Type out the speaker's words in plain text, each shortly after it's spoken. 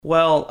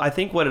Well, I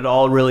think what it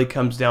all really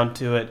comes down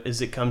to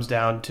it comes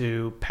down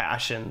to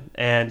passion.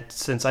 And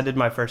since I did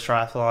my first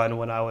triathlon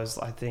when I was,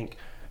 I think,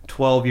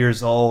 12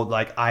 years old,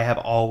 like I have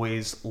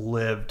always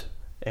lived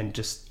and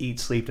just eat,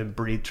 sleep, and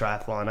breathe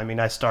triathlon. I mean,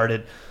 I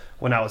started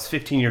when I was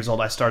 15 years old.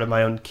 I started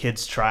my own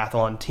kids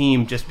triathlon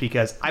team just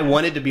because I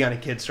wanted to be on a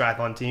kids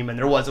triathlon team, and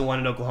there wasn't one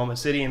in Oklahoma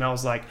City. And I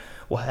was like,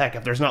 well, heck,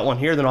 if there's not one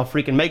here, then I'll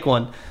freaking make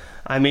one.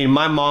 I mean,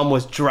 my mom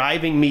was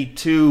driving me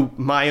to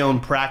my own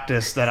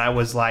practice that I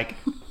was like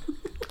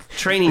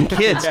training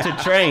kids to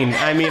train.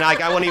 I mean, like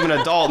I wasn't even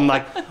an adult, and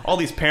like all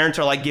these parents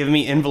are like giving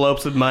me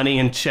envelopes with money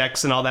and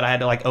checks and all that. I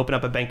had to like open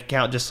up a bank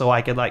account just so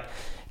I could like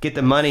get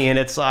the money. And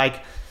it's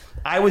like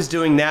I was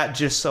doing that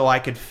just so I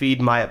could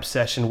feed my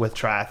obsession with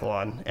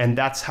triathlon, and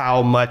that's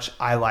how much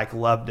I like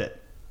loved it.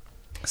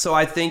 So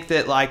I think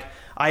that like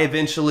I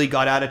eventually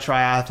got out of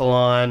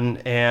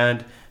triathlon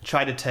and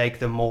tried to take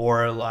the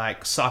more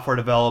like software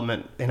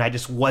development, and I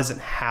just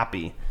wasn't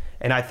happy.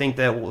 And I think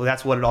that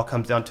that's what it all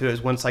comes down to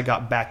is once I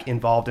got back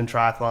involved in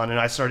triathlon and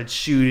I started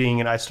shooting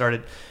and I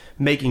started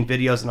making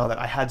videos and all that,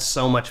 I had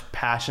so much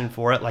passion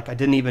for it. Like I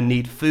didn't even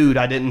need food.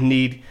 I didn't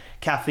need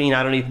caffeine.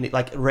 I don't even need,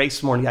 like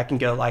race morning, I can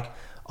go like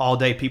all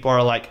day. People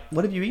are like,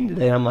 what have you eaten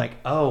today? And I'm like,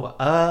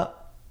 I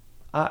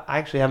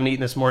actually haven't eaten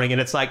this morning. And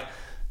it's like,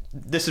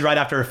 this is right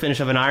after a finish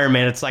of an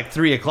Ironman. It's like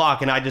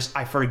 3:00 and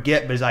I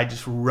forget because I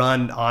just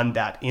run on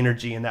that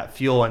energy and that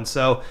fuel. And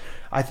so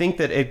I think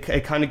that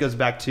it kind of goes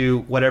back to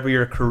whatever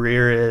your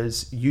career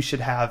is, you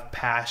should have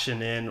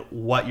passion in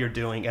what you're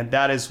doing. And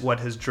that is what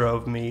has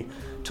drove me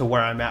to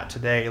where I'm at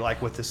today,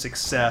 like with the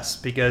success,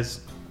 because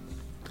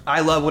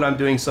I love what I'm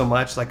doing so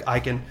much. Like I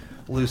can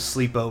lose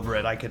sleep over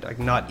it. I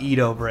can not eat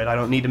over it. I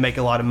don't need to make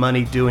a lot of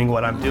money doing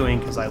what I'm doing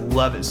because I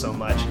love it so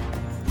much.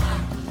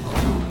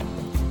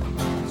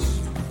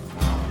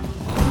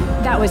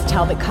 That was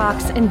Talbot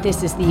Cox, and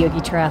this is the Yogi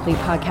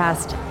Triathlete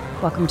Podcast.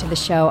 Welcome to the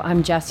show.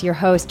 I'm Jess, your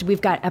host.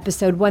 We've got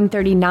episode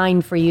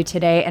 139 for you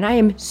today, and I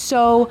am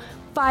so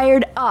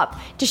fired up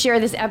to share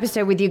this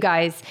episode with you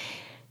guys.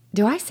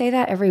 Do I say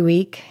that every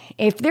week?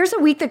 If there's a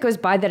week that goes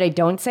by that I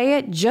don't say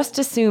it, just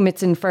assume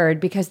it's inferred,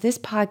 because this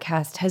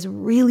podcast has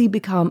really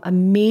become a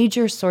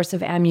major source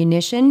of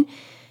ammunition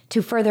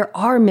to further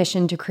our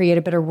mission to create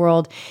a better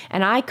world,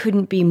 and I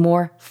couldn't be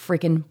more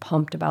freaking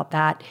pumped about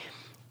that.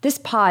 This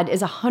pod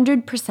is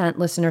 100%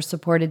 listener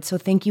supported, so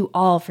thank you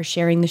all for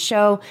sharing the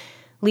show,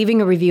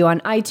 leaving a review on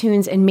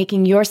iTunes, and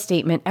making your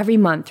statement every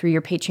month through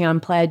your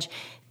Patreon pledge.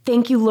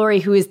 Thank you,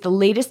 Lori, who is the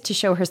latest to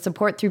show her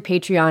support through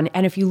Patreon.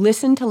 And if you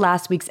listened to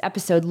last week's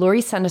episode,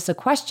 Lori sent us a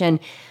question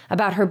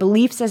about her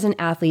beliefs as an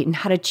athlete and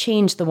how to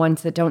change the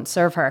ones that don't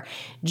serve her.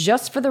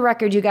 Just for the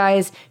record, you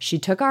guys, she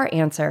took our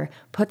answer,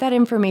 put that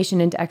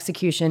information into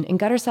execution, and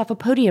got herself a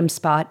podium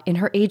spot in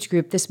her age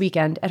group this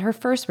weekend at her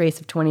first race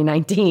of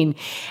 2019.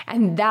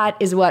 And that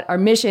is what our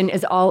mission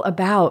is all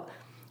about.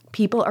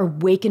 People are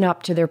waking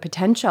up to their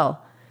potential.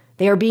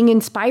 They are being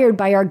inspired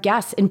by our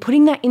guests and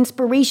putting that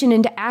inspiration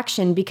into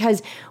action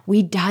because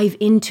we dive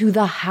into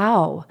the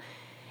how.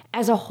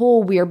 As a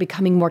whole, we are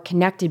becoming more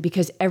connected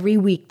because every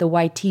week the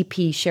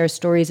YTP shares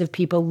stories of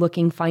people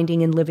looking,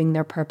 finding, and living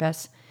their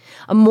purpose.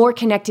 A more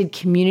connected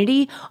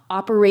community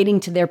operating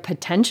to their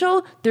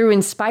potential through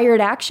inspired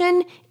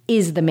action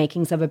is the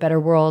makings of a better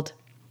world.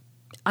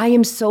 I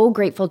am so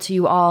grateful to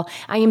you all.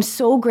 I am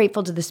so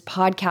grateful to this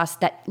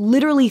podcast that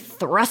literally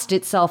thrust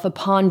itself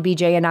upon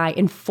BJ and I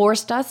and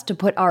forced us to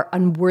put our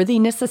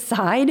unworthiness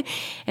aside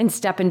and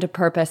step into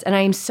purpose. And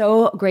I am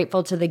so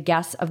grateful to the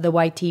guests of the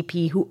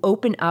YTP who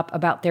open up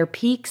about their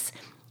peaks,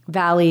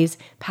 valleys,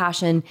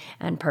 passion,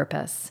 and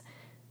purpose.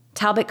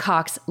 Talbot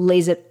Cox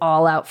lays it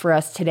all out for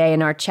us today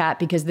in our chat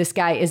because this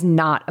guy is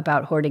not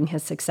about hoarding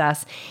his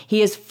success.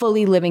 He is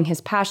fully living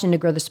his passion to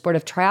grow the sport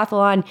of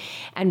triathlon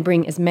and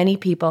bring as many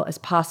people as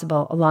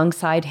possible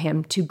alongside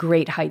him to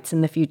great heights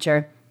in the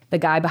future. The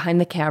guy behind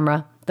the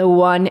camera, the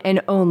one and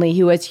only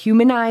who has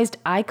humanized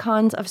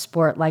icons of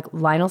sport like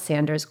Lionel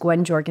Sanders,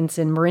 Gwen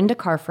Jorgensen, Mirinda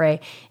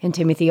Carfrae, and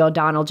Timothy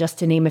O'Donnell, just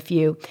to name a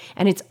few.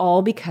 And it's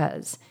all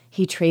because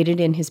he traded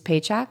in his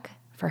paycheck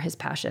for his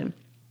passion.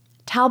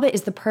 Talbot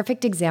is the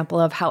perfect example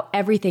of how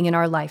everything in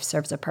our life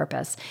serves a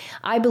purpose.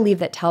 I believe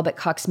that Talbot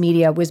Cox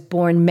Media was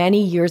born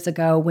many years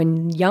ago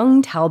when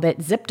young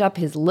Talbot zipped up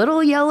his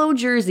little yellow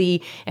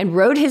jersey and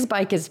rode his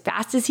bike as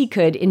fast as he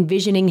could,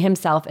 envisioning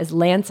himself as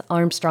Lance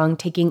Armstrong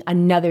taking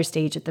another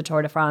stage at the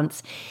Tour de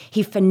France.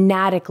 He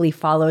fanatically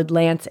followed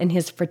Lance and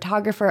his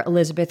photographer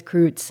Elizabeth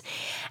Kreutz,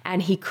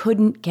 and he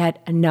couldn't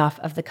get enough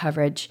of the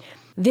coverage.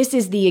 This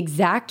is the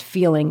exact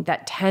feeling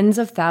that tens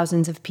of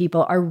thousands of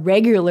people are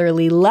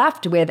regularly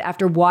left with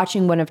after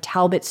watching one of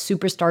Talbot's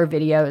superstar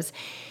videos.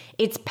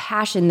 It's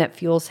passion that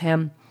fuels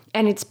him,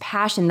 and it's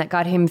passion that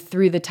got him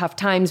through the tough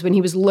times when he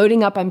was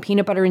loading up on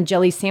peanut butter and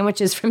jelly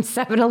sandwiches from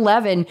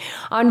 7-Eleven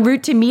en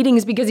route to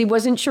meetings because he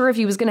wasn't sure if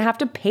he was going to have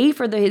to pay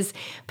for his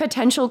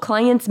potential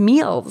clients'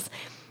 meals.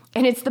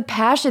 And it's the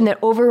passion that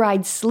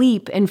overrides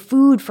sleep and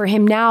food for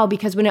him now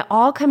because when it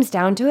all comes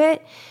down to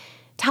it,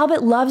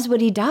 Talbot loves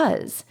what he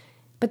does.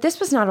 But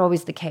this was not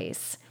always the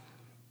case.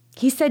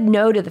 He said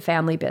no to the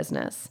family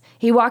business.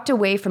 He walked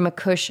away from a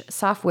cush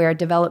software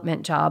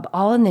development job,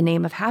 all in the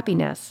name of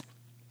happiness.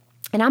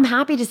 And I'm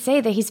happy to say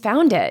that he's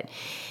found it.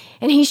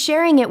 And he's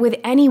sharing it with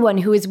anyone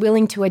who is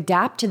willing to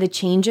adapt to the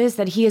changes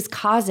that he is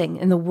causing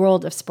in the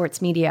world of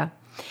sports media.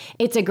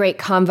 It's a great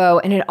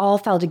convo, and it all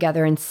fell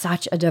together in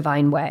such a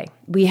divine way.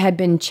 We had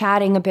been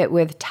chatting a bit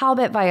with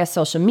Talbot via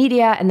social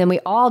media, and then we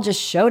all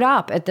just showed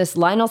up at this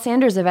Lionel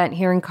Sanders event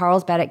here in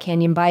Carlsbad at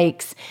Canyon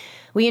Bikes.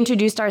 We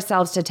introduced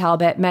ourselves to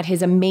Talbot, met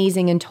his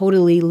amazing and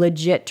totally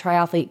legit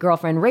triathlete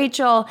girlfriend,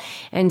 Rachel,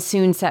 and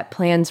soon set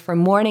plans for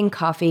morning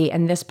coffee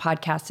and this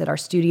podcast at our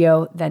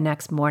studio the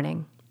next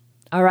morning.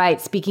 All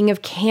right, speaking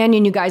of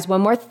Canyon, you guys,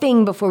 one more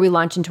thing before we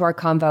launch into our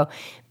convo.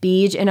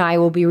 Beej and I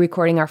will be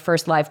recording our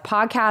first live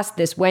podcast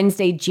this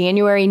Wednesday,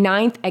 January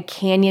 9th at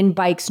Canyon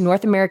Bikes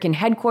North American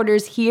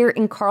headquarters here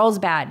in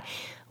Carlsbad.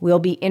 We'll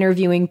be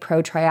interviewing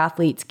pro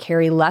triathletes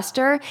Carrie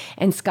Lester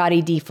and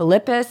Scotty D.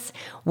 Philippus.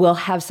 We'll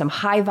have some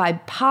high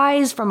vibe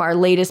pies from our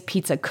latest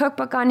pizza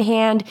cookbook on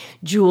hand.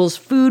 Jules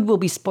Food will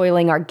be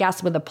spoiling our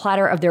guests with a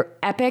platter of their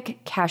epic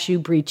cashew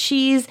brie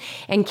cheese.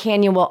 And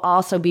Canyon will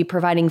also be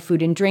providing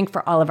food and drink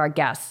for all of our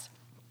guests.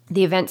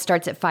 The event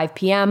starts at 5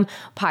 p.m.,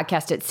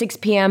 podcast at 6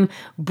 p.m.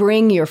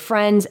 Bring your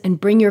friends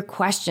and bring your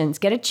questions.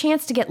 Get a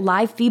chance to get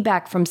live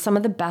feedback from some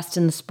of the best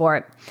in the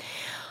sport.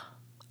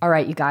 All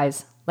right, you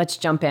guys, let's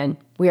jump in.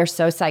 We are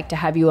so psyched to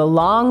have you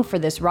along for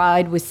this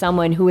ride with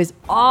someone who is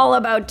all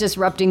about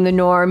disrupting the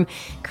norm,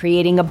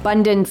 creating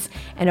abundance,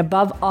 and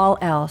above all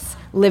else,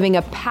 living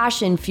a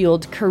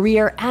passion-fueled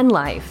career and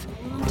life.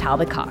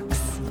 Talbot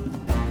Cox.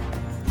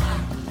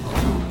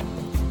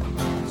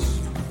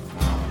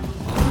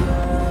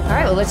 All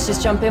right, well, let's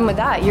just jump in with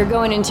that. You're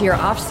going into your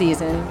off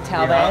season,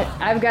 Talbot. Yeah.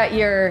 I've got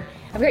your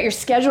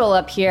schedule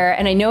up here,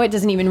 and I know it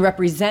doesn't even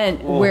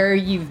represent where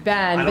you've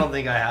been. I don't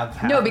think I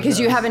have. No, because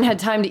you haven't had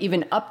time to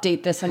even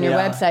update this on your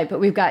website. But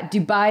we've got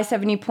Dubai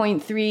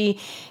 70.3,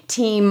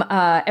 Team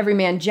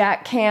Everyman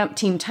Jack Camp,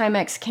 Team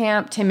Timex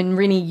Camp, Tim and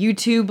Rinny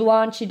YouTube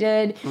launch you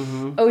did,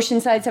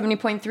 Oceanside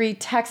 70.3,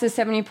 Texas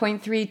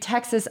 70.3,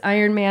 Texas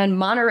Ironman,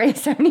 Monterey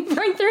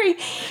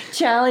 70.3,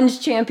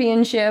 Challenge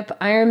Championship,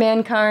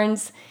 Ironman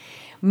Carnes,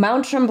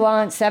 Mount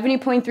Tremblant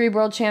 70.3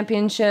 World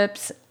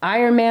Championships,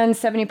 Ironman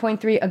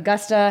 70.3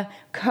 Augusta,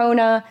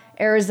 Kona,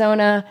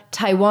 Arizona,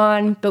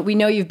 Taiwan, but we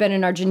know you've been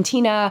in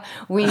Argentina.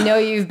 We know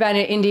you've been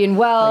at Indian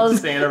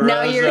Wells.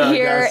 Now you're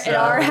here at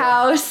our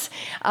house,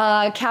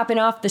 capping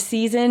off the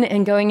season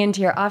and going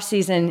into your off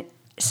season.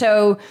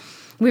 So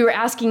we were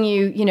asking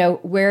you,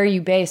 where are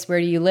you based? Where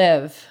do you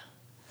live?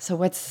 So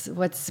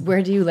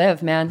where do you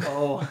live, man?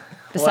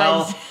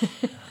 Besides...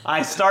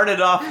 I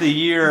started off the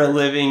year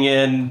living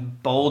in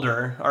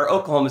Boulder, or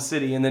Oklahoma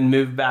City, and then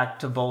moved back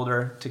to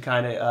Boulder to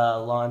kind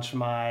of launch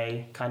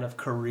my kind of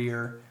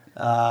career.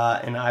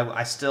 And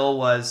I still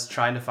was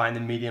trying to find the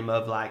medium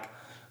of like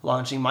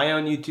launching my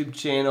own YouTube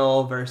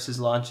channel versus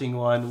launching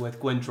one with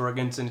Gwen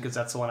Jorgensen, because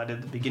that's the one I did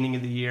at the beginning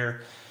of the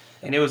year.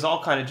 And it was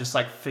all kind of just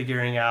like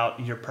figuring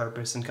out your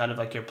purpose and kind of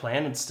like your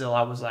plan. And still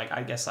I was like,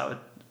 I guess I would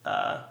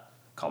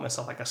call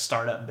myself like a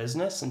startup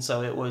business. And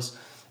so it was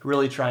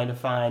really trying to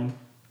find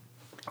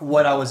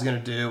what I was going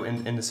to do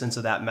in the sense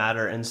of that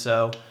matter. And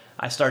so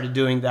I started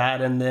doing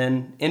that and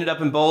then ended up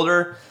in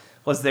Boulder,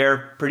 was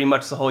there pretty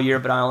much the whole year,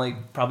 but I only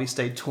probably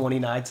stayed 20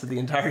 nights of the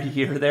entire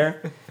year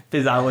there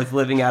because I was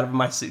living out of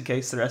my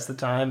suitcase the rest of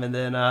the time. And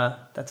then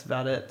that's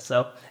about it.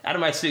 So out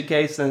of my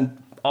suitcase,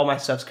 and all my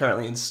stuff's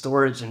currently in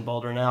storage in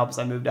Boulder now because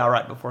I moved out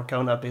right before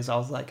Kona because I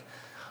was like,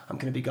 I'm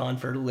going to be gone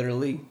for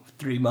literally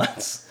 3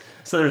 months.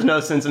 So there's no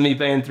sense of me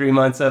paying 3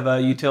 months of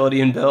utility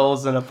and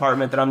bills, an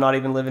apartment that I'm not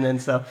even living in.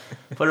 So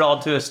put it all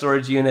to a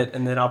storage unit,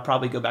 and then I'll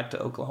probably go back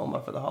to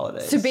Oklahoma for the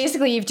holidays. So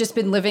basically, you've just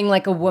been living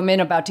like a woman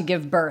about to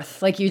give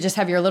birth. Like you just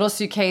have your little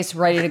suitcase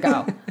ready to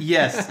go.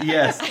 Yes,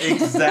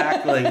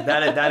 exactly.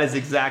 That is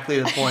exactly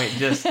the point.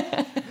 Just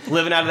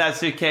living out of that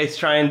suitcase,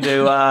 trying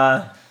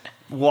to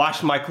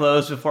wash my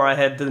clothes before I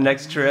head to the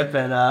next trip,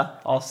 and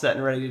all set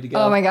and ready to go.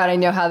 Oh my God, I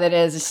know how that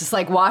is. It's just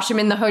like wash them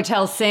in the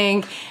hotel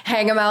sink,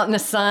 hang them out in the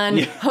sun.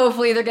 Yeah.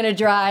 Hopefully they're going to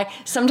dry.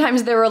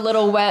 Sometimes they're a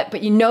little wet,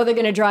 but you know they're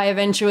going to dry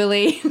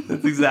eventually.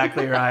 That's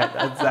exactly right.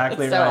 That's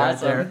exactly so right.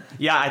 Awesome. There.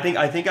 Yeah, I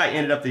think I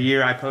ended up the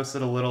year. I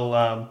posted a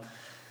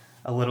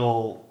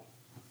little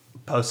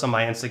post on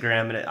my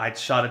Instagram, and I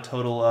shot a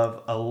total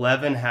of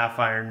 11 half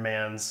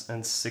Ironmans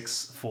and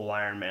 6 full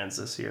Ironmans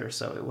this year.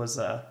 So it was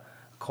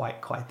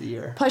quite the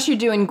year. Plus you're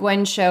doing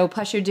Gwen's show,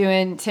 plus you're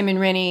doing Tim and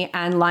Rinny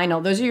and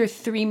Lionel. Those are your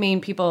 3 main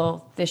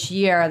people this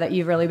year that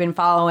you've really been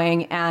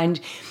following. And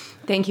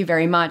thank you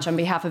very much on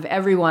behalf of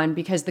everyone,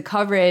 because the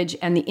coverage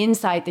and the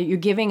insight that you're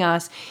giving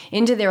us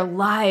into their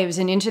lives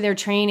and into their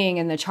training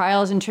and the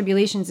trials and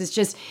tribulations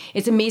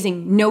it's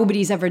amazing.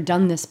 Nobody's ever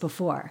done this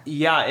before.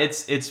 Yeah,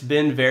 it's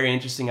been very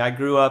interesting. I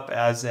grew up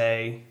as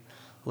a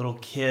little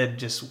kid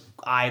just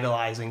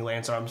idolizing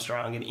Lance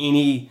Armstrong, and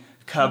any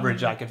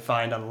coverage I could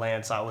find on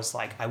Lance, I was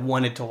like, I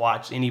wanted to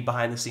watch any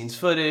behind the scenes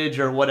footage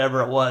or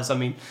whatever it was. I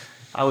mean,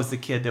 I was the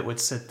kid that would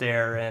sit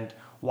there and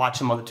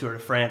watch him on the Tour de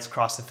France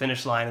cross the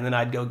finish line, and then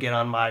I'd go get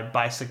on my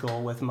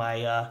bicycle with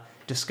my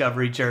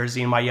Discovery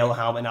jersey and my yellow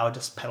helmet, and I would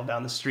just pedal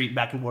down the street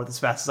back and forth as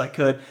fast as I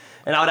could.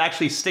 And I would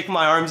actually stick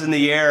my arms in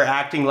the air,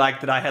 acting like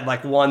that I had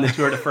like won the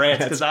Tour de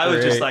France, because I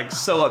was just like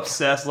so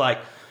obsessed like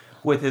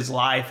with his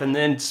life. And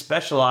then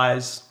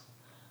Specialized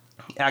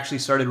actually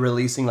started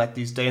releasing like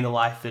these day in the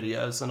life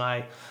videos, and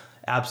I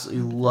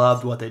absolutely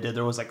loved what they did.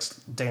 There was like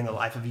day in the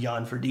life of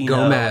Jan Frodeno,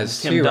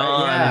 Gomez, Tim too,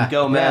 Don, right? Yeah, and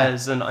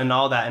Gomez, and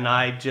all that. And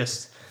I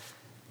just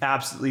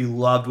absolutely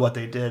loved what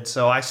they did.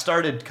 So I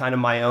started kind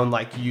of my own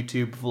like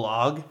YouTube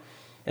vlog,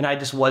 and I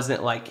just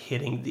wasn't like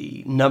hitting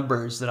the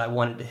numbers that I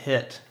wanted to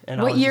hit.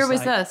 And What year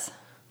was like, this?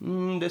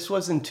 This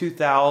was in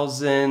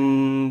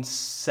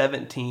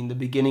 2017, the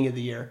beginning of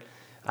the year.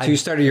 So you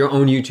started your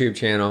own YouTube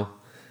channel.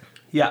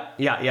 Yeah.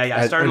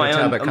 I started my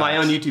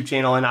own YouTube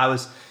channel, and I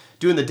was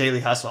doing the daily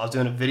hustle. I was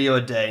doing a video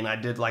a day, and I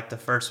did like the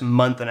first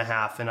month and a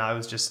half, and I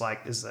was just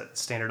like, as a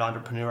standard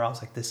entrepreneur, I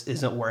was like, this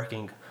isn't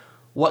working.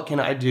 What can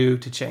I do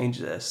to change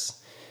this?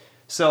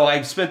 So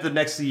I spent the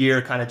next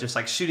year kind of just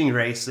like shooting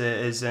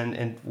races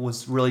and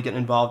was really getting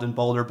involved in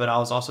Boulder, but I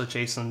was also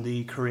chasing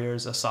the career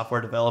as a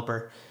software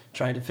developer,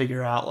 trying to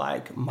figure out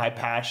like my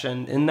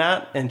passion in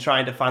that and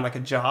trying to find like a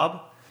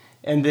job.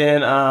 And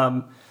then,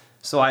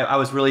 so I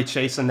was really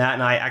chasing that,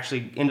 and I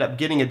actually ended up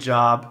getting a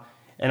job,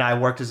 and I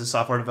worked as a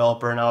software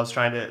developer, and I was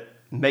trying to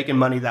making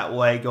money that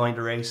way, going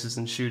to races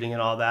and shooting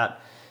and all that.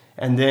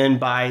 And then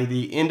by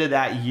the end of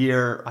that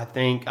year, I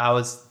think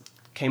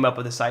came up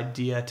with this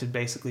idea to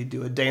basically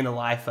do a day in the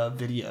life of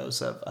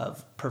videos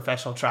of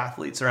professional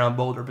triathletes around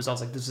Boulder, because I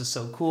was like, this is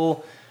so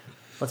cool.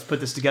 Let's put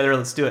this together.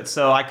 Let's do it.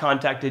 So I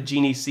contacted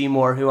Jeannie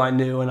Seymour, who I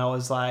knew, and I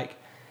was like,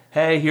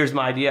 hey, here's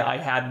my idea.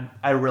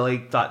 I really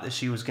thought that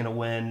she was going to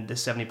win the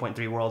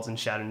 70.3 Worlds in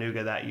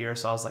Chattanooga that year.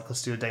 So I was like,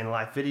 let's do a day in the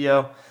life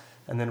video,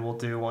 and then we'll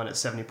do one at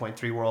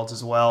 70.3 Worlds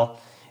as well.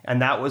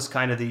 And that was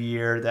kind of the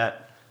year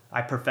that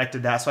I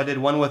perfected that. So I did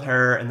one with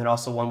her, and then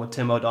also one with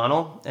Tim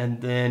O'Donnell.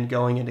 And then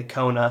going into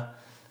Kona,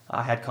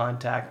 I had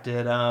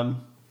contacted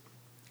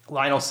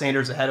Lionel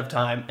Sanders ahead of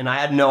time, and I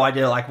had no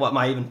idea like what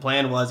my even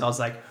plan was. I was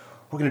like,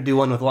 we're going to do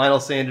one with Lionel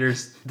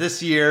Sanders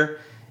this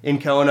year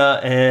in Kona,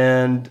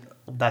 and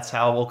that's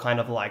how we'll kind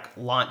of like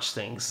launch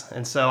things.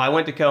 And so I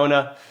went to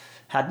Kona,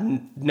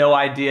 had no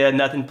idea,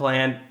 nothing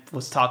planned,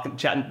 was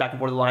chatting back and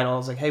forth with Lionel. I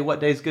was like, hey, what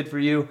day is good for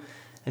you?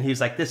 And he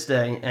was like, this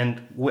day.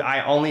 And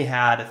I only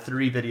had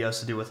 3 videos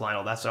to do with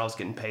Lionel. That's what I was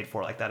getting paid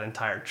for, like that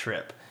entire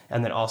trip.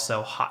 And then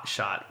also Hot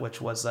Shot,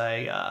 which was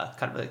a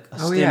kind of a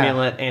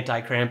stimulant,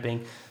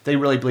 anti-cramping. They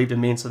really believed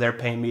in me, and so they're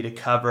paying me to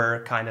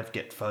cover, kind of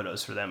get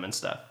photos for them and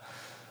stuff.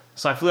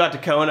 So I flew out to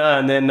Kona,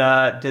 and then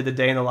did the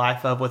day in the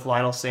life of with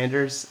Lionel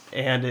Sanders,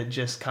 and it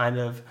just kind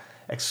of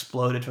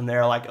exploded from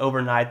there. Like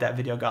overnight, that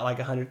video got like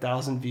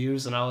 100,000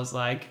 views, and I was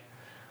like,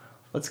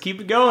 let's keep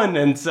it going.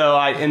 And so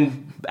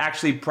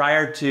actually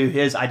prior to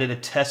his, I did a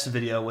test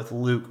video with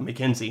Luke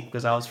McKenzie,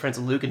 because I was friends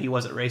with Luke and he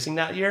wasn't racing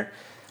that year.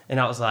 And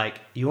I was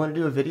like, you want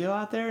to do a video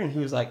out there? And he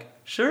was like,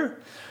 sure.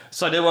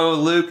 So I did one with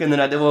Luke, and then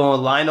I did one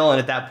with Lionel. And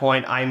at that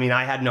point,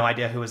 I had no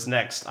idea who was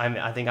next.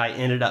 I think I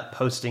ended up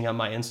posting on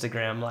my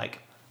Instagram, like,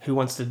 who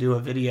wants to do a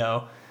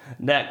video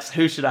next?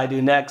 Who should I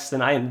do next?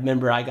 And I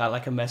remember I got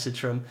like a message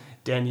from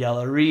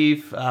Daniela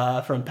Reef,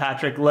 from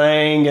Patrick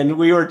Lang. And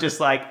we were just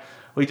like,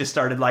 we just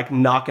started like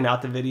knocking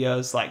out the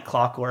videos like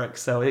clockwork.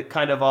 So it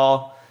kind of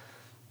all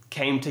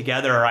came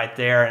together right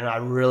there. And I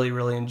really,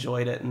 really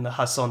enjoyed it, and the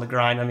hustle and the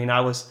grind. I mean,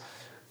 I was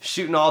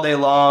shooting all day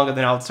long, and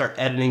then I would start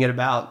editing at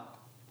about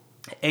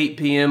 8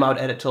 p.m. I would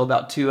edit till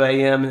about 2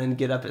 a.m. and then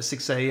get up at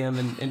 6 a.m.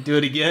 and do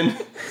it again.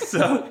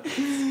 So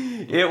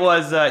it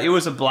was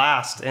a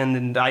blast. And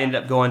then I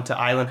ended up going to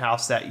Island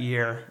House that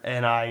year,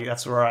 and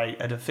that's where I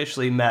had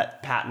officially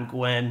met Pat and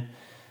Gwen.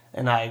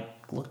 And I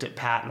looked at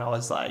Pat and I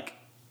was like,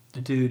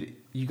 dude,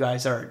 you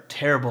guys are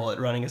terrible at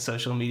running a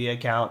social media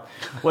account,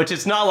 which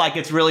it's not like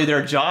it's really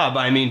their job.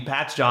 I mean,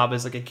 Pat's job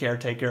is like a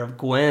caretaker of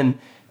Gwen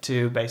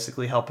to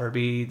basically help her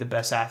be the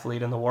best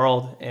athlete in the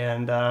world.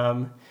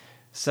 And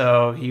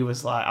so he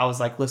was like, I was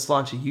like, let's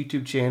launch a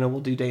YouTube channel. We'll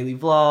do daily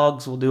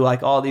vlogs. We'll do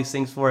like all these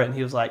things for it. And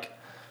he was like,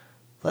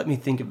 let me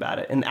think about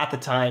it. And at the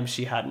time,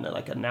 she hadn't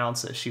like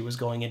announced that she was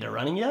going into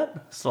running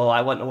yet. So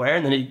I wasn't aware.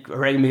 And then he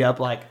rang me up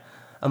like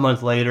a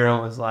month later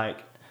and was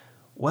like,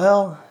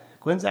 well,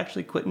 Gwen's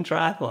actually quitting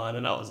triathlon.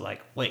 And I was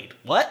like, wait,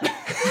 what?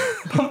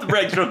 Pump the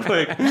brakes real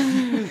quick.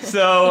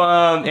 So,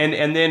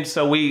 and then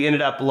so we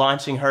ended up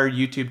launching her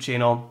YouTube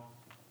channel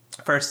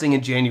first thing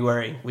in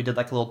January. We did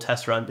like a little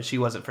test run, but she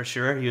wasn't for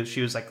sure.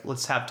 She was like,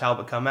 let's have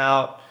Talbot come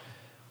out.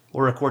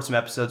 We'll record some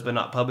episodes, but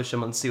not publish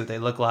them and see what they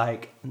look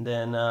like. And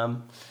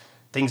then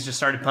things just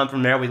started pumping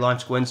from there. We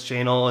launched Gwen's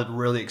channel. It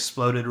really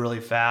exploded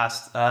really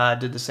fast.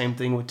 Did the same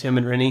thing with Tim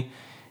and Rennie.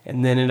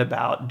 And then in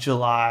about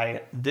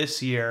July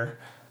this year,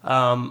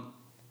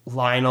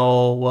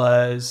 Lionel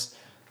was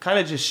kind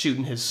of just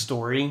shooting his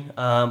story.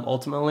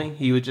 Ultimately,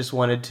 he just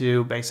wanted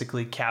to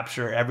basically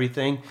capture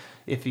everything.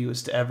 If he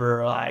was to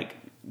ever like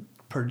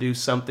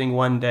produce something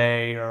one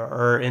day,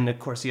 and of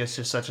course he has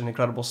just such an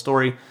incredible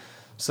story.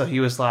 So he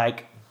was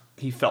like,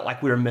 he felt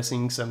like we were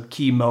missing some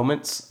key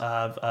moments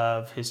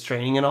of his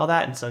training and all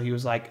that. And so he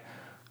was like,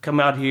 come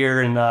out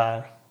here and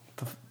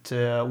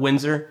to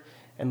Windsor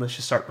and let's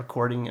just start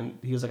recording. And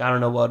he was like, I don't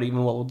know what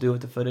we'll do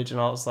with the footage. And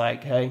I was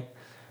like, hey,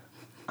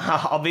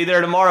 I'll be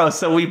there tomorrow.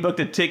 So we booked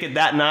a ticket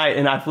that night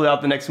and I flew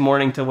out the next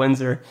morning to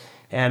Windsor,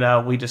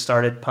 and we just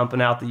started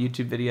pumping out the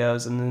YouTube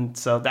videos. And then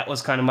so that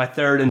was kind of my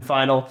third and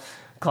final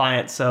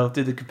client. So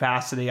through the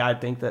capacity, I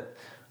think that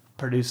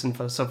producing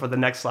for the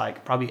next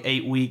like probably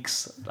 8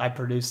 weeks, I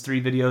produced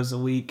 3 videos a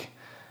week,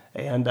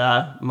 and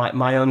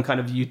my own kind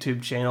of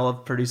YouTube channel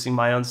of producing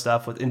my own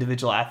stuff with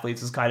individual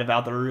athletes is kind of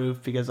out the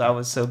roof because I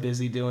was so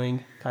busy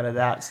doing kind of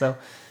that. So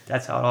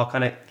that's how it all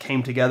kind of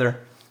came together.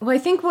 Well, I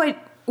think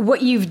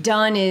what you've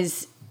done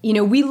is, you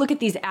know, we look at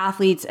these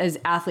athletes as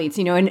athletes,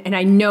 you know, and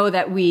I know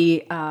that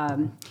we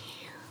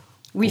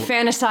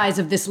fantasize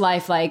of this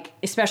life, like,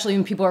 especially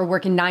when people are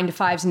working 9 to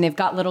 5s and they've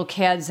got little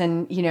kids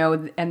and, you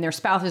know, and their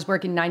spouse is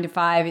working 9 to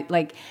 5.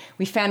 Like,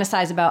 we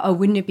fantasize about, oh,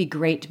 wouldn't it be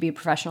great to be a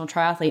professional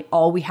triathlete?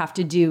 All we have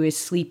to do is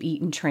sleep,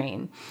 eat, and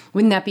train.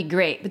 Wouldn't that be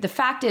great? But the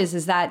fact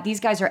is that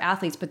these guys are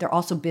athletes, but they're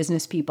also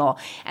business people,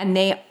 and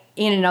they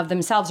in and of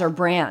themselves are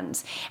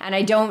brands. And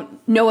I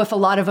don't know if a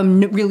lot of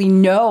them really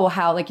know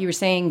how, like you were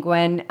saying,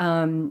 Gwen,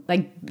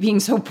 like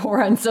being so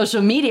poor on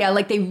social media,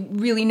 like they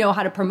really know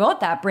how to promote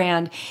that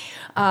brand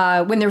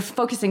when they're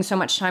focusing so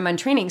much time on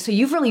training. So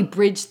you've really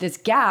bridged this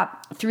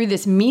gap through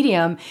this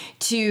medium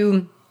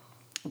to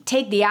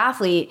take the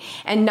athlete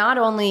and not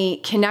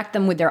only connect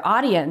them with their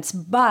audience,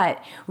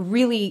 but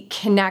really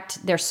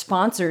connect their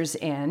sponsors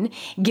in,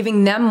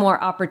 giving them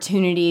more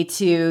opportunity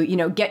to, you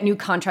know, get new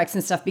contracts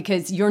and stuff,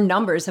 because your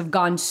numbers have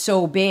gone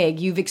so big.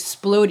 You've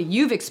exploded,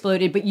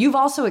 but you've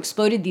also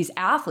exploded these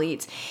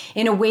athletes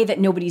in a way that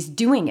nobody's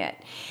doing it.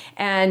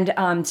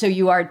 And so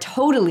you are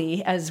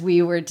totally, as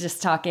we were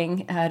just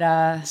talking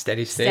at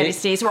Steady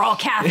State. We're all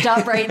capped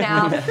up right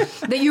now.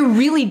 That you're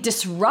really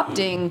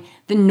disrupting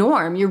the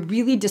norm. You're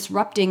really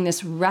disrupting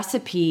this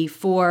recipe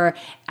for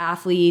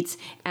athletes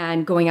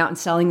and going out and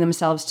selling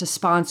themselves to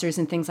sponsors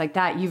and things like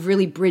that. You've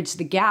really bridged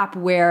the gap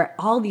where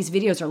all these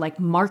videos are like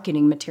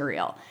marketing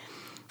material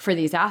for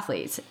these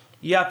athletes.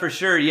 Yeah, for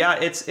sure. Yeah,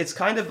 it's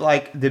kind of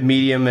like the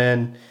medium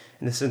in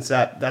the sense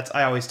that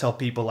I always tell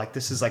people, like,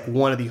 this is like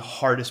one of the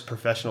hardest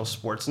professional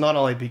sports, not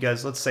only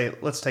because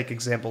let's take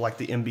example like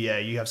the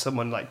NBA. You have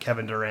someone like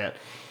Kevin Durant.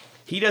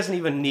 He doesn't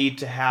even need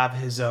to have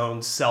his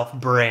own self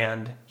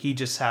brand. He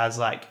just has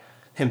like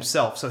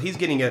himself. So he's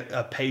getting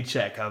a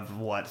paycheck of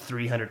what,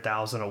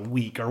 $300,000 a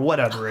week or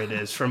whatever it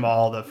is from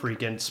all the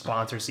freaking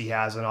sponsors he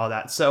has and all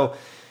that. So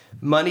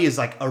money is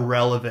like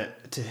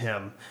irrelevant to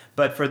him.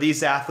 But for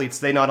these athletes,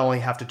 they not only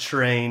have to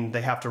train,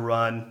 they have to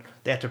run,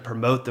 they have to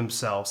promote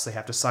themselves, they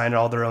have to sign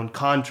all their own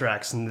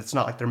contracts, and it's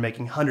not like they're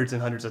making hundreds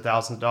and hundreds of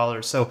thousands of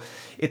dollars. So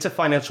it's a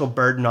financial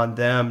burden on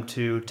them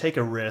to take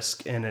a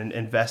risk and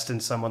invest in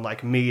someone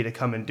like me to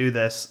come and do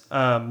this.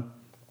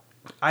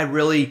 I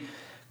really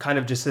kind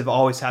of just have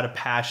always had a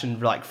passion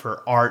like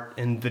for art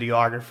and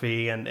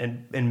videography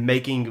and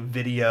making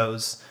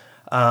videos.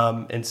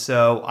 And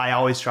so I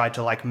always tried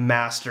to like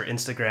master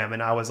Instagram,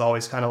 and I was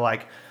always kind of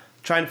like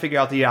trying to figure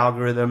out the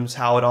algorithms,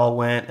 how it all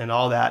went and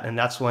all that. And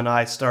that's when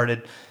I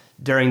started,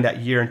 during that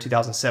year in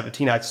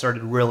 2017, I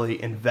started really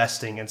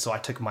investing. And so I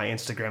took my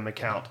Instagram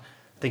account,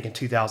 I think in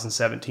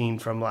 2017,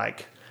 from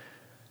like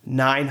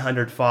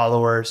 900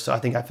 followers. So I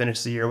think I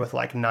finished the year with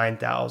like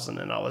 9,000.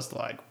 And I was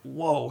like,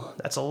 whoa,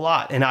 that's a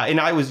lot. And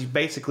I was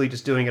basically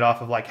just doing it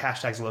off of like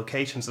hashtags,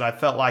 locations. And I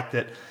felt like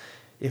that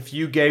if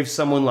you gave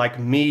someone like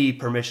me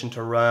permission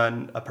to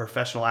run a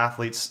professional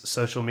athlete's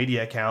social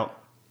media account,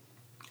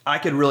 I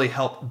could really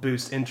help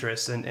boost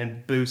interest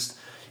and boost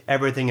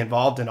everything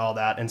involved in all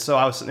that. And so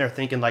I was sitting there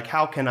thinking, like,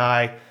 how can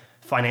I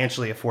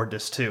financially afford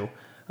this too?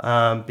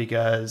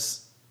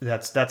 Because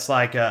that's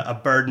like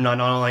a burden on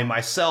not only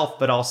myself,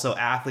 but also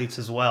athletes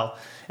as well.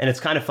 And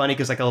it's kind of funny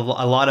because like a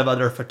lot of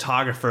other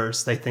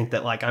photographers, they think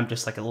that like I'm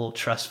just like a little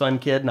trust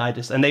fund kid,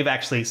 and they've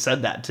actually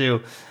said that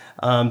too.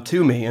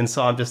 To me. And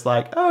so I'm just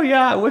like, oh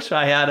yeah, I wish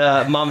I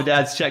had mom and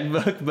dad's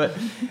checkbook. But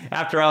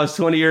after I was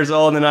 20 years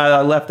old and I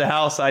left the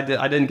house, I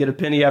didn't get a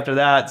penny after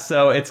that.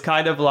 So it's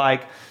kind of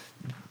like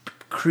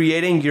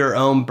creating your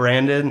own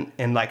brand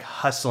and like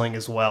hustling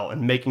as well,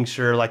 and making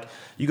sure like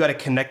you got to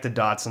connect the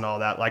dots and all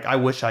that. Like I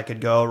wish I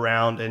could go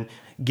around and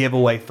give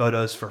away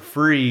photos for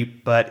free,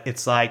 but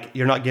it's like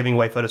you're not giving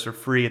away photos for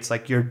free. It's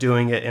like you're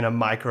doing it in a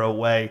micro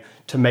way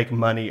to make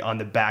money on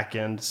the back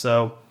end.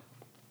 So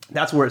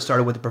that's where it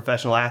started with the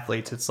professional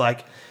athletes. It's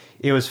like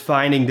it was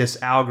finding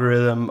this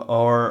algorithm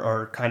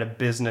or kind of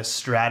business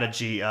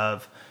strategy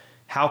of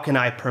how can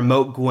I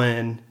promote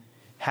Gwen,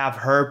 have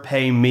her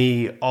pay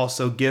me,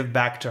 also give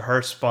back to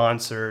her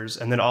sponsors,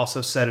 and then also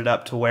set it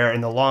up to where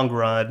in the long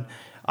run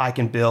I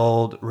can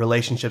build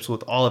relationships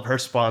with all of her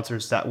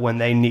sponsors that when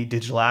they need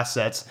digital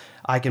assets,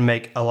 I can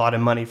make a lot of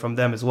money from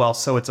them as well.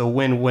 So it's a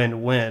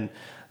win-win-win.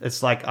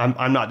 It's like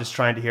I'm not just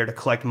trying to here to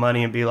collect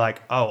money and be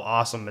like, oh,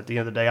 awesome. At the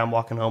end of the day, I'm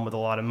walking home with a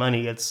lot of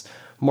money. It's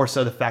more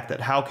so the fact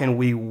that how can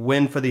we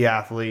win for the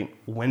athlete,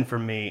 win for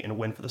me, and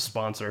win for the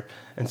sponsor.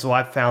 And so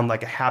I've found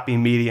like a happy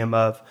medium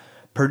of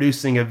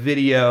producing a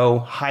video,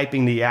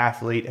 hyping the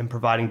athlete, and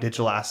providing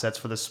digital assets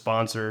for the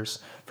sponsors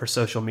for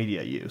social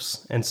media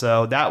use. And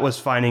so that was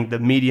finding the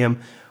medium,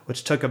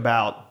 which took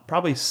about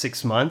probably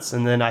 6 months.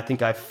 And then I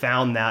think I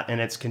found that, and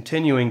it's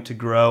continuing to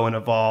grow and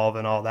evolve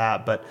and all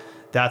that. But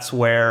that's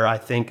where I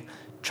think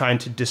trying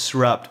to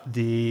disrupt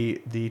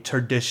the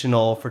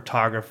traditional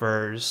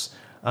photographers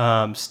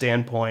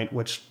standpoint,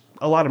 which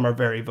a lot of them are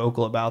very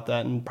vocal about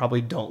that and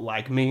probably don't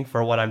like me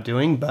for what I'm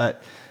doing.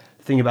 But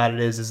the thing about it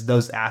is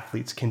those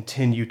athletes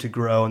continue to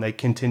grow and they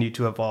continue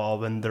to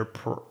evolve, and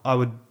I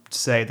would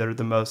say they're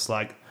the most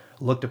like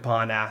looked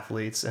upon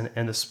athletes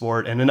in the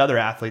sport. And another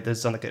athlete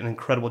that's done like an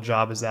incredible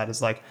job is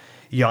like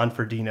Jan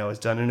Frodeno has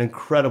done an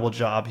incredible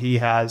job. He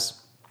has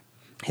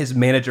his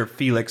manager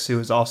Felix, who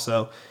is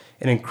also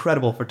an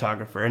incredible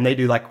photographer, and they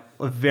do like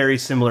a very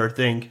similar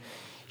thing.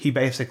 He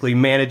basically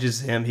manages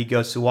him. He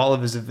goes to all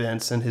of his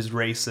events and his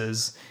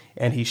races,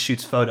 and he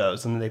shoots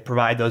photos, and they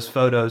provide those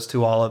photos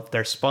to all of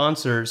their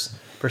sponsors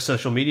for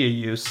social media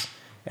use.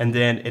 And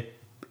then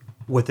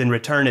within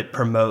return, it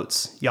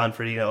promotes Jan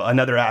Frodeno.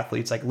 Another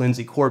athlete's like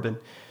Lindsay Corbin.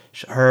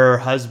 Her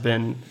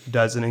husband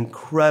does an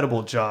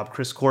incredible job,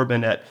 Chris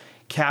Corbin, at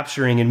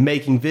capturing and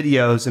making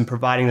videos and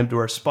providing them to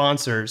our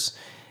sponsors.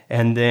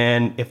 And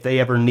then if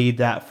they ever need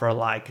that for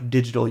like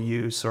digital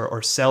use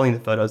or selling the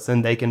photos,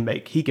 then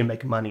he can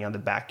make money on the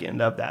back end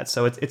of that.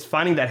 So it's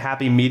finding that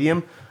happy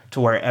medium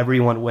to where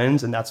everyone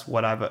wins. And that's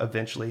what I've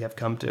eventually have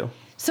come to.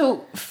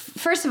 So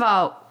first of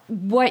all,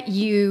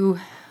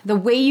 the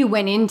way you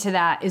went into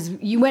that is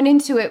you went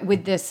into it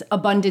with this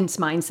abundance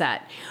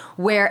mindset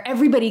where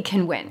everybody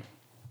can win.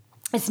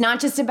 It's not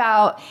just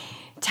about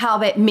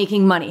Talbot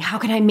making money. How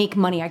can I make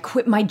money? I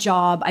quit my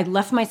job. I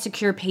left my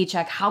secure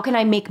paycheck. How can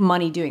I make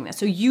money doing this?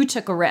 So you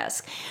took a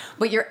risk,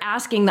 but you're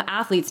asking the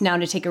athletes now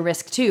to take a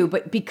risk too.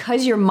 But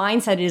because your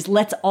mindset is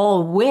let's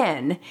all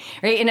win,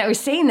 right? And I was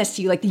saying this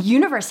to you, like the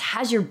universe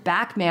has your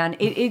back, man.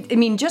 I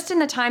mean, just in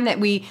the time that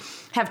we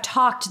have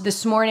talked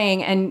this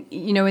morning and,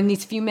 in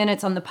these few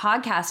minutes on the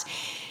podcast,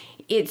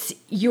 it's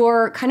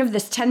your kind of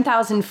this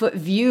 10,000 foot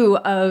view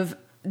of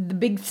the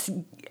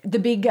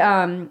big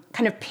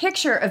kind of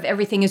picture of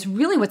everything is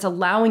really what's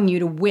allowing you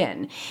to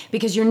win,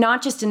 because you're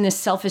not just in this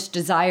selfish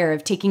desire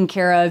of taking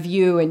care of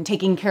you and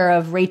taking care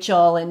of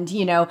Rachel and,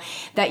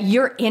 that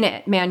you're in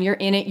it, man, you're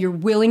in it. You're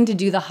willing to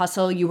do the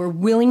hustle. You were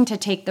willing to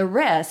take the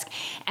risk,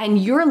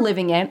 and you're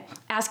living it,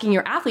 asking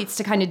your athletes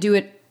to kind of do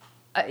it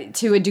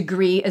to a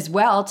degree as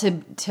well,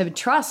 to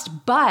trust,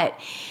 but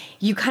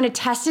you kind of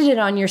tested it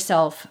on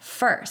yourself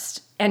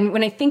first. And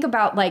when I think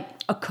about like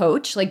a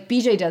coach, like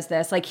BJ does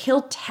this, like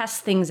he'll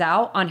test things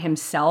out on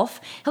himself.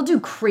 He'll do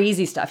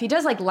crazy stuff. He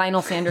does like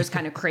Lionel Sanders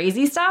kind of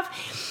crazy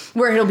stuff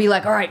where he'll be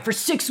like, all right, for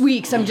 6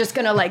 weeks, I'm just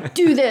going to like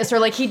do this. Or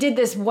like he did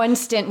this one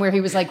stint where he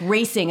was like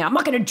racing. I'm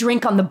not going to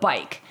drink on the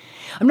bike.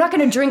 I'm not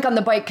going to drink on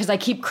the bike because I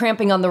keep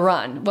cramping on the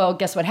run. Well,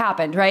 guess what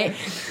happened, right?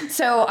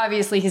 So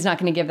obviously he's not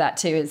going to give that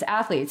to his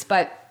athletes,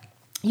 but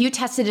you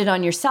tested it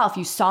on yourself.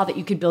 You saw that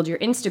you could build your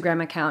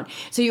Instagram account.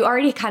 So you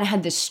already kind of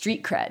had this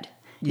street cred.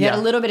 You had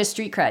a little bit of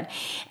street cred.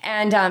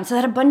 And so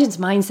that abundance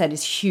mindset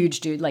is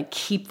huge, dude. Like,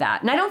 keep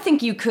that. And I don't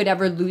think you could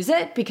ever lose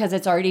it because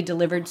it's already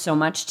delivered so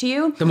much to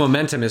you. The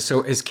momentum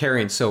is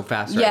carrying so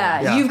fast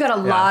right now. You've got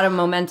a lot of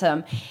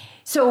momentum.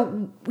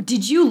 So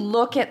did you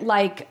look at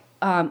like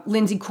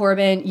Lindsay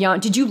Corbin,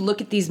 did you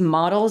look at these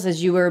models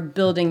as you were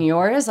building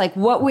yours? Like,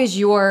 what was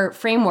your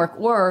framework,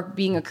 or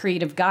being a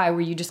creative guy,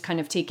 were you just kind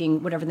of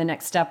taking whatever the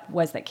next step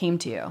was that came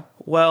to you?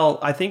 Well,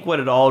 I think what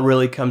it all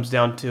really comes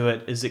down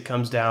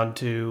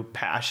to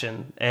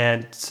passion.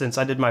 And since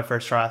I did my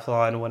first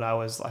triathlon when I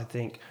was, I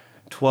think,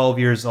 12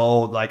 years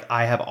old, like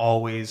I have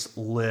always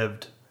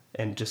lived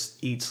and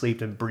just eat,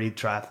 sleep, and breathe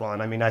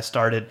triathlon. I mean, I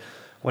started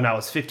when I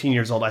was 15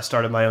 years old. I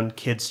started my own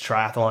kids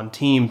triathlon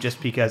team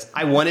just because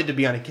I wanted to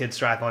be on a kids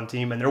triathlon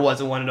team, and there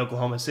wasn't one in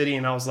Oklahoma City.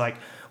 And I was like,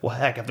 well,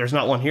 heck, if there's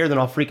not one here, then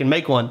I'll freaking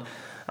make one.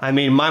 I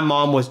mean, my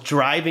mom was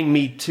driving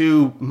me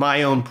to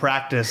my own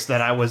practice that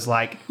I was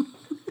like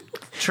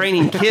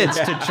training kids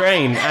to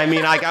train. I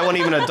mean, like I wasn't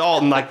even an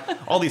adult, and like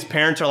all these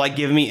parents are like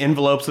giving me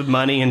envelopes with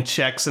money and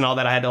checks and all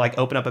that. I had to like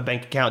open up a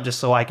bank account just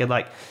so I could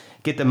like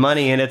get the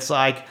money. And it's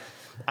like,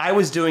 I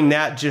was doing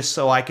that just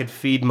so I could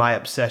feed my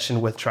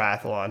obsession with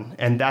triathlon.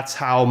 And that's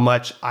how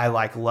much I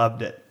like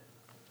loved it.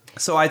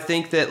 So I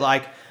think that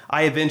like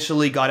I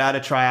eventually got out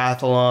of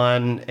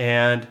triathlon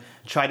and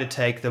tried to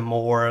take the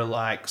more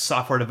like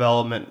software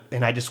development,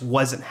 and I just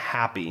wasn't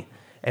happy.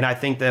 And I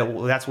think that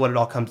that's what it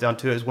all comes down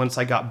to, is once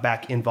I got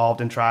back involved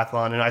in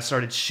triathlon and I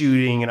started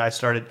shooting and I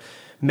started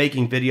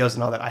making videos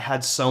and all that, I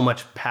had so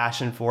much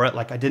passion for it.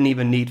 Like I didn't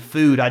even need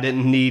food. I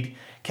didn't need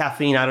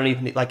caffeine. I don't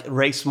even need, like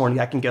race morning,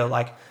 I can go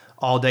like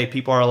all day.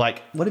 People are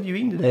like, what have you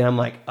eaten today? And I'm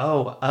like,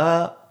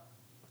 I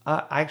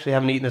actually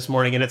haven't eaten this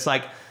morning. And it's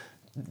like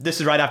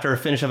this is right after a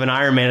finish of an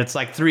Ironman. It's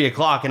like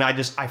 3:00 and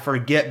I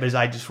forget because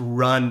I just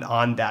run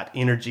on that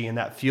energy and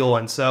that fuel.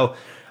 And so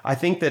I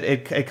think that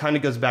it kind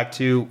of goes back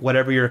to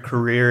whatever your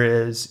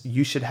career is,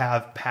 you should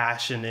have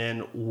passion in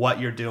what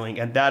you're doing.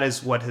 And that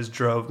is what has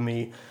drove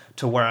me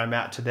to where I'm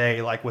at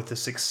today, like with the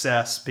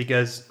success,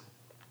 because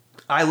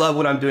I love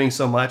what I'm doing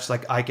so much.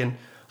 Like I can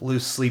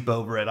lose sleep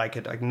over it. I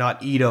could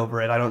not eat over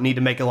it. I don't need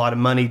to make a lot of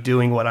money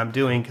doing what I'm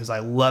doing because I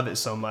love it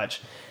so much.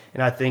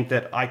 And I think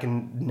that I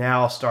can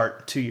now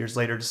start 2 years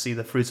later to see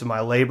the fruits of my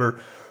labor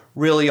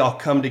really all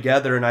come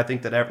together. And I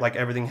think that like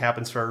everything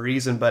happens for a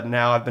reason. But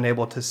now I've been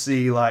able to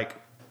see, like,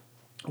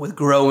 with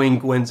growing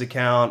Gwen's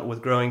account,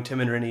 with growing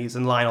Tim and Renee's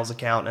and Lionel's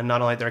account, and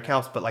not only their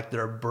accounts, but like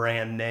their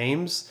brand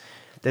names,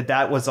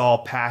 that was all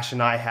passion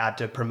I had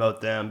to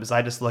promote them. Because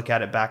I just look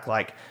at it back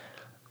like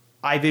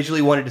I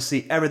visually wanted to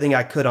see everything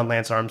I could on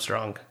Lance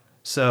Armstrong.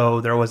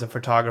 So there was a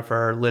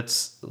photographer,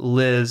 Liz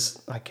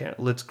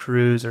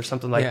Cruz or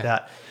something like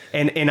that.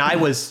 And I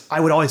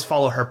would always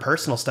follow her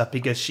personal stuff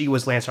because she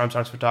was Lance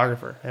Armstrong's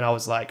photographer. And I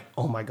was like,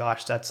 oh my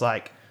gosh, that's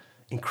like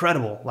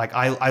incredible. Like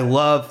I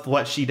love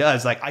what she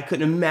does. Like I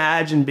couldn't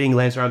imagine being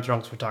Lance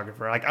Armstrong's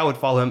photographer. Like I would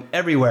follow him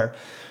everywhere.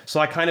 So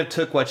I kind of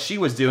took what she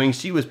was doing.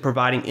 She was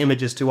providing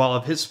images to all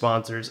of his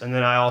sponsors. And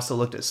then I also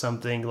looked at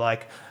something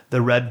like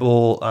the Red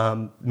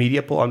Bull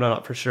media pool. I'm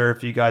not for sure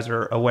if you guys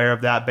are aware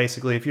of that.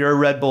 Basically, if you're a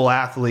Red Bull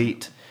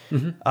athlete,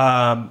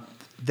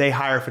 they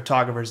hire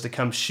photographers to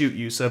come shoot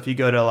you. So if you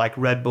go to like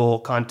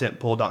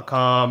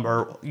redbullcontentpool.com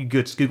or you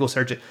Google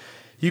search it,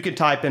 you can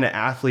type in an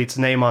athlete's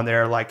name on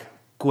there, like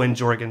Gwen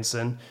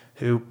Jorgensen,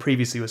 who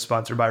previously was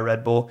sponsored by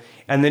Red Bull.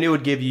 And then it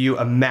would give you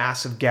a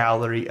massive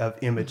gallery of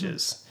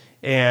images.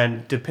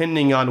 And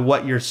depending on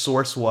what your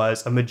source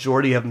was, a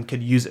majority of them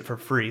could use it for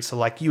free. So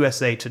like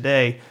USA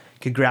Today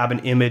could grab an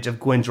image of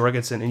Gwen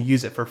Jorgensen and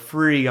use it for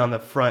free on the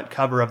front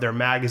cover of their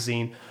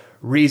magazine.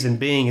 Reason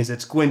being is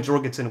it's Gwen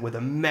Jorgensen with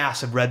a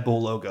massive Red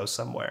Bull logo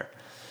somewhere.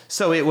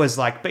 So it was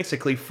like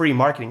basically free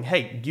marketing.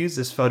 Hey, use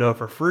this photo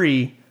for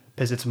free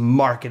because it's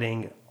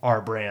marketing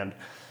our brand.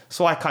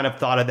 So I kind of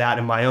thought of that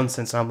in my own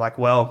sense. And I'm like,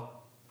 well,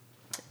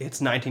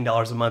 it's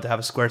 $19 a month to have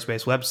a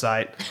Squarespace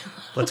website.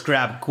 Let's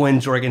grab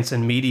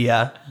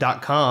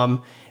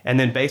GwenJorgensenMedia.com. And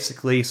then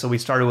basically, so we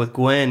started with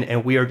Gwen,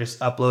 and we are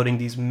just uploading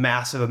these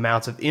massive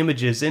amounts of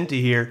images into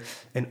here,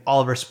 and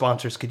all of our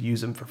sponsors could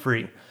use them for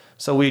free.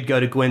 So we'd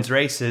go to Gwen's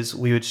races,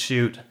 we would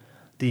shoot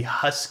the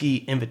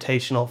Husky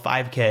Invitational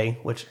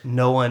 5K, which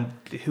no one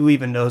who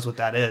even knows what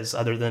that is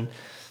other than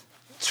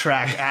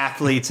track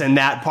athletes in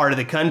that part of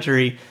the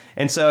country.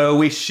 And so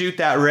we shoot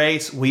that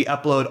race, we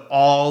upload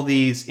all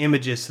these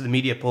images to the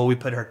media pool, we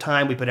put her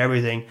time, we put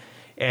everything,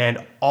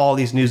 and all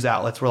these news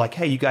outlets were like,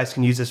 hey, you guys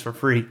can use this for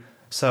free.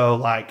 So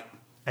like,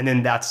 and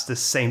then that's the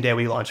same day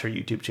we launched her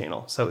YouTube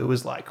channel. So it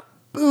was like,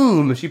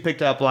 boom, she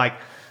picked up like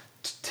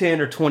 10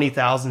 or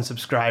 20,000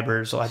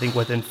 subscribers. So I think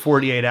within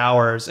 48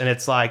 hours. And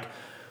it's like,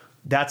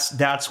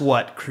 that's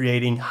what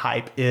creating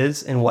hype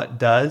is and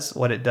what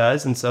it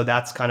does. And so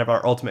that's kind of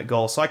our ultimate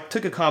goal. So I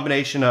took a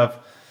combination of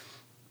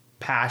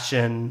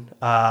passion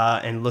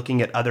and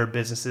looking at other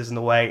businesses in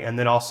the way, and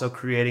then also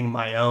creating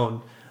my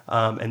own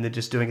and then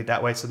just doing it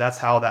that way. So that's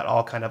how that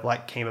all kind of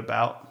like came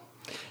about.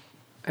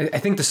 I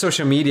think the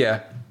social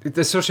media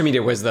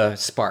was the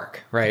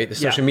spark, right? The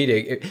social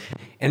media,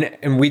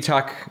 and we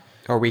talk,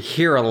 or we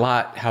hear a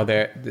lot how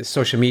the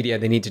social media,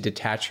 they need to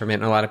detach from it,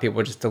 and a lot of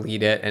people just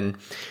delete it and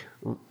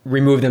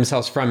remove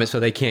themselves from it so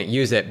they can't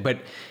use it. But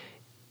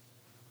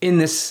in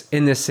this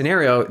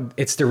scenario,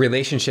 it's the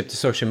relationship to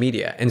social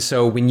media. And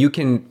so when you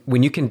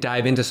can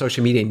dive into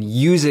social media and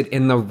use it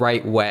in the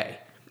right way,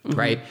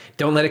 right?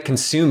 Don't let it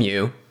consume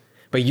you,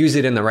 but use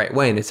it in the right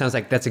way. And it sounds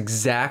like that's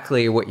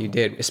exactly what you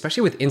did,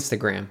 especially with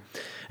Instagram.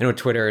 I know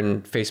Twitter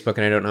and Facebook,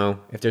 and I don't know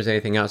if there's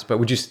anything else, but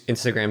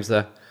Instagram's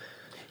the...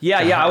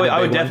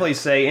 I would definitely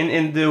say,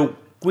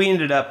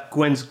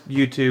 Gwen's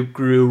YouTube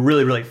grew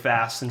really, really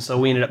fast. And so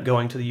we ended up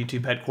going to the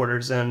YouTube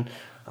headquarters, and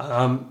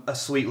a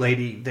sweet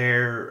lady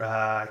there,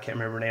 I can't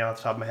remember her name off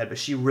the top of my head, but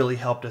she really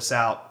helped us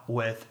out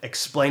with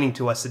explaining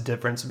to us the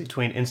difference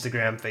between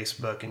Instagram,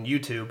 Facebook, and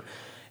YouTube.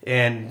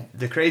 And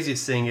the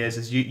craziest thing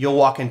is you'll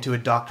walk into a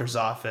doctor's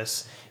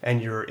office and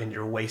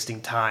you're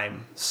wasting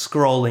time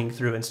scrolling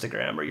through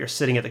Instagram, or you're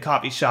sitting at the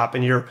coffee shop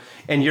and you're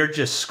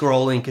just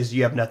scrolling because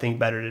you have nothing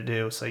better to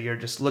do. So you're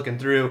just looking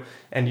through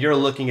and you're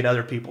looking at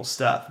other people's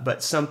stuff.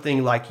 But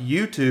something like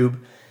YouTube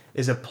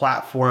is a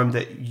platform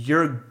that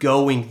you're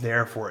going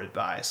there for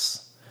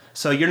advice.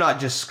 So you're not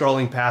just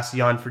scrolling past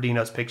Jan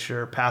Frodeno's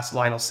picture, past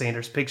Lionel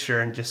Sanders'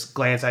 picture, and just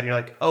glance at it and you're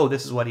like, oh,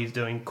 this is what he's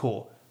doing.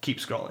 Cool. Keep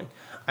scrolling.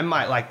 I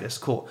might like this.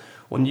 Cool.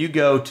 When you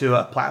go to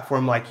a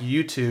platform like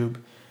YouTube,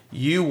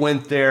 you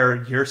went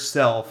there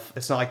yourself.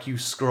 It's not like you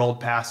scrolled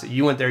past it.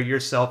 You went there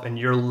yourself and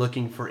you're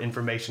looking for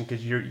information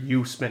because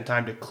you spent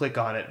time to click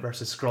on it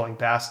versus scrolling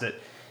past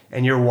it,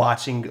 and you're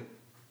watching.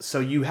 So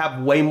you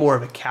have way more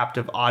of a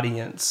captive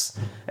audience.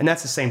 And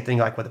that's the same thing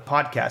like with a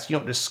podcast. You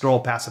don't just scroll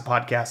past a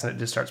podcast and it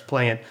just starts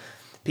playing.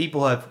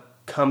 People have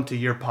come to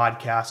your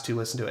podcast to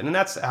listen to it. And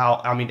that's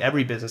how,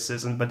 every business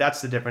isn't, but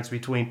that's the difference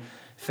between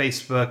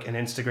Facebook and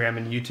Instagram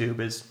and YouTube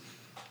is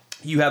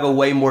you have a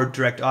way more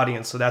direct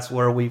audience. So that's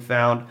where we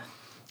found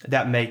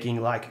that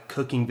making like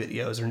cooking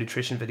videos or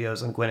nutrition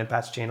videos on Gwen and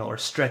Pat's channel, or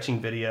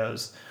stretching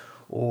videos,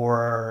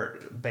 or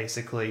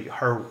basically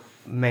her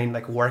main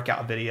like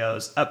workout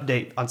videos,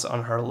 update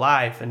on her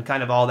life and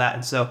kind of all that.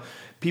 And so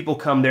people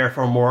come there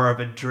for more of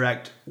a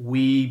direct,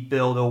 we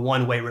build a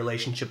one-way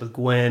relationship with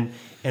Gwen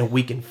and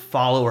we can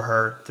follow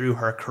her through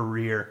her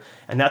career.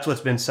 And that's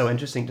what's been so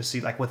interesting to see,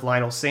 like with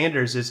Lionel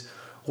Sanders, is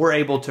we're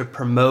able to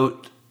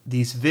promote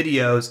these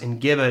videos and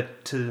give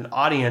it to an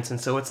audience.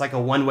 And so it's like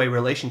a one-way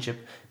relationship.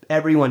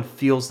 Everyone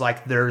feels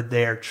like they're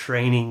there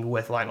training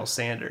with Lionel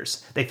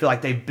Sanders. They feel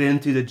like they've been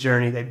through the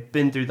journey, they've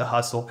been through the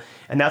hustle.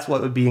 And that's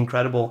what would be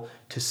incredible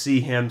to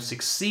see him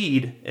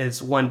succeed,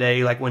 is one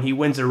day, like when he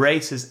wins a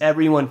race, is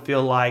everyone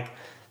feel like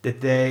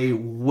that they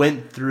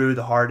went through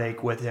the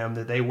heartache with him,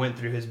 that they went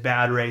through his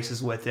bad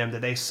races with him,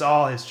 that they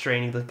saw his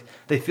training, that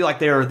they feel like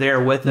they were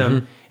there with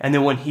him. And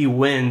then when he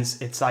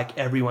wins, it's like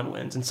everyone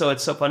wins. And so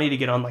it's so funny to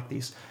get on like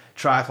these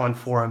triathlon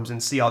forums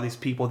and see all these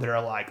people that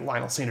are like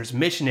Lionel Sanders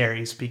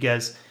missionaries,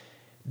 because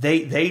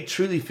they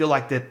truly feel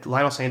like that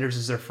Lionel Sanders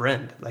is their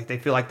friend. Like they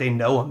feel like they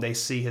know him. They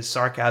see his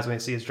sarcasm. They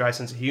see his dry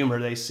sense of humor.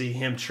 They see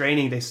him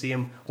training. They see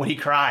him when he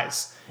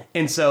cries.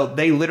 And so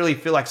they literally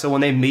feel like, so when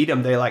they meet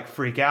him, they like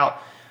freak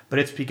out. But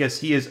it's because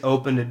he has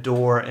opened a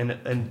door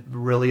and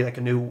really like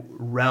a new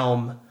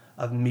realm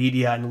of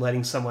media and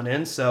letting someone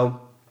in. So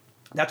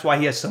that's why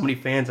he has so many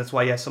fans. That's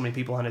why he has so many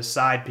people on his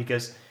side,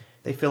 because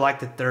they feel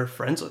like that they're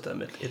friends with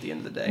him at the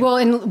end of the day. Well,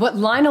 and what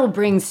Lionel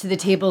brings to the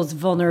table is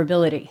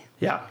vulnerability.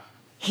 Yeah.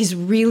 He's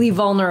really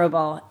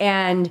vulnerable,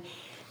 and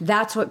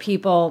that's what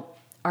people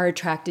are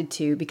attracted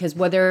to, because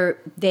whether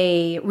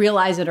they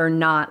realize it or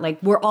not, like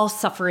we're all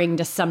suffering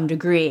to some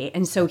degree.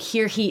 And so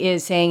here he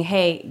is saying,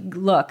 hey,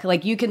 look,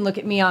 like you can look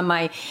at me on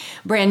my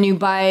brand new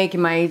bike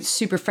and my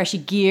super freshy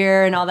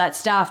gear and all that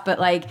stuff, but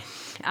like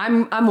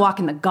I'm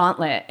walking the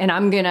gauntlet, and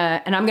I'm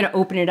gonna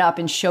open it up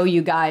and show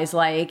you guys,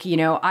 like, you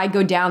know, I've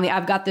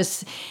got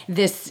this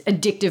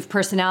addictive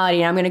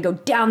personality, and I'm gonna go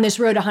down this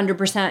road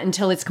 100%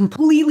 until it's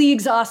completely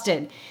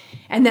exhausted.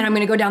 And then I'm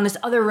going to go down this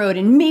other road,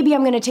 and maybe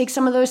I'm going to take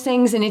some of those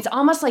things. And it's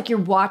almost like you're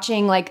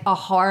watching like a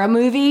horror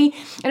movie.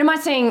 And I'm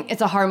not saying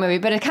it's a horror movie,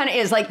 but it kind of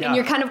is like, and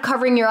you're kind of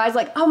covering your eyes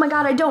like, oh my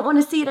God, I don't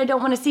want to see it. I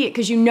don't want to see it.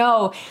 Cause you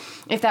know,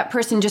 if that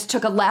person just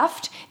took a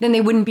left, then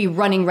they wouldn't be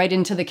running right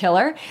into the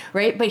killer.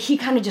 Right. But he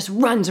kind of just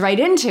runs right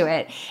into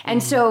it.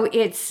 And so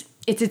it's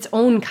its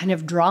own kind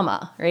of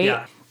drama. Right.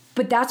 Yeah.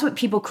 But that's what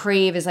people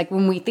crave, is like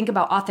when we think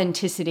about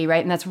authenticity,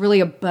 right? And that's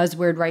really a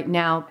buzzword right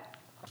now.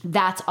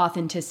 That's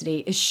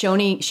authenticity, is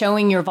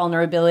showing your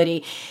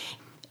vulnerability.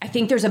 I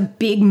think there's a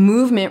big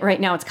movement right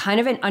now. It's kind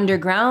of an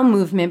underground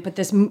movement, but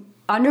this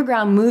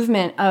underground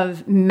movement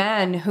of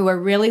men who are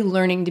really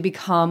learning to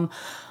become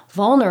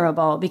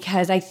vulnerable,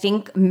 because I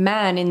think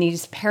men in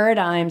these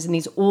paradigms and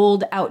these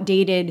old,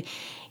 outdated,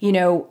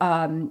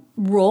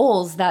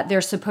 roles that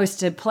they're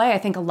supposed to play, I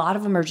think a lot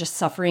of them are just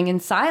suffering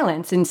in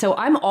silence. And so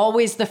I'm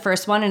always the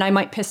first one, and I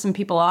might piss some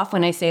people off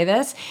when I say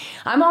this,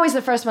 I'm always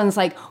the first one that's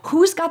like,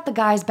 who's got the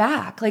guys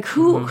back? Like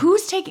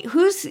who's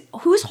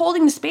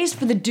holding the space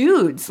for the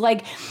dudes?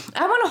 Like,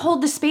 I want to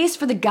hold the space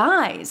for the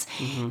guys,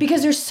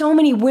 because there's so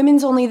many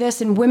women's only this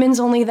and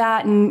women's only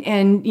that,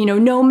 and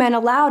no men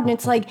allowed. And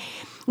it's like,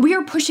 we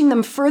are pushing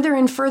them further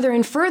and further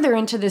and further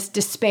into this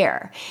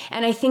despair.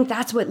 And I think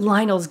that's what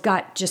Lionel's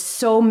got just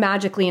so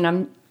magically, and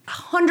I'm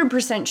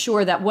 100%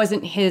 sure that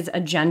wasn't his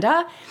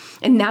agenda.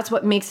 And that's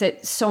what makes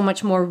it so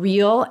much more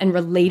real and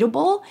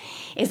relatable,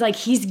 is like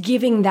he's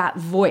giving that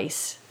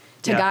voice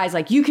to guys.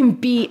 Like, you can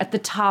be at the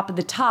top of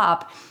the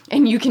top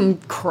and you can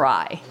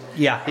cry.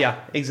 Yeah,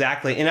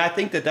 exactly. And I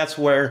think that that's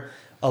where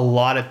a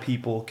lot of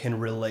people can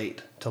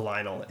relate to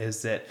Lionel,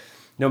 is that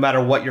no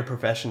matter what your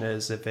profession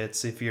is,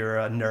 if you're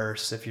a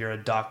nurse, if you're a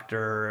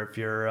doctor, if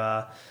you're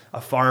a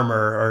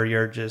farmer, or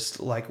you're just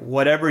like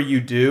whatever you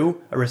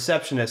do, a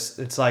receptionist,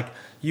 it's like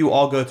you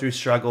all go through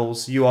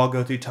struggles. You all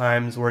go through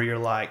times where you're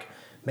like,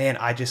 man,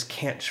 I just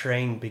can't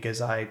train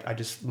because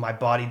my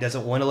body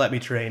doesn't want to let me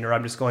train, or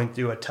I'm just going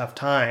through a tough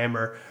time,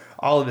 or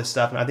all of this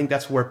stuff. And I think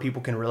that's where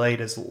people can relate,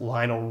 as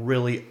Lionel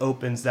really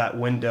opens that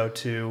window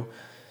to,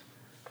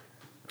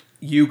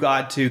 you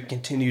got to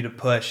continue to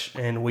push,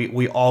 and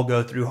we all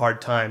go through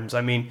hard times.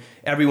 I mean,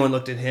 everyone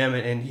looked at him,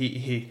 and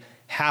he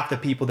half the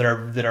people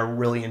that are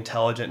really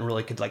intelligent and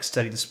really could like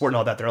study the sport and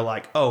all that, they're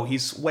like, oh,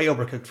 he's way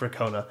overcooked for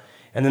Kona.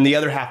 And then the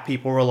other half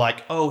people were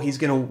like, oh, he's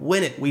gonna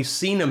win it. We've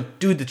seen him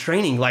do the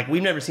training. Like,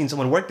 we've never seen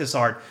someone work this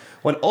hard.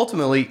 When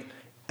ultimately,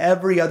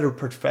 every other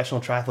professional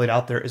triathlete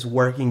out there is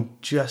working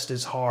just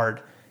as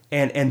hard.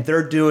 And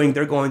they're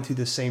going through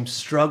the same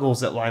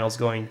struggles that Lionel's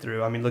going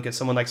through. I mean, look at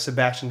someone like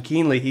Sebastian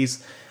Kienle.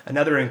 He's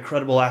another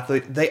incredible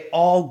athlete. They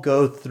all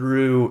go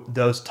through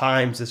those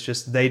times. It's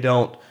just they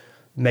don't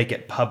make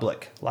it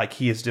public like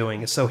he is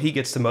doing. So he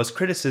gets the most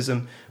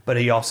criticism, but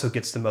he also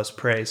gets the most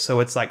praise.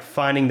 So it's like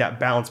finding that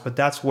balance. But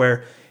that's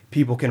where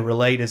people can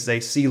relate, is they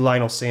see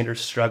Lionel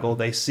Sanders struggle.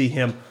 They see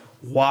him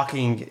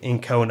walking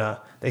in Kona.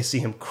 They see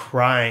him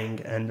crying,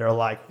 and they're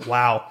like,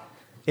 wow,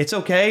 it's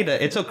okay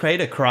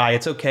to cry.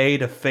 It's okay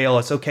to fail.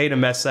 It's okay to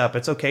mess up.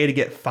 It's okay to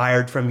get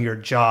fired from your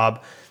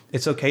job.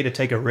 It's okay to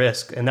take a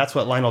risk. And that's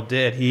what Lionel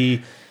did.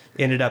 He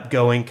ended up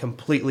going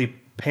completely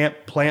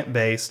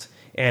plant-based,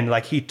 and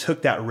like he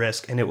took that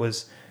risk, and it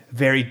was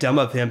very dumb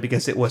of him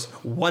because it was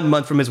 1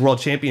 month from his world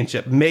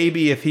championship.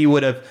 Maybe if he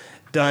would have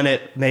done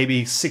it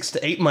maybe 6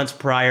 to 8 months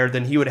prior,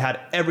 then he would have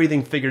had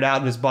everything figured out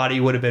and his body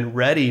would have been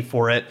ready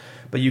for it.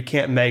 But you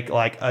can't make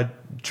like a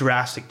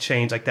drastic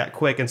change like that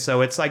quick. And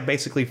so it's like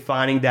basically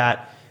finding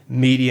that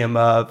medium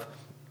of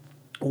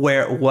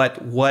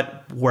what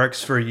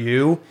works for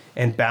you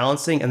and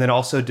balancing, and then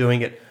also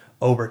doing it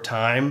over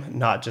time,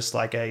 not just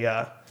like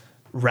a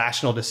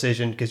rational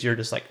decision because you're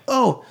just like,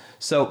 oh.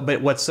 So,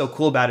 but what's so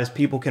cool about it is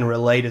people can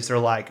relate, is they're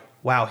like,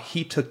 wow,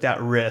 he took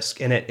that risk,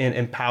 and it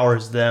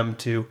empowers them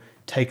to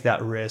take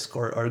that risk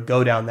or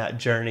go down that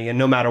journey. And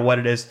no matter what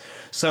it is,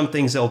 some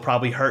things that will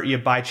probably hurt you,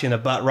 bite you in the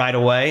butt right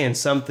away, and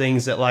some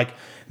things that like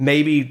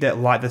maybe that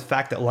like the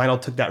fact that Lionel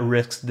took that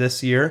risk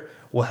this year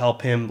will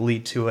help him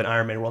lead to an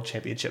Ironman World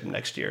Championship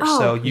next year. Oh,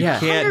 so you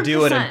can't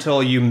do it 100%.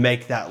 until you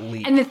make that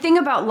leap. And the thing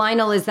about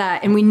Lionel is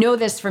that, and we know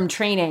this from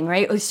training,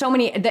 right? A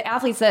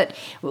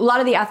lot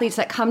of the athletes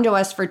that come to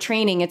us for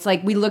training, it's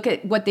like we look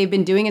at what they've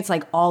been doing, it's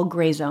like all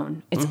gray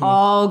zone. It's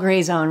all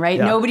gray zone, right?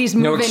 Yeah. Nobody's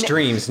moving. No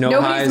extremes, no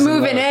nobody's highs and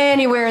moving lows.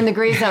 anywhere in the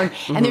gray zone.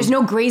 And there's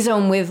no gray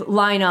zone with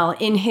Lionel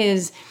in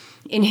his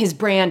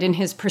brand, in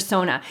his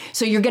persona.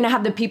 So you're going to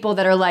have the people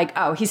that are like,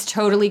 oh, he's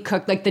totally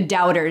cooked, like the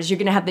doubters. You're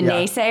going to have the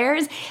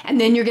naysayers. And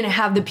then you're going to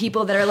have the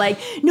people that are like,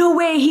 no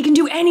way, he can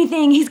do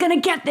anything. He's going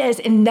to get this.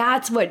 And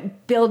that's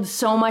what builds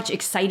so much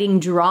exciting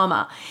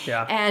drama.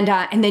 Yeah.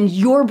 And then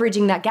you're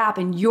bridging that gap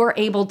and you're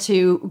able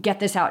to get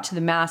this out to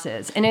the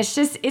masses. And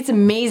it's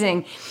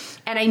amazing.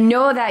 And I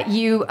know that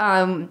you,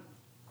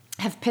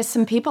 have pissed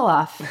some people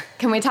off.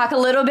 Can we talk a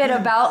little bit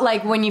about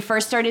like when you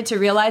first started to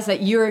realize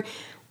that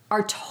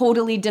are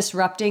totally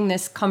disrupting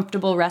this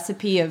comfortable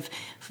recipe of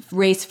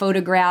race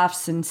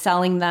photographs and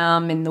selling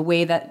them and the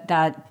way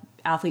that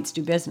athletes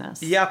do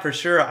business? Yeah, for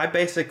sure. I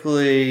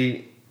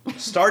basically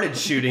started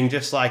shooting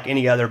just like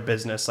any other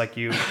business. Like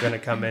you're going to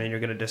come in and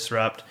you're going to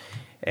disrupt.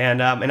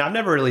 And I've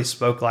never really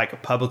spoke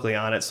like publicly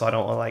on it, so I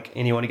don't want like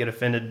anyone to get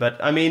offended. But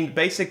I mean,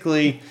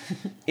 basically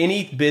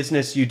any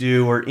business you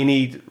do or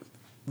any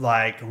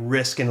like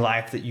risk in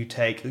life that you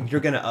take,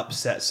 you're going to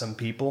upset some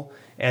people.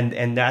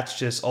 And that's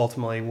just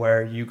ultimately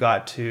where you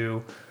got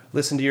to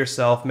listen to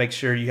yourself, make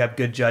sure you have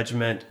good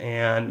judgment,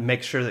 and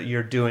make sure that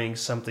you're doing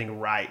something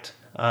right.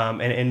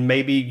 And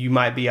maybe you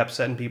might be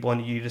upsetting people,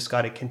 and you just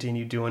got to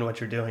continue doing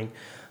what you're doing,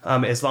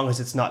 as long as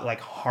it's not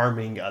like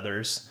harming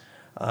others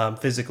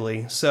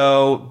physically.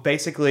 So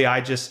basically,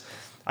 I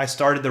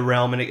started the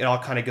realm, and it all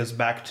kind of goes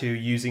back to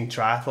using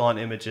triathlon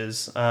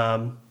images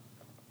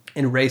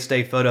and race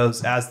day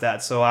photos as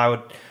that. So I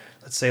would,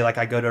 let's say like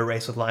I go to a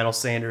race with Lionel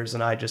Sanders,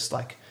 and I just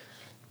like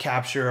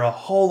capture a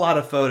whole lot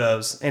of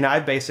photos, and I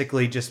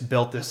basically just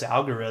built this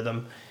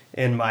algorithm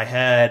in my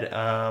head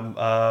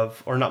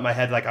or not my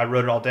head, like I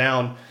wrote it all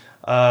down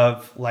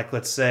of like,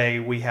 let's say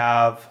we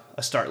have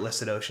a start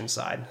list at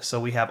Oceanside. So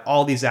we have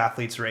all these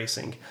athletes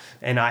racing,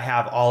 and I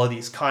have all of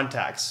these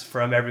contacts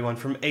from everyone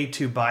from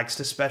A2 bikes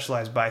to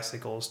Specialized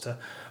bicycles to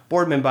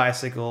Boardman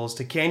bicycles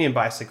to Canyon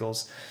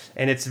bicycles.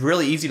 And it's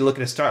really easy to look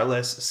at a start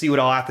list, see what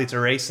all athletes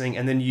are racing,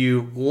 and then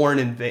you warn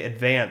in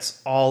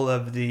advance all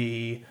of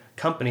the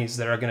companies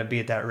that are going to be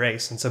at that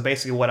race. And so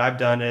basically what I've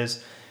done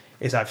is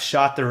I've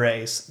shot the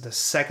race. The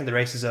second the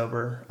race is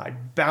over, I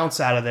bounce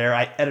out of there,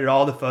 I edit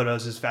all the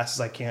photos as fast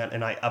as I can,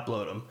 and I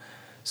upload them.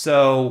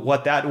 So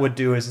what that would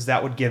do is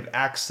that would give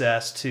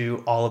access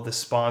to all of the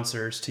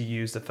sponsors to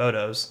use the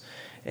photos.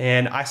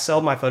 And I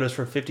sell my photos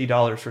for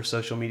 $50 for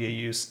social media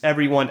use.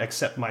 Everyone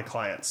except my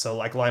clients. So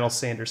like Lionel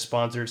Sanders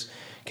sponsors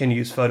can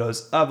use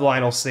photos of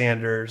Lionel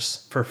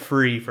Sanders for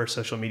free for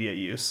social media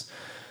use.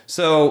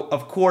 So,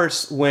 of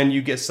course, when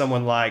you get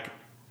someone like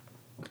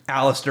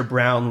Alistair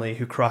Brownlee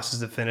who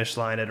crosses the finish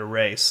line at a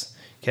race,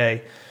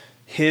 okay,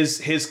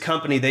 his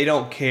company, they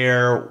don't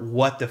care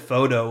what the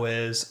photo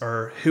is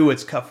or who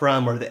it's cut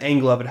from or the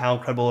angle of it, how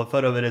incredible a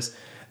photo of it is.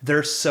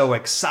 They're so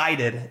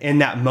excited in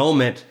that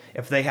moment.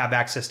 If they have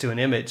access to an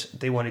image,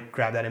 they want to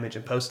grab that image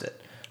and post it.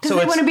 Because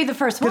they want to be the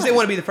first ones. Because they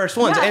want to be the first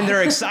ones, Yeah. and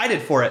they're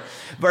excited for it.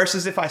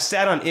 Versus if I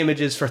sat on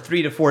images for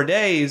 3 to 4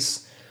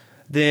 days,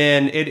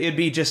 then it'd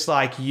be just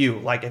like you.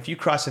 Like if you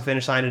cross the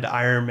finish line at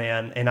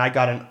Ironman and I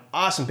got an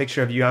awesome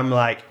picture of you, I'm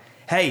like,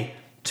 hey,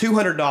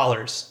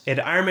 $200 at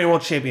Ironman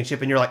World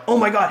Championship. And you're like, oh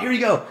my God, here you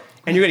go.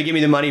 And you're going to give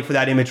me the money for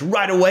that image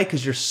right away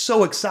because you're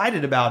so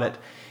excited about it.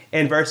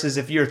 And versus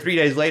if you're 3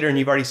 days later and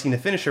you've already seen the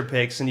finisher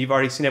pics and you've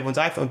already seen everyone's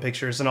iPhone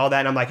pictures and all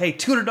that, and I'm like, hey,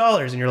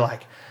 $200. And you're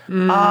like,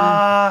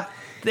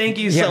 thank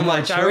you so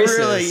much. I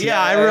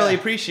really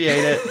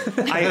appreciate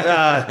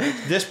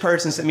it. This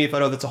person sent me a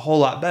photo that's a whole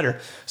lot better.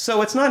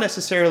 So it's not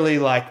necessarily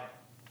like,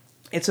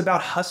 it's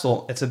about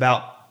hustle. It's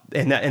about,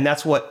 and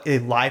that's what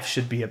life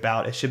should be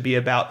about. It should be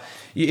about,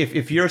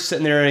 if you're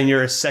sitting there and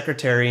you're a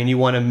secretary and you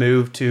want to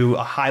move to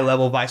a high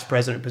level vice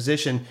president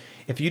position,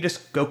 if you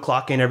just go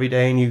clock in every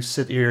day and you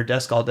sit at your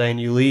desk all day and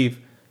you leave,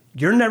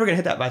 you're never going to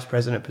hit that vice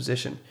president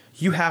position.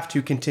 You have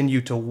to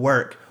continue to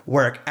work,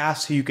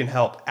 ask who you can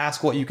help,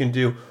 ask what you can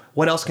do.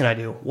 What else can I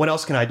do? What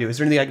else can I do? Is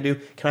there anything I can do?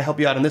 Can I help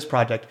you out on this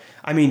project?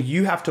 I mean,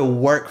 you have to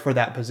work for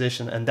that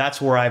position, and that's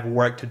where I've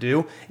worked to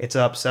do. It's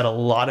upset a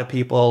lot of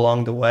people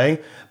along the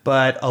way,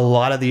 but a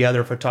lot of the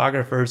other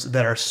photographers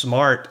that are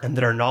smart and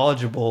that are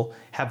knowledgeable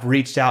have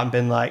reached out and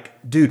been like,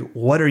 dude,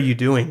 what are you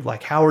doing?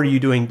 Like, how are you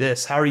doing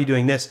this? How are you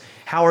doing this?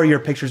 How are your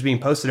pictures being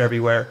posted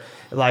everywhere?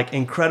 Like,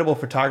 incredible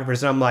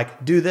photographers. And I'm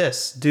like, do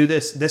this.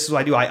 This is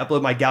what I do. I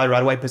upload my gallery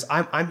right away because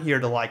I'm here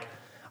to like,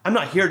 I'm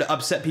not here to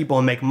upset people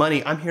and make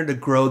money. I'm here to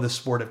grow the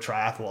sport of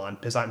triathlon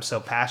because I'm so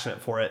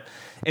passionate for it.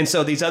 And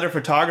so these other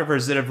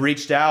photographers that have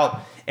reached out,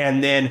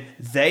 and then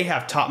they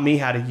have taught me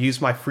how to use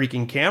my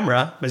freaking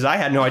camera because I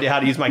had no idea how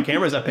to use my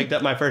cameras. I picked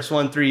up my first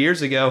one 3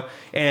 years ago,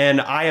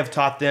 and I have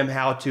taught them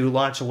how to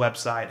launch a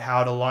website,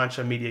 how to launch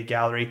a media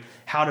gallery,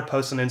 how to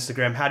post on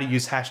Instagram, how to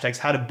use hashtags,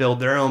 how to build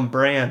their own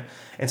brand.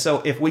 And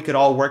so if we could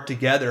all work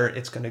together,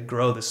 it's going to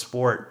grow the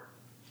sport.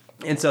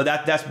 And so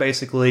that's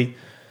basically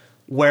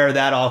where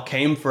that all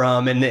came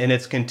from, and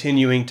it's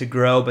continuing to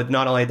grow. But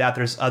not only that,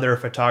 there's other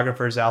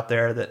photographers out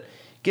there that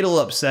get a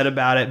little upset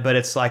about it, but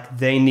it's like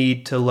they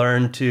need to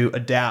learn to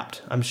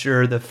adapt. I'm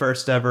sure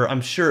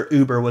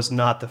Uber was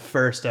not the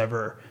first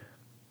ever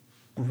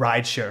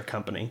rideshare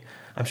company.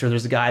 I'm sure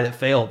there's a guy that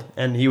failed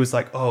and he was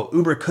like, oh,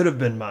 Uber could have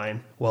been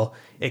mine. Well,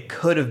 it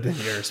could have been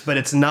yours, but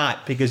it's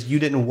not because you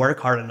didn't work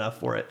hard enough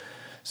for it.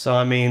 So,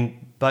 I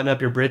mean, button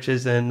up your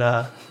britches and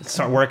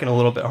start working a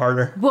little bit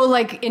harder. Well,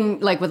 like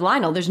with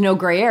Lionel, there's no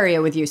gray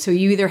area with you. So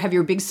you either have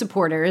your big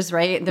supporters,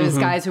 right? There's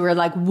guys who are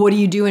like, "What are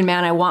you doing,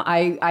 man? I want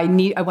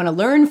to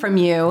learn from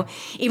you,"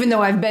 even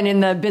though I've been in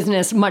the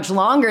business much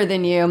longer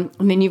than you.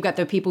 And then you've got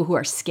the people who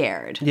are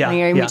scared.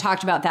 Yeah, we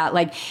talked about that.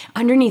 Like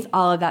underneath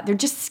all of that, they're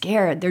just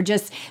scared.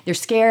 They're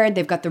scared.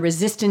 They've got the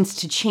resistance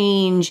to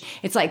change.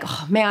 It's like,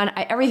 oh man,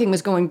 everything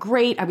was going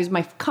great.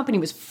 My company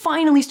was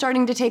finally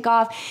starting to take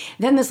off.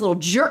 Then this little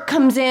jerk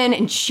comes in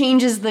and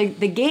changes the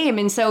game.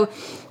 And so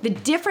the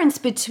difference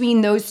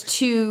between those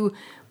two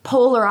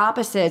polar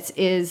opposites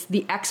is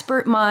the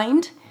expert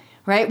mind,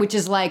 right? Which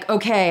is like,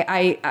 okay,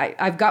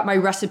 I've got my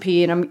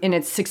recipe and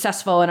it's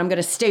successful and I'm going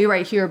to stay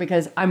right here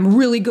because I'm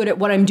really good at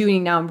what I'm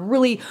doing now. I'm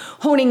really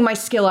honing my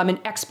skill. I'm an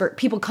expert.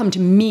 People come to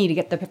me to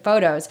get the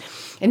photos.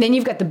 And then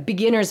you've got the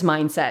beginner's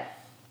mindset.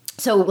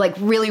 So like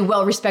really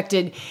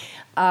well-respected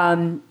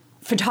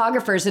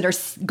photographers that are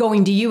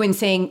going to you and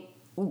saying,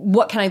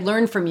 what can I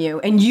learn from you?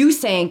 And you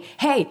saying,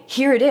 hey,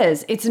 here it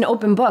is. It's an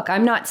open book.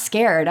 I'm not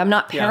scared. I'm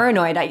not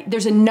paranoid. Yeah.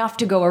 There's enough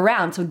to go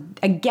around. So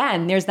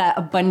again, there's that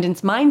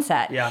abundance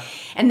mindset. Yeah.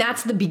 And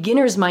that's the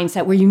beginner's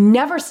mindset where you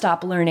never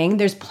stop learning.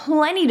 There's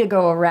plenty to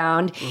go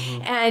around.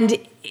 Mm-hmm.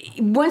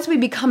 And once we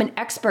become an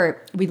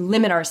expert, we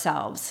limit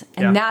ourselves.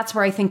 And that's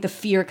where I think the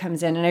fear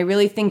comes in. And I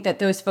really think that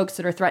those folks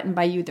that are threatened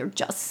by you, they're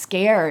just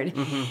scared.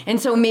 Mm-hmm. And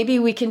so maybe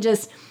we can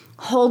just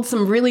hold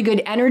some really good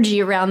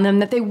energy around them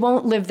that they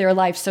won't live their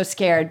life so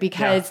scared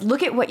because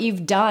look at what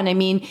you've done. I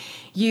mean,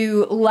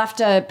 you left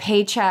a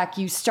paycheck,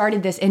 you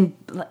started this in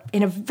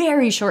a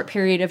very short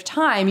period of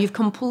time. You've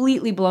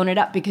completely blown it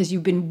up because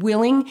you've been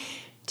willing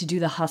to do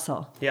the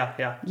hustle.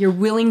 Yeah. You're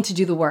willing to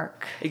do the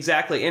work.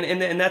 Exactly.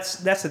 And that's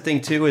the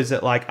thing too, is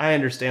that like, I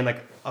understand,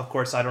 like, of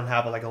course I don't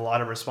have like a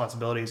lot of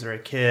responsibilities or a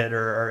kid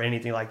or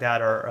anything like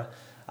that, or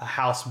a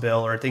house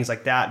bill or things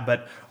like that,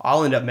 but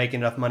I'll end up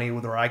making enough money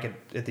where I could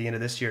at the end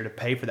of this year to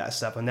pay for that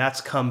stuff. And that's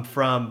come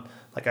from,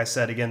 like I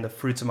said, again, the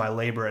fruits of my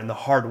labor and the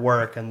hard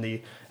work and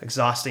the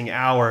exhausting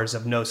hours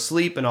of no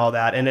sleep and all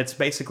that. And it's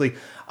basically,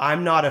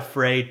 I'm not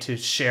afraid to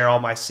share all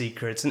my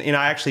secrets. And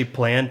I actually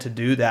plan to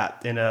do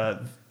that in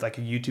a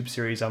YouTube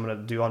series I'm going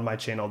to do on my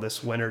channel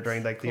this winter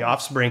during like the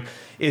off spring,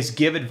 is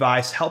give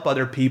advice, help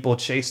other people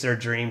chase their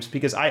dreams,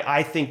 because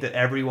I think that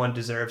everyone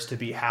deserves to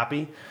be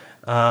happy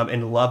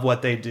and love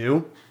what they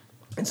do.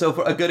 And so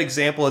for a good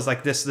example is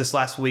like this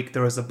last week,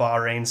 there was the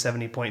Bahrain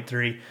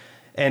 70.3,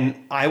 and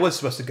I was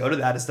supposed to go to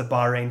that as the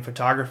Bahrain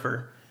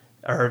photographer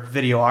or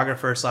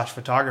videographer /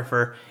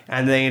 photographer.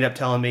 And they ended up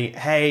telling me,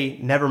 hey,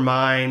 never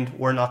mind,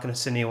 we're not going to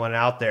send anyone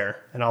out there.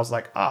 And I was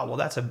like, well,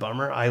 that's a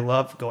bummer. I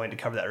love going to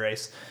cover that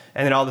race.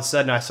 And then all of a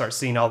sudden I start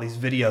seeing all these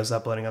videos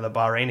uploading on the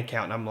Bahrain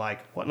account. And I'm like,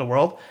 what in the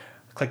world?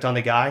 I clicked on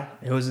the guy.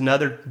 It was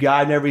another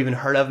guy I've never even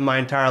heard of in my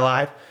entire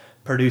life,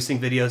 producing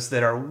videos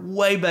that are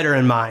way better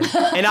than mine.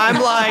 And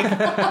I'm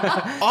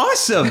like,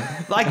 awesome.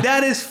 Like,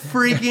 that is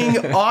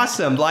freaking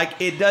awesome.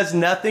 Like, it does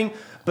nothing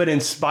but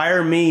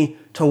inspire me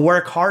to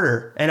work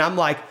harder. And I'm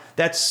like,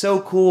 that's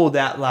so cool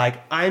that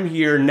like I'm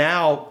here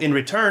now in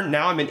return.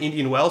 Now I'm in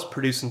Indian Wells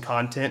producing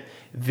content,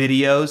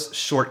 videos,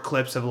 short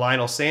clips of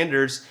Lionel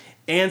Sanders,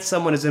 and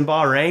someone is in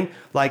Bahrain.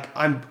 Like,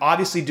 I'm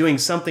obviously doing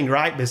something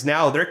right, because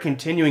now they're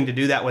continuing to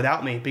do that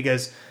without me,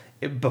 because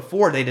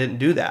before they didn't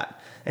do that.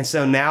 And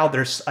so now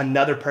there's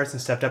another person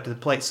stepped up to the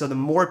plate. So the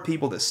more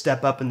people that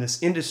step up in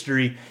this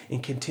industry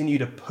and continue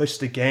to push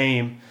the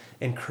game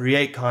and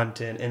create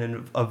content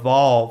and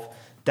evolve,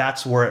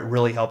 that's where it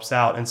really helps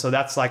out. And so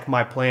that's like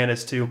my plan,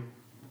 is to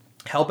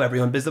help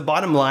everyone. Because the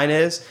bottom line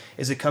is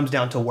it comes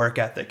down to work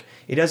ethic.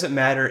 It doesn't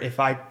matter if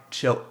I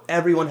show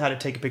everyone how to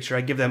take a picture.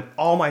 I give them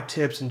all my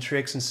tips and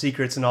tricks and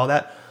secrets and all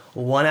that.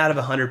 1 out of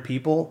 100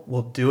 people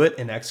will do it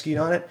and execute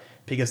on it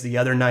because the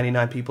other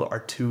 99 people are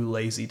too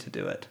lazy to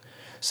do it.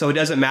 So it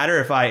doesn't matter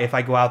if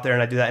I go out there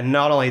and I do that. And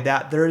not only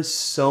that, there's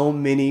so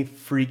many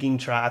freaking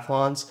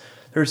triathlons.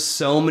 There's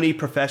so many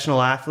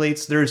professional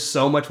athletes. There's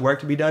so much work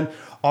to be done.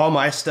 All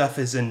my stuff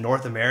is in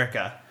North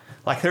America.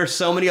 Like there's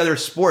so many other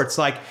sports.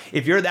 Like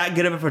if you're that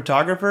good of a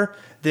photographer,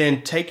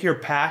 then take your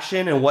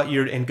passion and what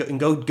you're and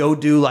go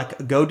do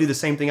the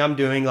same thing I'm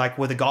doing, like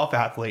with a golf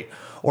athlete.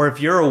 Or if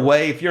you're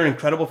an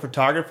incredible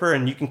photographer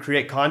and you can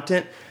create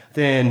content,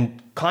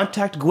 then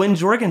contact Gwen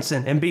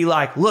Jorgensen and be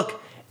like,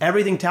 look,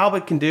 everything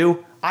Talbot can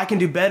do, I can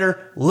do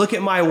better. Look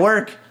at my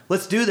work.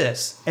 Let's do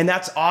this. And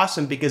that's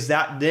awesome because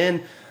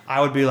then I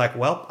would be like,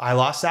 well, I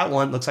lost that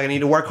one. Looks like I need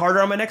to work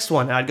harder on my next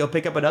one. And I'd go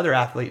pick up another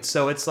athlete.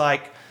 So it's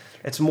like,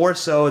 it's more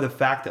so the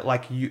fact that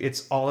like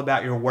it's all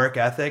about your work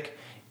ethic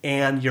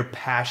and your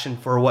passion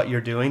for what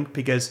you're doing,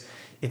 because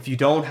if you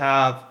don't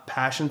have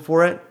passion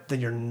for it, then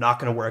you're not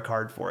going to work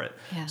hard for it.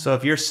 Yeah. So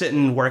if you're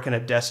sitting working a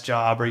desk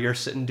job or you're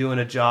sitting doing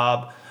a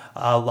job,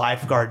 a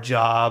lifeguard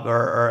job,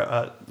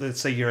 or let's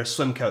say you're a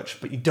swim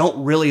coach, but you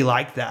don't really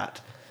like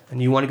that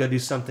and you want to go do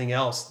something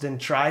else, then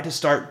try to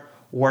start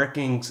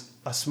working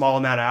a small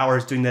amount of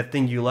hours doing that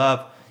thing you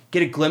love.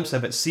 Get a glimpse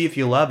of it, see if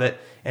you love it.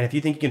 And if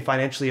you think you can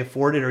financially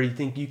afford it or you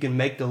think you can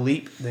make the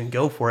leap, then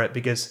go for it,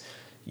 because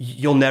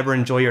you'll never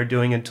enjoy your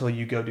doing until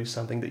you go do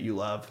something that you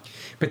love.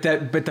 But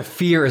the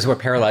fear is what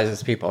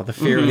paralyzes people. The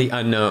fear of the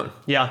unknown.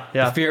 Yeah.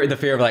 The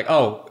fear of like,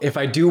 oh, if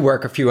I do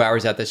work a few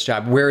hours at this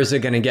job, where is it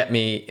going to get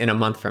me in a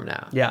month from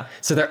now? Yeah.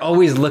 So they're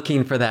always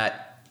looking for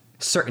that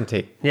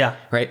certainty. Yeah.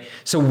 Right.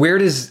 So where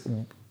does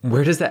the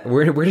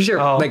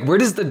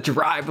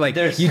drive? Like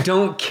you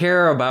don't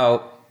care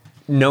about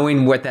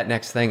knowing what that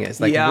next thing is.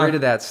 Like, where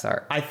did that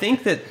start? I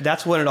think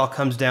that's when it all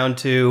comes down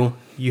to.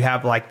 You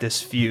have like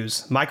this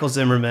fuse. Michael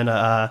Zimmerman,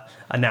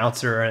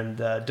 announcer in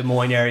the Des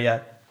Moines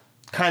area,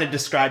 kind of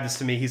described this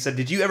to me. He said,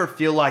 did you ever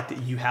feel like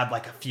that you had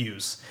like a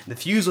fuse? The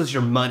fuse was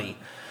your money.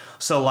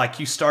 So like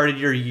you started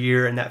your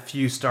year and that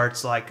fuse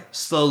starts like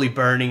slowly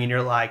burning and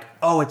you're like,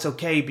 oh, it's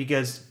okay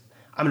because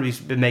I'm going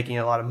to be making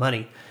a lot of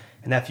money.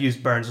 And that fuse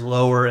burns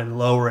lower and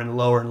lower and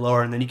lower and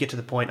lower. And then you get to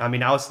the point, I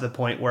was to the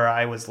point where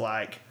I was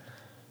like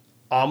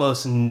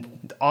almost,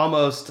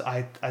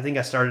 I think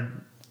I started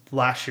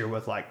last year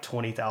with like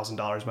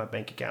 $20,000 in my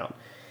bank account.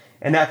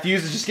 And that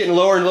fuse is just getting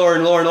lower and lower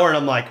and lower and lower. And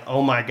I'm like,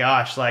 oh my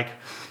gosh, like,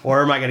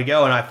 where am I going to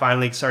go? And I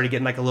finally started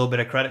getting like a little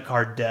bit of credit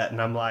card debt.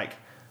 And I'm like,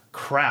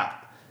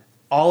 crap.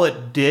 All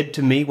it did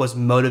to me was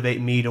motivate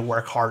me to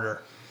work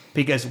harder.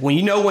 Because when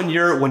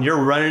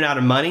you're running out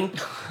of money,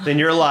 then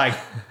you're like,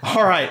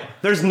 all right,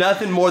 there's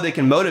nothing more that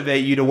can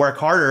motivate you to work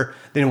harder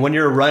than when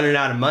you're running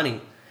out of money.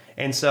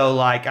 And so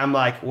like, I'm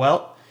like,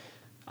 well,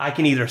 I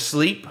can either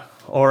sleep,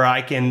 or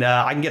I can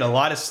get a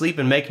lot of sleep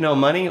and make no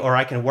money, or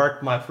I can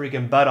work my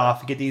freaking butt off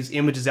to get these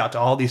images out to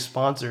all these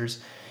sponsors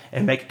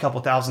and make a couple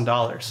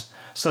 $1,000s.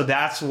 So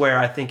that's where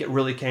I think it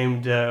really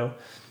came to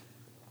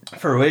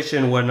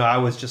fruition, when I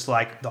was just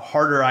like, the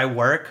harder I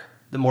work,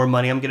 the more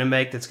money I'm going to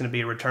make. That's going to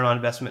be a return on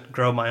investment,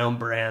 grow my own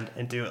brand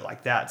and do it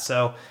like that.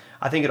 So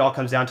I think it all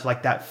comes down to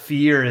like that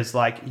fear is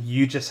like,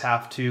 you just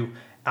have to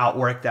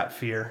outwork that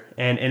fear.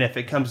 And if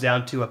it comes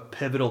down to a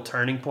pivotal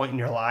turning point in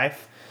your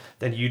life,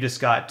 then you just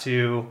got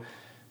to...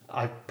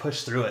 I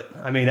pushed through it.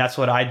 That's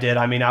what I did.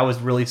 I was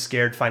really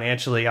scared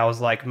financially. I was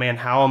like, man,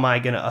 how am I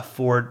going to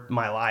afford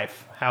my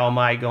life? How am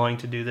I going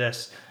to do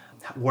this?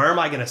 Where am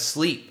I going to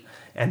sleep?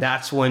 And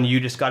that's when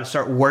you just got to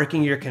start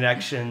working your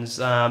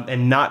connections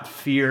and not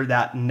fear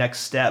that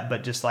next step,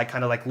 but just like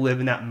kind of like live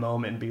in that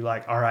moment and be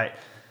like, all right,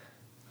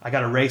 I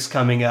got a race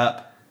coming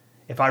up.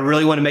 If I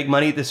really want to make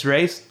money at this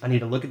race, I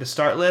need to look at the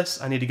start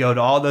list. I need to go to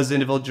all those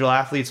individual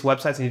athletes'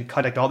 websites. I need to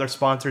contact all their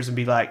sponsors and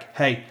be like,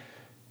 hey,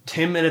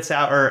 10 minutes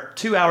out or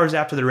 2 hours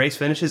after the race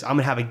finishes, I'm going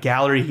to have a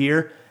gallery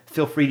here.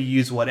 Feel free to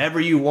use whatever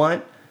you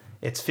want.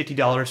 It's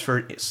 $50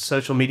 for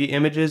social media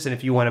images. And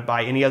if you want to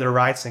buy any other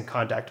rights, then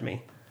contact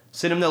me.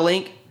 Send them the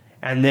link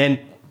and then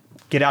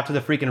get out to the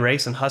freaking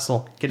race and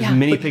hustle. Get as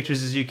many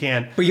pictures as you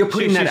can. But you're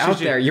putting that out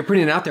there. You're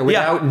putting it out there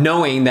without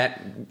knowing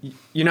that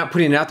you're not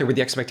putting it out there with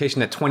the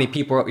expectation that 20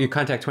 people, you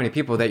contact 20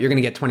 people, that you're going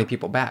to get 20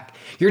 people back.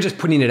 You're just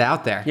putting it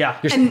out there. Yeah.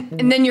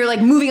 And then you're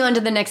like moving on to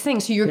the next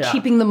thing. So you're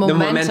keeping the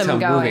momentum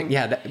going. Moving.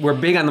 Yeah. We're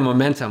big on the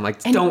momentum.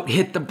 Like, don't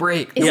hit the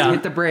brake. Don't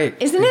hit the brake.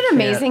 Isn't it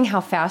amazing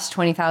how fast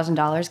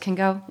 $20,000 can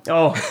go?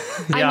 Oh,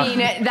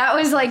 yeah. That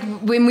was like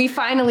when we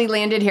finally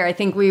landed here, I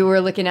think we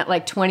were looking at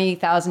like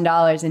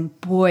 $20,000,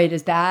 and boy,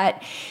 does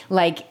that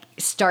like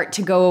start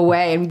to go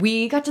away. And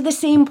we got to the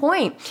same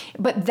point.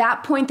 But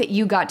that point that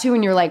you got to,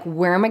 and you're like,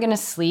 where am I going to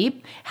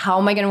sleep? How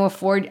am I going to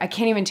afford? I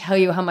can't even tell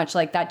you how much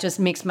like that just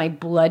makes my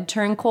blood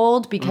turn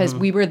cold, because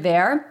we were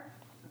there.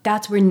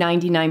 That's where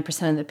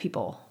 99% of the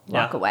people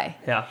walk away.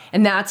 Yeah.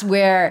 And that's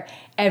where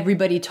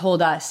everybody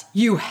told us,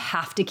 you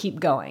have to keep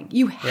going.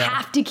 You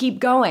have to keep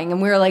going.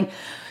 And we were like,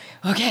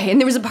 okay. And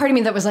there was a part of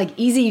me that was like,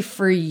 easy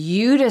for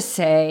you to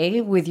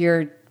say with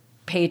your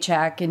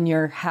paycheck and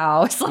your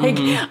house, like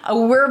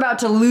we're about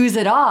to lose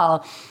it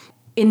all.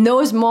 In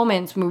those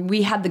moments when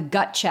we had the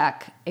gut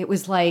check, it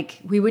was like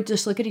we would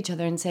just look at each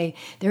other and say,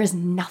 there is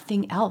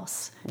nothing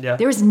else. Yeah.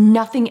 There is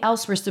nothing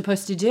else we're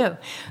supposed to do.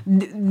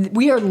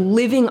 We are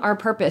living our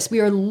purpose. We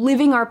are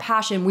living our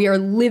passion. We are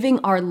living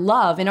our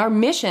love. And our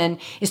mission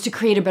is to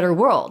create a better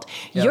world.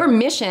 Yeah. Your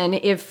mission,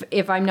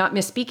 if I'm not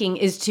misspeaking,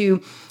 is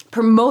to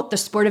promote the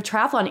sport of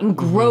triathlon and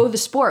grow the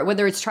sport,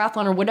 whether it's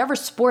triathlon or whatever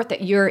sport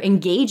that you're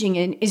engaging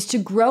in, is to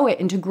grow it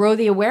and to grow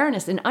the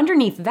awareness. And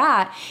underneath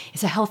that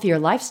is a healthier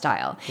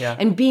lifestyle. Yeah.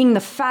 And being the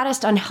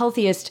fattest,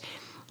 unhealthiest,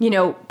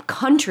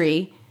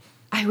 country,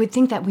 I would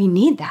think that we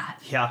need that.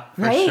 Yeah,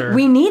 for right? sure.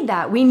 We need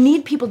that. We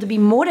need people to be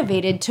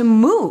motivated to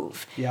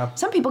move. Yeah.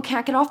 Some people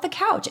can't get off the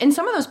couch. And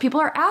some of those people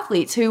are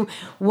athletes who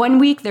 1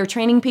 week their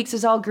training peaks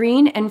is all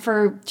green and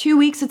for 2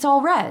 weeks it's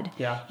all red.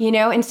 Yeah.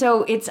 And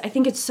so I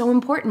think it's so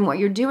important what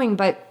you're doing,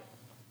 but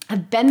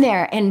I've been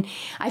there, and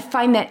I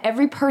find that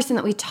every person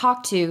that we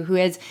talk to who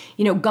has,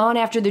 gone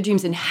after their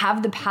dreams and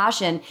have the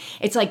passion,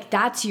 it's like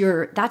that's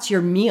your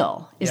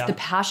meal is the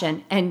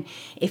passion. And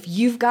if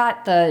you've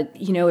got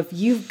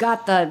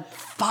the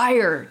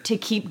fire to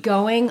keep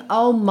going,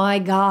 oh my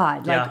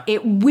God,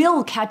 it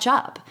will catch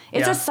up.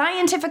 It's a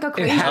scientific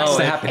equation. It has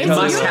to happen. It's It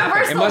must happen.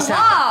 universal It must law.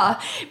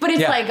 happen. But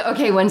it's like,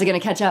 okay, when's it going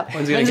to catch up?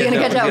 When's it going to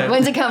catch up?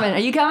 When's it coming? Are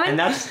you coming? And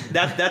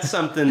that's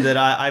something that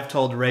I've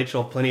told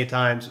Rachel plenty of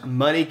times.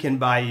 Money can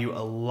buy you a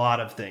lot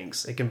of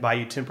things. It can buy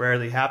you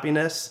temporarily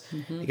happiness.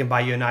 It can buy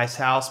you a nice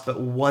house. But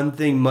one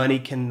thing money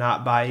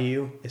cannot buy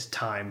you is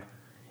time.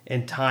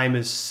 And time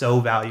is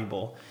so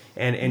valuable.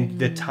 And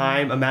the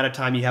amount of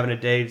time you have in a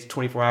day is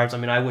 24 hours. I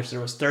mean, I wish there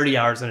was 30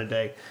 hours in a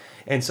day.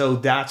 And so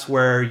that's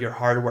where your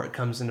hard work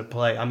comes into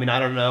play. I mean, I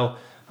don't know.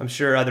 I'm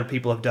sure other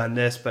people have done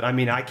this, but I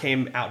mean, I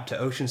came out to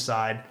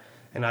Oceanside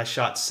and I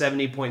shot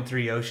 70.3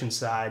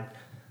 Oceanside.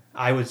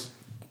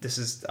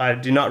 I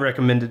do not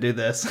recommend to do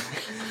this.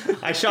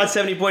 I shot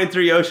 70.3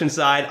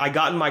 Oceanside. I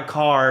got in my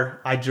car.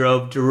 I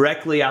drove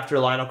directly after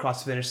Lionel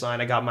crossed the finish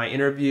line. I got my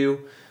interview,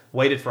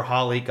 waited for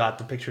Holly, got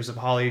the pictures of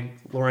Holly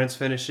Lawrence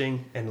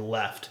finishing, and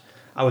left.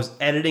 I was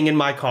editing in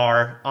my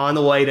car on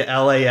the way to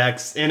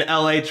LAX in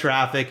LA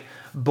traffic,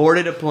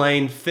 boarded a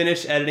plane,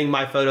 finished editing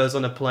my photos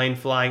on the plane,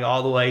 flying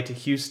all the way to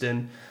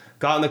Houston,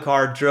 got in the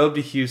car, drove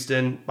to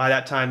Houston. By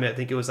that time, I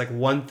think it was like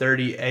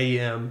 1:30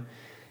 a.m.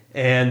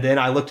 And then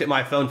I looked at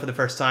my phone for the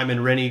first time,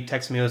 and Rennie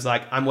texted me and was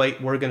like,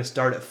 we're going to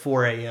start at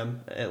 4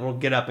 a.m. and we'll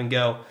get up and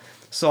go.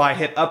 So I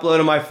hit upload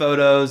of my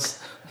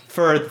photos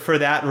for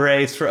that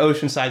race for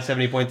Oceanside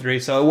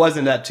 70.3. So it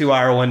wasn't that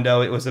 2-hour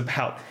window. It was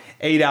about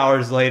 8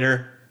 hours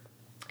later.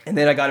 And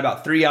then I got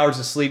about 3 hours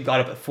of sleep, got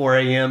up at 4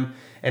 a.m.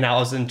 And I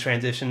was in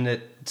transition at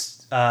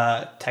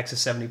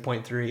Texas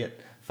 70.3 at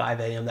 5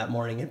 a.m. that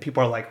morning. And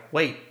people are like,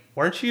 wait,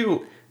 weren't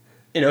you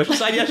in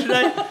Oceanside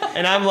yesterday?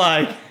 And I'm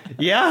like,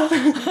 yeah.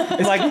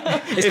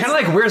 It's kind of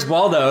like Where's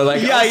Waldo?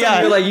 Like,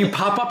 you're like, you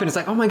pop up and it's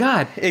like, oh my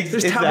God,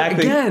 there's time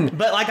again.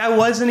 But like, I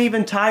wasn't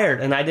even tired,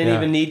 and I didn't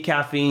even need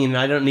caffeine, and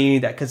I don't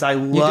need that because I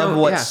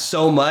love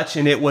so much,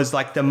 and it was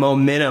like the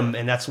momentum,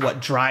 and that's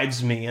what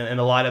drives me. And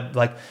a lot of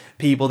like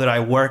people that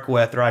I work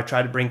with, or I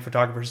try to bring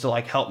photographers to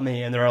like help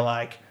me, and they're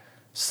like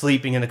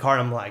sleeping in the car,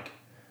 and I'm like,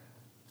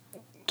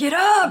 get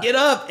up.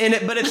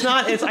 But it's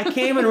not, I can't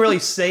even really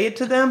say it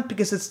to them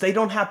because they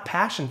don't have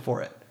passion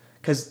for it.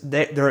 Because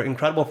they're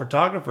incredible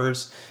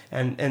photographers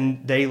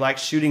and they like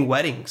shooting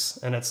weddings.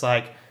 And it's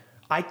like,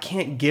 I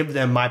can't give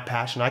them my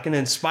passion. I can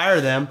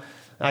inspire them.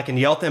 I can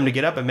yell at them to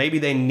get up, and maybe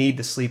they need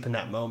to sleep in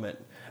that moment.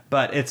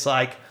 But it's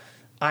like,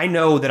 I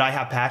know that I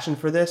have passion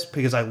for this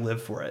because I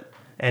live for it.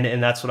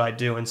 And that's what I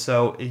do. And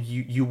so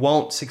you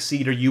won't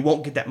succeed, or you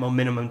won't get that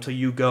momentum until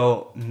you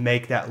go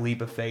make that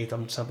leap of faith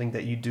on something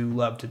that you do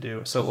love to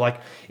do. So like,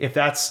 if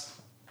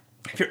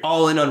you're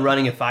all in on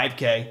running a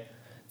 5K,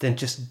 then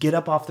just get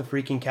up off the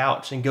freaking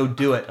couch and go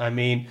do it. I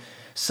mean,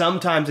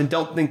 sometimes, and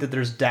don't think that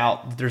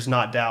there's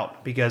not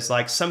doubt, because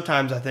like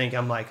sometimes I think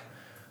I'm like,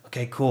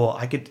 okay, cool,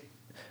 I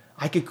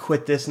could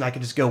quit this and I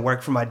could just go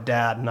work for my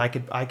dad, and I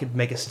could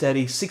make a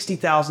steady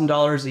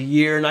 $60,000 a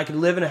year, and I could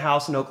live in a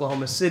house in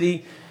Oklahoma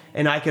City,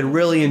 and I could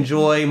really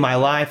enjoy my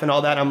life and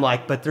all that. I'm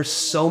like, but there's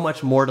so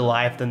much more to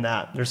life than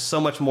that. There's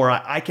so much more.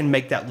 I can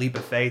make that leap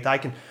of faith. I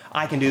can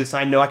do this.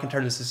 I know I can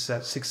turn this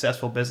into a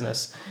successful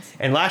business.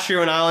 And last year,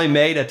 when I only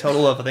made a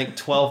total of, I think,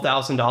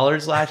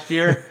 $12,000 last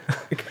year,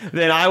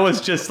 then I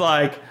was just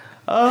like,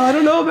 oh, I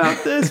don't know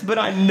about this, but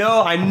I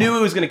knew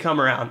it was going to come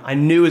around.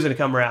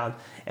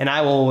 And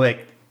I will make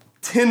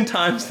 10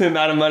 times the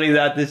amount of money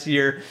that this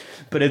year.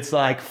 But it's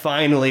like,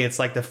 finally, it's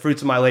like the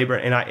fruits of my labor.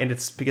 And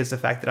it's because of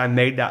the fact that I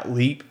made that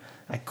leap.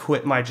 I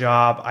quit my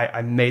job.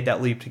 I made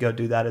that leap to go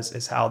do that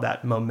is how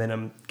that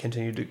momentum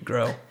continued to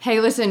grow. Hey,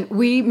 listen,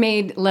 we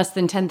made less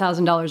than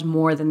 $10,000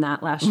 more than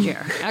that last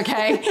year,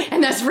 okay?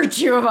 And that's for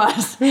two of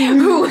us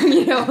who,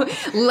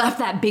 left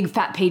that big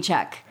fat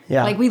paycheck.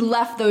 Yeah. Like we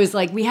left those,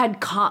 like we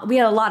had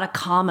a lot of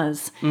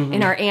commas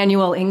in our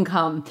annual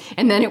income.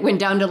 And then it went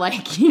down to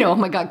like, oh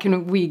my God,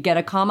 can we get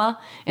a comma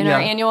in our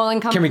annual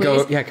income? Can we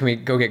please? can we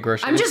go get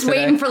groceries? I'm just today?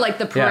 waiting for like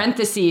the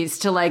parentheses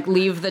to like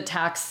leave the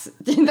tax,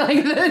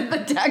 like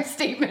the tax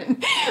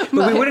statement.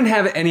 But we wouldn't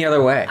have it any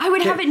other way. I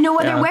would have it no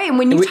other way. And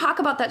when you talk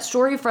about that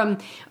story from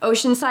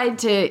Oceanside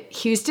to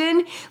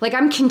Houston, like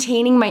I'm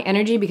containing my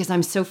energy because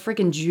I'm so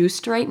freaking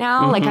juiced right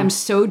now. Like I'm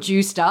so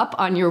juiced up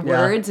on your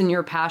words and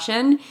your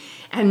passion.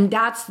 And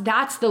that's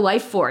the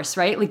life force,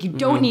 right? Like you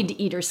don't need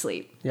to eat or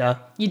sleep. Yeah.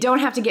 You don't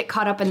have to get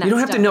caught up in that You don't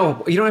have stuff. to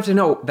know. You don't have to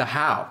know the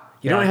how.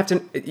 You don't have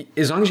to.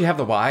 As long as you have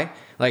the why,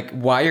 like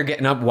why you're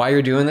getting up, why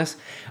you're doing this.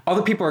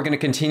 Other people are going to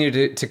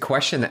continue to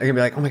question that. They're going to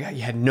be like, "Oh my God,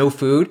 you had no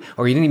food,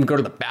 or you didn't even go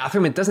to the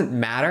bathroom." It doesn't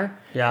matter.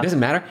 Yeah. It doesn't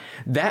matter.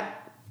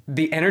 That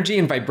the energy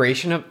and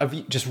vibration of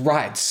you just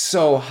rides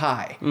so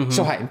high,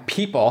 so high, and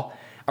people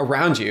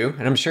around you,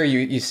 and I'm sure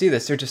you see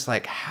this. They're just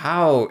like,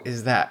 "How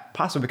is that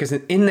possible?" Because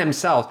in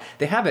themselves,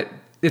 they have it.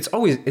 It's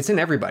in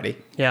everybody.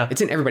 Yeah. It's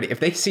in everybody.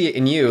 If they see it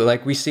in you,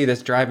 like we see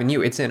this drive in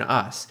you, it's in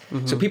us.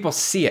 So people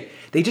see it.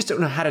 They just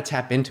don't know how to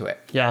tap into it.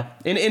 Yeah.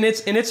 And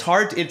it's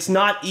hard. It's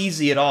not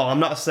easy at all. I'm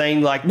not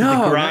saying like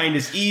the grind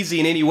is easy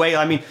in any way.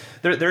 I mean,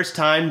 there's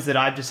times that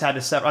I've just had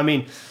to set, I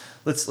mean,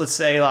 let's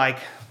say like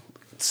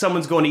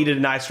someone's going to eat at a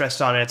nice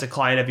restaurant and it's a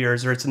client of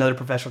yours or it's another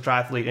professional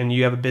triathlete and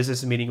you have a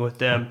business meeting with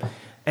them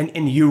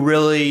and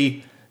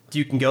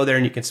you can go there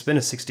and you can spend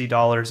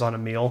 $60 on a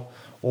meal.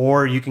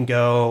 Or you can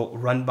go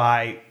run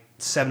by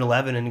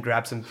 7-Eleven and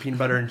grab some peanut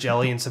butter and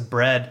jelly and some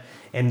bread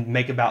and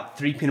make about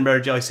 3 peanut butter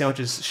jelly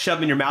sandwiches, shove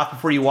them in your mouth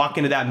before you walk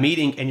into that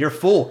meeting, and you're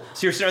full.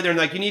 So you're sitting there and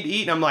like, you need to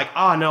eat. And I'm like,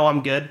 oh, no,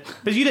 I'm good.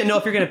 Because you didn't know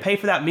if you're going to pay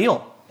for that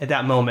meal at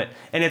that moment.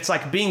 And it's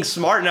like being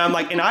smart. And I'm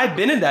like, and I've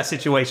been in that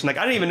situation. Like,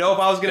 I didn't even know if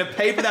I was going to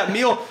pay for that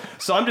meal.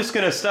 So I'm just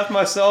going to stuff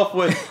myself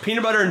with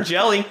peanut butter and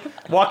jelly,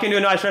 walk into a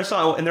nice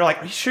restaurant, and they're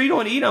like, are you sure you don't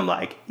want to eat? I'm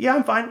like, yeah,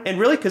 I'm fine. And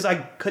really, because I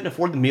couldn't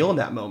afford the meal in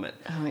that moment.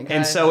 Oh my God.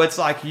 And so it's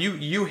like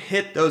you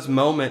hit those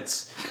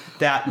moments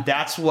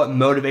that's what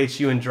motivates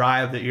you and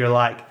drive that you're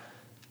like,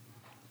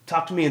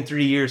 talk to me in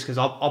 3 years because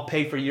I'll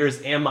pay for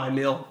yours and my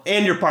meal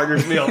and your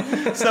partner's meal.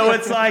 So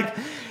it's like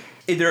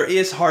there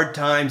is hard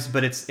times,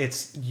 but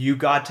it's you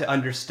got to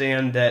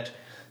understand that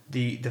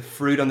the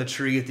fruit on the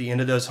tree at the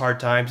end of those hard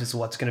times is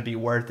what's going to be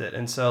worth it.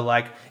 And so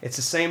like it's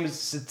the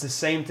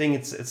same thing.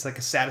 It's like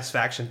a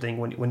satisfaction thing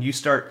when you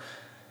start.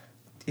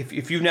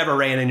 If you've never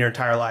ran in your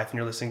entire life and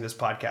you're listening to this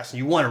podcast and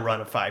you want to run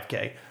a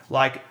 5K,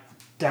 like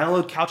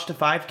download Couch to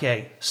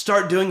 5K,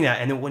 start doing that,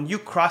 and then when you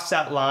cross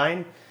that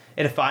line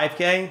at a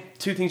 5K,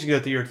 two things go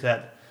through your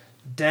head.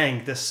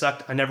 Dang, this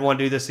sucked. I never want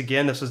to do this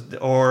again. This was,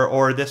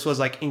 or this was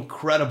like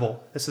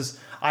incredible. This is,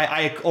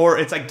 or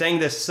it's like, dang,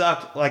 this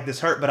sucked. Like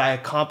this hurt, but I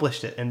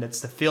accomplished it. And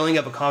it's the feeling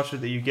of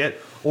accomplishment that you get.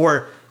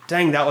 Or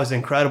dang, that was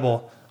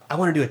incredible. I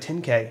want to do a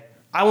 10K.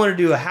 I want to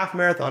do a half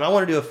marathon. I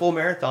want to do a full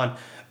marathon.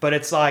 But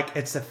it's like,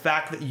 it's the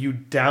fact that you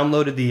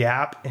downloaded the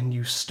app and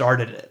you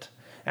started it.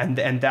 And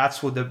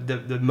that's what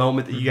the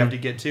moment that you have to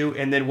get to.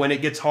 And then when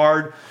it gets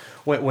hard,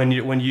 when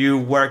you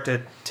worked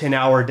a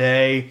 10-hour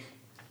day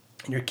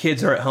and your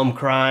kids are at home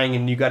crying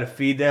and you got to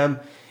feed them,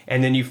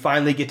 and then you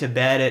finally get to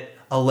bed at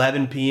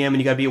 11 p.m.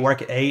 and you got to be at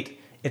work at 8,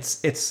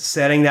 it's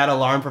setting that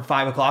alarm for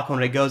 5 o'clock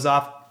when it goes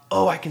off.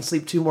 Oh, I can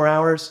sleep 2 more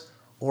hours,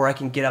 or I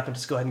can get up and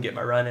just go ahead and get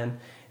my run in.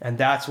 And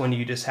that's when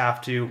you just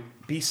have to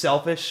be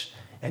selfish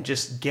and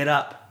just get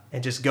up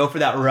and just go for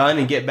that run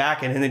and get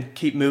back and then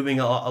keep moving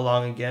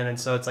along again. And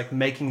so it's like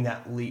making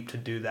that leap to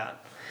do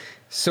that.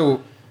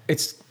 So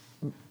it's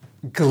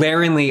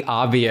glaringly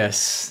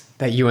obvious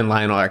that you and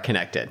Lionel are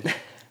connected.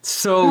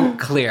 So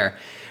clear.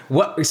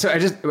 What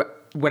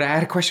I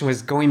had a question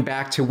was going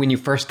back to when you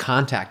first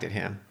contacted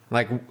him.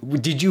 Like,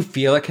 did you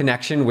feel a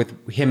connection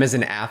with him as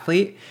an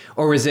athlete,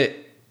 or was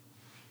it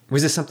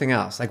something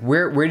else? Like,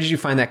 where did you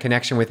find that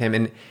connection with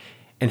him,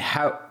 and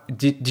how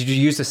did you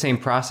use the same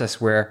process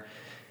where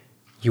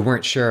you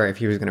weren't sure if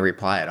he was going to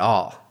reply at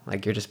all?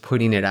 Like, you're just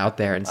putting it out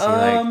there and see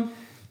like,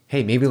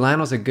 hey, maybe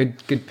Lionel's a good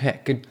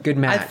pick, good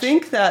match. I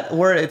think that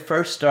where it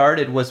first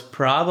started was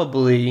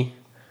probably,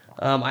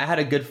 I had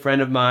a good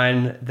friend of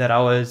mine that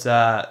I was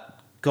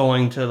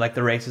going to like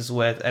the races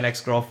with, an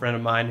ex-girlfriend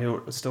of mine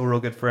who was still real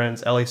good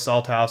friends, Ellie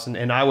Salthouse,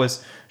 and I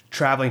was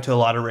traveling to a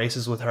lot of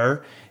races with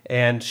her,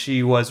 and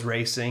she was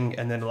racing,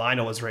 and then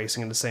Lionel was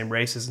racing in the same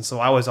races, and so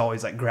I was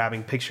always like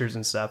grabbing pictures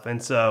and stuff,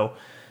 and so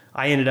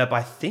I ended up,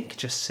 I think,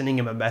 just sending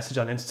him a message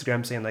on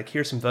Instagram saying like,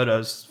 here's some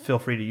photos, feel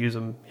free to use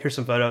them, here's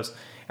some photos,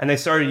 and they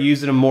started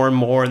using them more and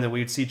more, and then we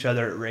would see each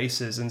other at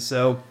races, and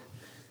so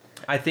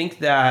I think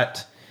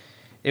that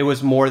it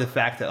was more the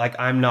fact that like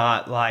I'm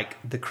not like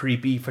the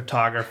creepy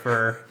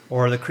photographer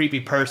or the creepy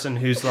person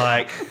who's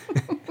like,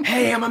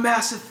 hey, I'm a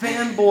massive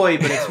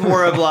fanboy, but it's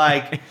more of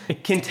like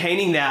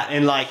containing that,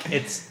 and like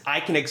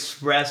I can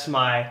express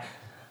my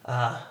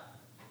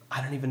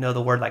I don't even know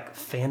the word, like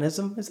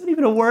fanism. Is that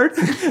even a word?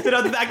 You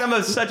know, the fact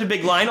I'm such a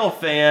big Lionel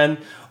fan,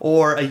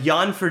 or a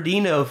Jan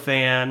Frodeno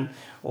fan,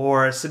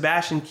 or a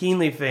Sebastian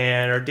Kienle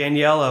fan, or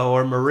Daniela,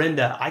 or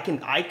Mirinda. I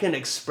can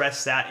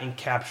express that in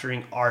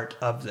capturing art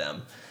of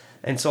them.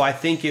 And so I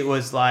think it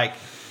was like,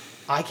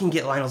 I can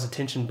get Lionel's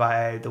attention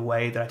by the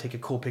way that I take a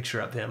cool picture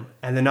of him.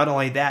 And then not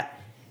only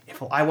that,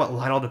 if I want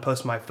Lionel to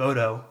post my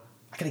photo,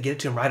 I gotta get it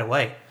to him right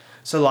away.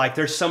 So like,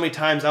 there's so many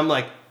times I'm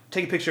like,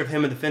 take a picture of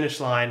him at the finish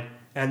line,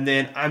 and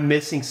then I'm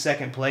missing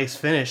second place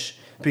finish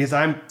because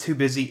I'm too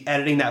busy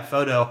editing that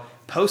photo,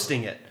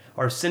 posting it,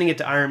 or sending it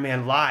to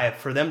Ironman Live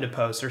for them to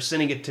post, or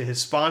sending it to his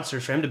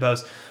sponsors for him to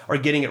post, or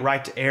getting it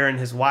right to Aaron,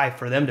 his wife,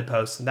 for them to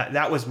post. And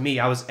that was me.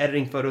 I was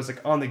editing photos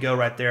like on the go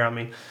right there. I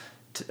mean,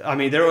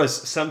 there was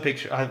some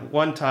picture.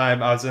 One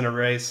time I was in a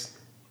race.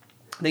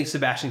 I think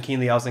Sebastian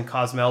Kienle, I was in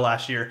Cozumel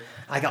last year.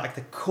 I got like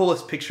the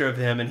coolest picture of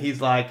him, and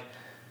he's like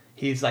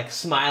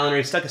smiling, or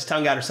he stuck his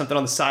tongue out or something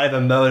on the side of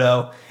a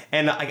moto.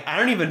 And I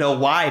don't even know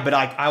why, but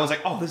I was like,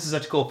 oh, this is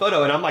such a cool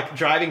photo. And I'm like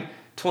driving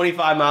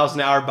 25 miles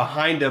an hour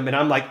behind him, and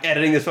I'm like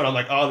editing this photo. I'm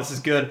like, oh, this is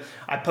good.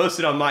 I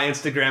posted on my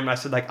Instagram, and I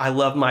said like, I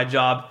love my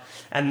job.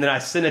 And then I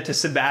sent it to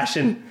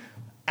Sebastian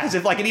as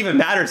if like it even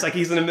matters. Like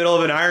he's in the middle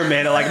of an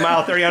Ironman at like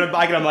mile 30 on a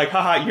bike, and I'm like,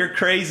 haha, you're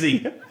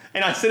crazy.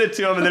 And I sent it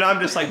to him, and then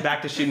I'm just like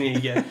back to shooting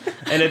again.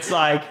 And it's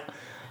like,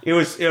 it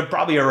was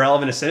probably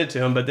irrelevant to send it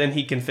to him, but then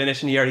he can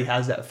finish and he already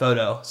has that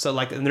photo. So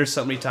like, and there's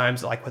so many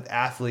times like with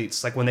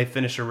athletes, like when they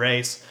finish a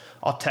race,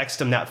 I'll text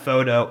them that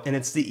photo, and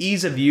it's the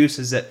ease of use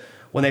is that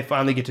when they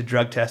finally get to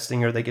drug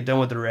testing or they get done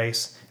with the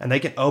race and they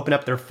can open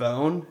up their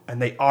phone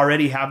and they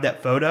already have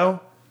that photo,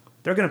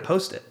 they're going to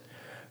post it.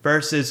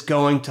 Versus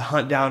going to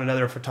hunt down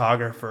another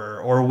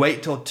photographer or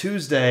wait till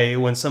Tuesday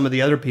when some of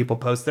the other people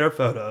post their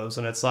photos,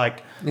 and it's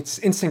like it's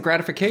instant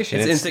gratification.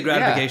 It's instant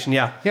gratification,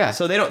 yeah.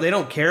 So they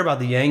don't care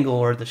about the angle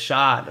or the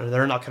shot, or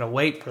they're not going to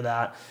wait for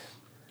that.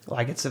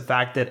 Like it's the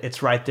fact that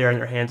it's right there in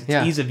their hands.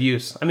 It's ease of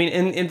use. I mean,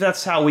 and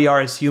that's how we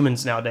are as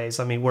humans nowadays.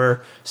 I mean, we're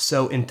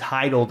so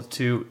entitled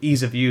to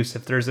ease of use.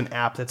 If there's an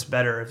app that's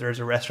better, if there's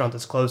a restaurant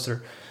that's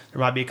closer, there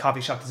might be a coffee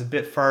shop that's a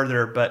bit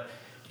further, but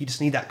you just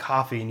need that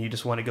coffee and you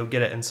just want to go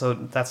get it. And so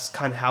that's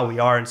kind of how we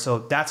are. And so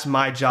that's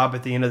my job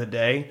at the end of the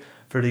day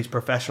for these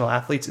professional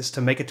athletes, is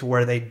to make it to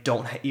where they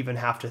don't even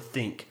have to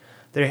think.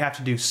 They have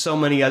to do so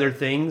many other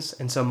things.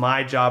 And so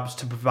my job is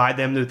to provide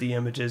them with the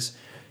images,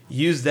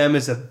 use them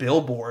as a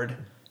billboard,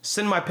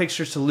 send my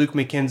pictures to Luke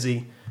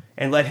McKenzie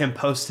and let him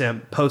post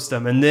them.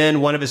 And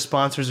then one of his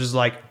sponsors was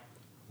like,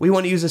 we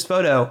want to use this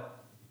photo.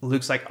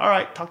 Luke's like, all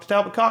right, talk to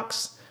Talbot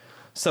Cox.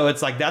 So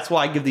it's like, that's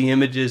why I give the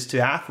images to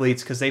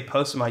athletes, because they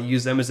post them. I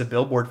use them as a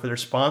billboard for their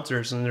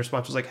sponsors, and their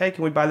sponsors like, hey,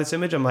 can we buy this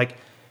image? I'm like,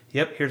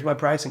 yep, here's my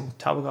pricing,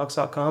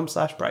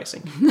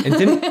 talbotcox.com/pricing. And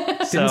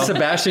didn't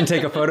Sebastian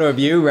take a photo of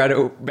you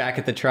right back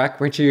at the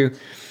truck?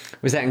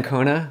 Was that in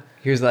Kona?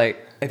 He was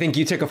like, I think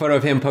you took a photo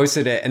of him,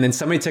 posted it, and then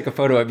somebody took a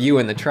photo of you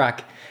in the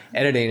truck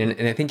editing,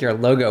 and I think your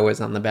logo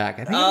was on the back.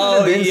 I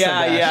think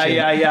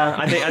yeah.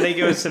 I think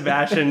it was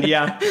Sebastian.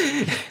 Yeah.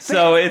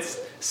 So it's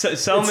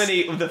so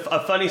many. A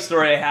funny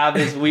story I have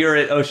is we were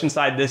at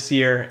Oceanside this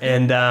year,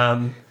 and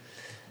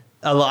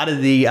a lot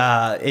of the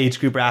age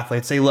group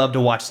athletes, they love to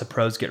watch the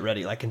pros get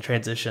ready, like in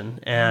transition.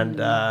 And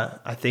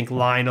I think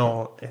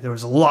Lionel, there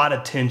was a lot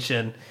of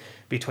tension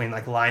between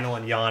like Lionel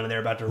and Jan, and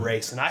they're about to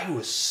race, and I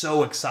was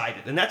so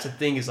excited. And that's the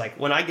thing, is like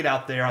when I get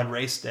out there on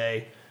race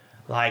day,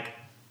 like,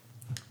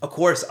 of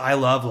course I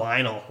love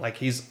Lionel, like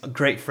he's a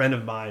great friend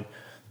of mine,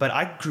 but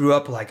I grew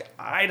up like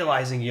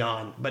idolizing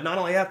Jan. But not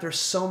only that, there's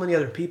so many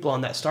other people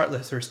on that start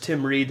list. There's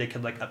Tim Reed that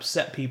could like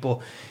upset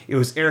people. It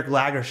was Eric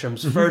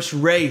Lagersham's first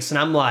race, and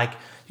I'm like,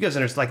 you guys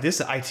understand, like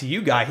this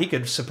ITU guy, he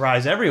could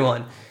surprise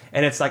everyone.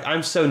 And it's like,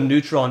 I'm so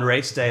neutral on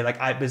race day, like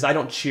because I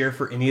don't cheer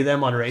for any of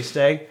them on race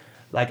day.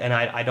 Like, and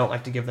I don't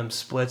like to give them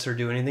splits or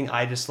do anything.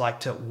 I just like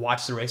to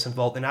watch the race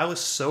unfold. And I was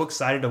so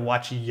excited to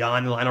watch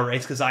Jan and Lionel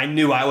race, because I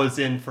knew I was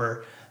in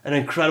for an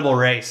incredible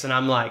race. And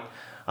I'm like,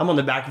 I'm on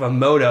the back of a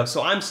moto.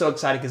 So I'm so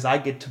excited because I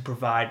get to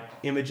provide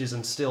images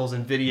and stills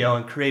and video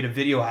and create a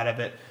video out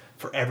of it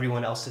for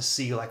everyone else to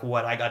see, like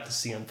what I got to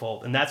see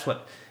unfold. And that's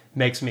what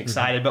makes me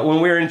excited. But when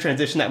we were in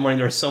transition that morning,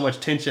 there was so much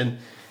tension,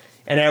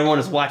 and everyone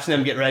was watching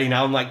them get ready.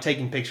 Now I'm like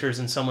taking pictures,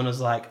 and someone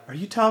was like, are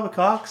you Talbot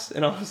Cox?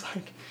 And I was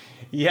like,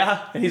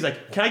 yeah. And he's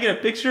like, can I get a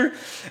picture?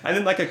 And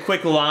then like a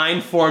quick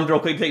line formed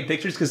real quick to take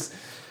pictures, because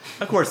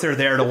of course they're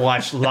there to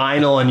watch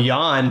Lionel and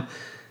Jan,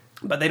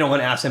 but they don't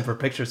want to ask them for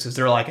pictures because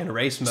they're like in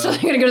race mode. So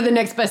they're going to go to the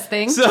next best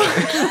thing? So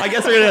I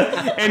guess they're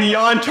going to, and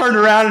Jan turned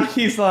around and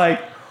he's like,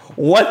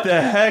 what the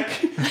heck?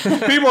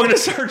 People are going to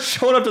start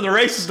showing up to the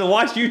races to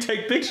watch you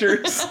take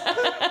pictures.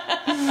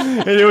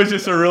 And it was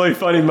just a really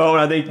funny moment.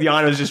 I think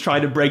Jan was just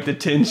trying to break the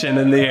tension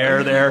in the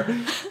air there.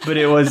 But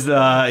it was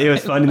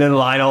funny. Then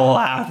Lionel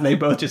laughed, and they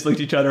both just looked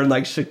at each other and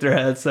like shook their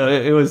heads. So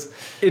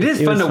it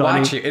is fun to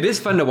watch you. It is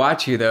fun to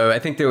watch you, though. I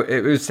think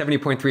it was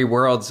 70.3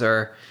 Worlds,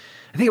 or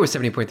I think it was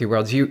 70.3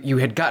 Worlds. You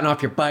had gotten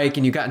off your bike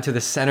and you got into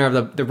the center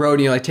of the road,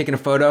 and you're like taking a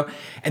photo.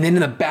 And then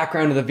in the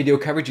background of the video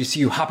coverage, you see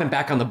you hopping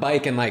back on the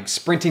bike and like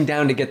sprinting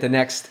down to get the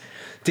next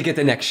to get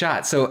the next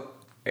shot. So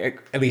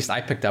at least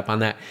I picked up on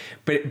that.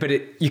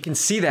 But you can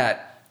see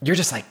that you're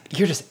just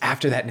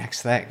after that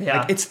next thing.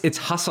 Yeah. Like it's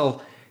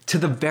hustle to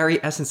the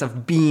very essence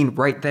of being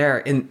right there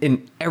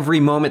in every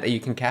moment that you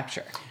can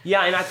capture.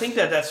 Yeah, and I think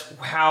that's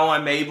how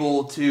I'm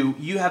able to.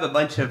 You have a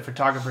bunch of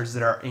photographers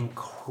that are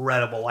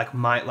incredible, like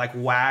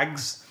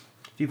Wags.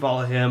 If you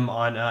follow him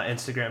on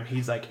Instagram,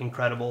 he's like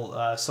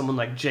incredible. Someone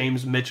like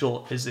James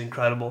Mitchell is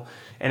incredible,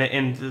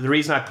 and the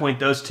reason I point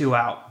those two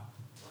out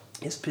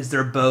is because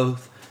they're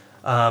both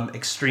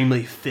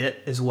extremely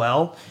fit as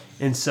well.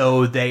 And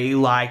so they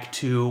like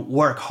to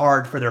work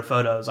hard for their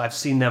photos. I've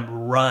seen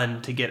them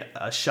run to get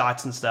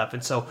shots and stuff.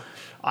 And so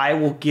I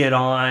will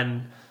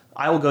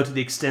go to the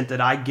extent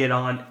that I get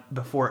on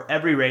before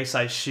every race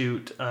I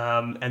shoot.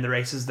 And the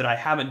races that I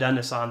haven't done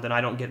this on, then I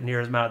don't get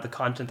near as amount of the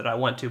content that I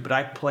want to. But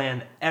I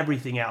plan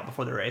everything out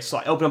before the race. So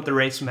I open up the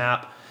race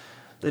map.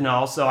 Then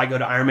also I go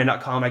to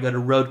Ironman.com. I go to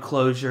road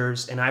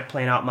closures. And I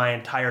plan out my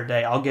entire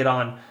day. I'll get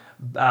on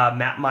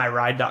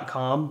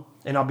mapmyride.com.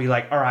 And I'll be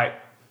like, all right,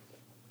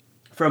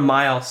 from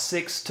mile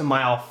 6 to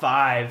mile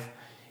 5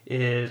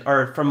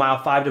 from mile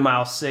 5 to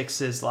mile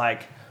 6 is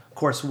like, of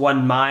course,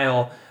 1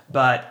 mile,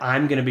 but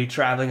I'm going to be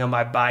traveling on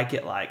my bike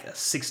at like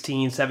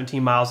 16,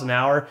 17 miles an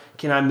hour.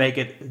 Can I make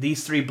it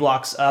these 3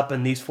 blocks up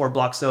and these 4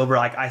 blocks over?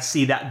 Like I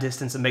see that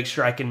distance and make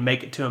sure I can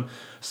make it to them.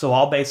 So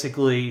I'll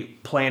basically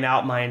plan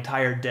out my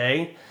entire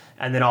day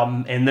and then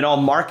I'll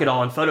mark it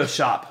all in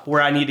Photoshop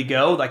where I need to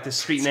go, like the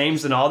street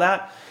names and all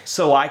that.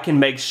 So I can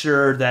make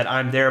sure that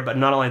I'm there. But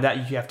not only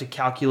that, you have to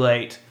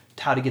calculate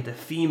how to get the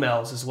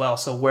females as well.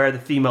 So where the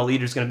female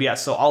leader is going to be at.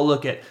 So I'll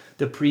look at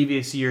the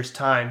previous year's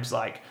times.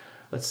 Like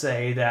let's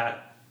say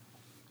that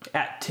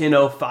at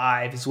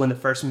 10:05 is when the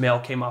first male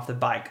came off the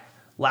bike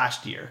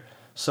last year.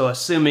 So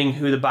assuming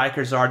who the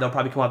bikers are, they'll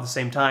probably come off at the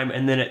same time.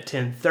 And then at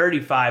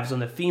 10:35 is when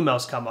the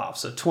females come off.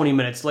 So 20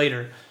 minutes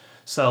later.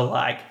 So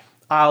like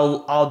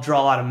I'll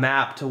draw out a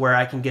map to where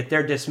I can get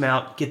their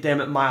dismount, get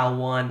them at mile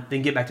 1,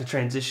 then get back to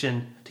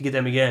transition to get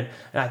them again.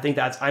 And I think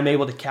I'm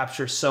able to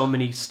capture so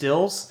many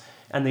stills.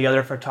 And the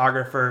other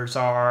photographers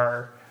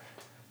are,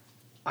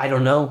 I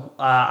don't know,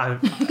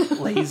 I'm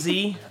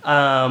lazy.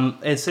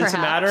 It's a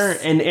matter.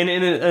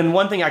 And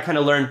one thing I kind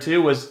of learned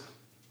too was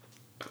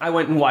I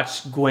went and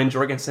watched Gwen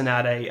Jorgensen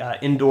at a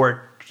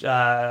indoor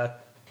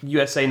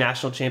USA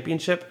National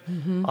Championship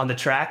on the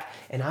track.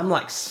 And I'm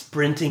like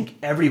sprinting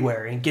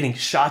everywhere and getting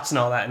shots and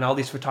all that. And all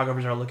these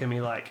photographers are looking at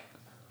me like,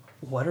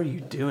 what are you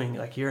doing?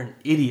 Like, you're an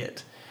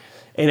idiot.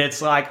 And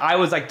it's like, I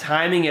was like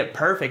timing it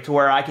perfect to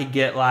where I could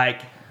get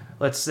like,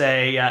 let's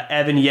say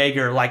Evan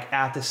Yeager like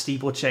at the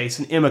steeplechase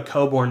and Emma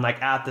Coburn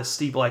like at the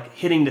steeple, like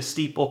hitting the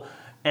steeple,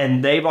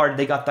 and they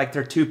got like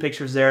their 2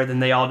 pictures there. Then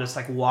they all just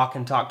like walk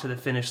and talk to the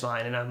finish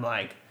line, and I'm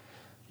like,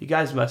 you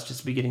guys must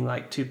just be getting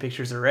like 2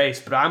 pictures a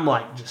race, but I'm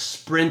like just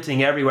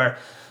sprinting everywhere.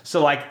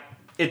 So like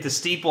at the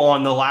steeple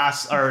on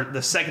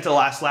the second to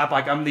last lap,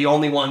 like I'm the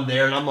only one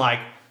there, and I'm like,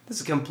 this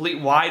is a complete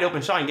wide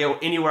open shot. I can go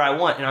anywhere I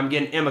want, and I'm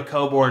getting Emma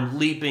Coburn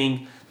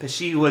leaping because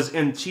she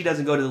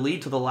doesn't go to the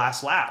lead till the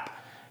last lap.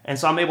 And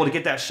so I'm able to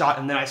get that shot,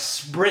 and then I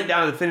sprint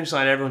down to the finish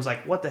line. And everyone's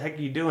like, what the heck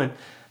are you doing?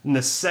 And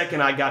the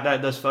second I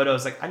got those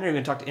photos, like I never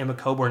even talked to Emma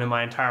Coburn in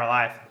my entire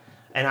life.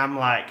 And I'm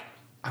like,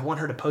 I want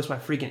her to post my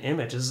freaking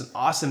image. This is an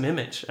awesome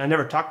image. I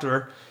never talked to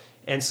her.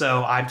 And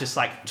so I just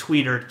like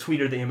tweet her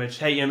the image.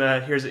 Hey,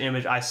 Emma, here's the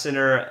image. I sent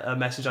her a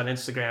message on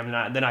Instagram,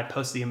 and then I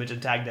posted the image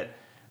and tagged it.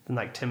 And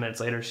like 10 minutes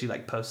later, she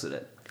like posted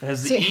it. It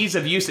has the ease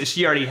of use that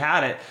she already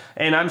had it.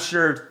 And I'm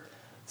sure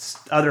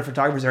other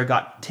photographers there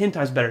got 10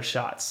 times better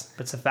shots.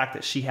 But it's the fact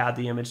that she had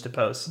the image to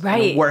post.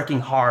 Right. And working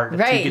hard to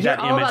get that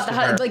image to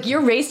her. Like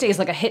your race day is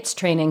like a HIITS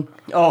training.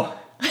 Oh,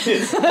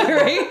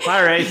 right?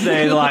 My race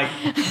day, like,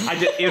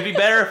 it would be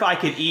better if I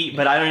could eat,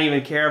 but I don't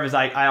even care because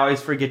I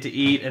always forget to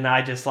eat, and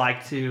I just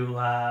like to,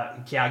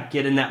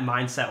 get in that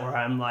mindset where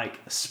I'm like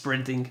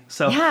sprinting.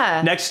 So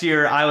next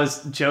year, I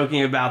was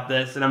joking about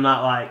this, and I'm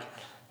not like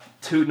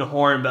tooting a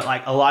horn, but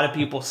like a lot of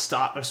people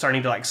are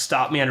starting to like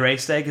stop me on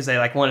race day because they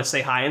like want to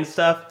say hi and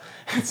stuff.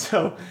 And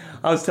so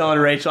I was telling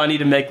Rachel I need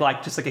to make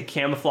like just like a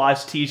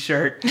camouflage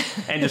t-shirt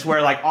and just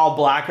wear like all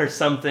black or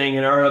something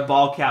or a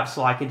ball cap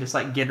so I can just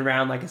like get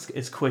around like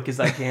as quick as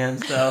I can.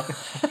 So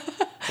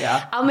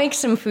yeah. I'll make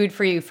some food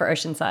for you for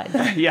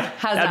Oceanside. Yeah.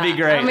 That'd be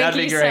great.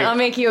 I'll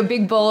make you a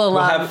big bowl of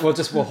love.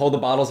 We'll hold the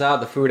bottles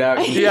out, the food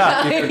out.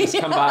 Yeah. You just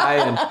come by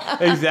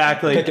and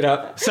exactly pick it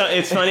up. So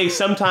it's funny.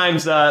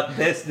 Sometimes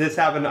this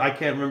happened. I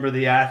can't remember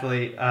the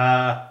athlete.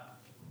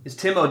 It's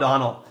Tim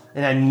O'Donnell.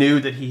 And I knew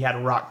that he had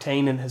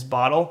Roctane in his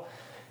bottle.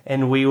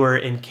 And we were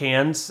in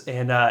Cairns,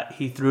 and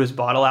he threw his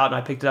bottle out, and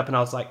I picked it up, and I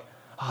was like,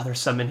 oh, there's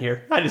some in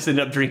here. I just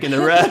ended up drinking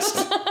the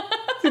rest.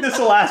 This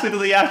will last me till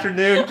the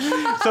afternoon.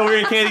 So we were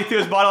in Kansas, he threw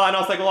his bottle out, and I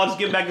was like, well, I'll just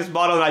give him back this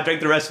bottle, and I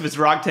drank the rest of his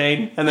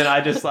Roctane, and then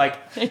I just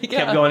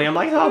kept going. I'm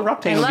like, oh,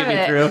 Roctane will get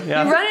me through.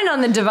 Yeah. You're running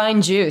on the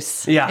divine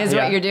juice. Is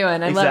what you're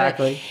doing. I love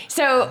it.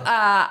 So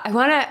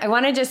I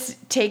want to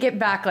just take it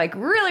back like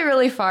really,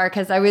 really far,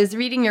 because I was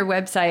reading your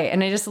website,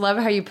 and I just love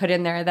how you put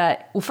in there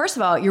that, well, first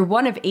of all, you're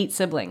one of 8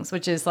 siblings,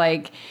 which is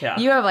like,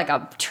 you have like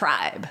a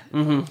tribe.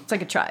 Mm-hmm. It's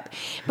like a tribe.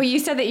 But you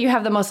said that you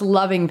have the most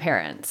loving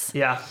parents.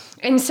 Yeah.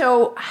 And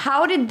so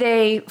how did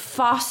they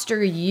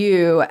foster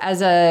you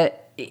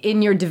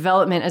in your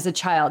development as a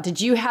child?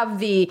 Did you have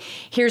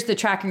here's the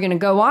track you're going to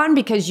go on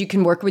because you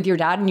can work with your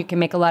dad and you can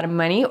make a lot of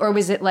money? Or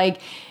was it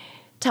like,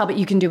 Talbot,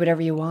 you can do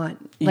whatever you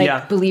want?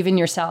 Like, believe in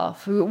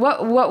yourself.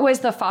 What was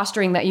the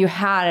fostering that you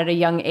had at a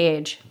young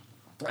age?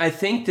 I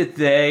think that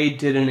they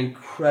did an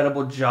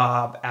incredible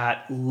job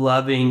at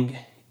loving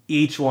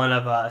each one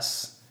of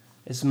us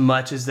as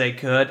much as they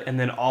could, and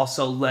then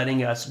also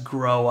letting us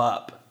grow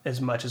up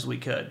as much as we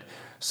could.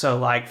 So,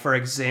 like, for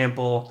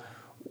example,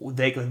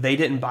 they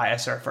didn't buy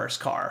us our first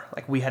car.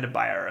 Like, we had to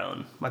buy our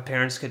own. My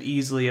parents could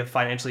easily have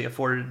financially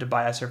afforded to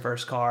buy us our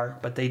first car,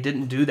 but they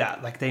didn't do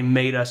that. Like, they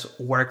made us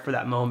work for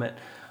that moment.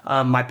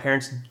 My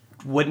parents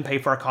wouldn't pay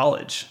for our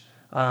college.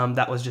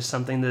 That was just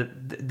something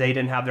that they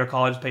didn't have their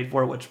college paid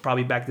for, which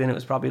probably back then it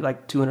was probably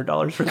like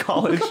 $200 for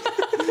college.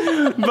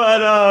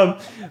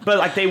 But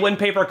like, they wouldn't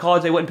pay for our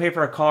college, they wouldn't pay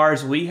for our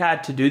cars. We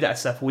had to do that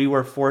stuff. We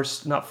were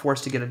not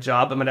forced to get a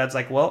job. But my dad's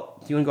like, well,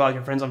 if you want to go out with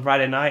your friends on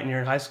Friday night and you're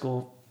in high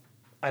school,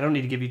 I don't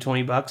need to give you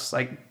 $20.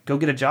 Like, go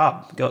get a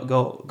job,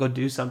 go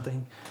do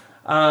something.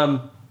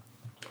 And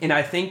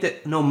I think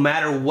that no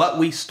matter what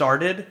we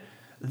started,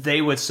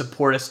 they would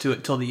support us to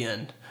it till the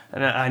end.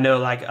 And I know,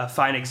 like, a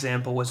fine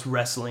example was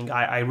wrestling.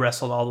 I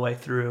wrestled all the way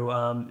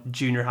through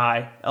junior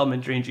high,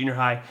 elementary and junior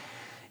high.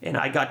 And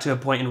I got to a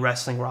point in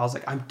wrestling where I was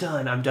like, I'm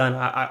done.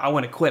 I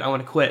want to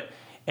quit.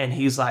 And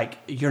he's like,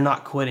 you're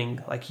not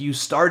quitting. Like, you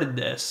started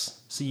this,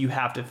 so you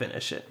have to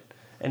finish it.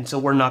 And so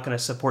we're not going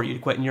to support you to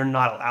quit, and you're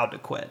not allowed to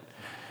quit.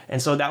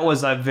 And so that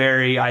was a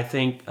very, I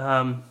think,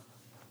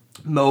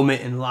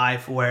 moment in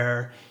life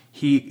where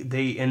he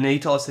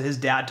told us that his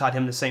dad taught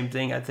him the same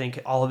thing. I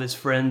think all of his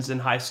friends in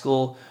high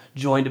school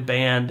joined a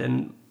band,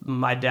 and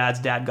my dad's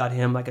dad got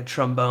him like a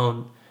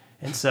trombone.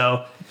 And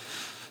so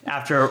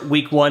after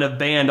week 1 of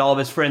band, all of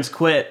his friends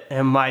quit,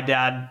 and my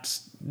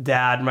dad's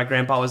dad, my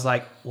grandpa, was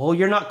like, well,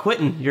 you're not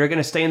quitting. You're going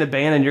to stay in the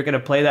band, and you're going to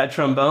play that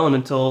trombone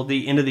until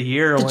the end of the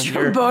year. The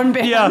trombone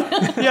band.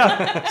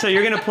 Yeah. So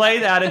you're going to play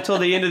that until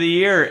the end of the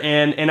year.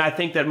 And I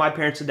think that my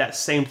parents did that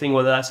same thing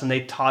with us, and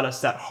they taught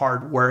us that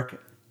hard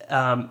work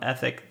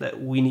ethic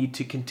that we need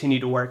to continue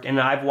to work. And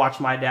I've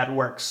watched my dad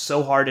work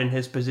so hard in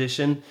his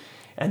position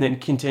and then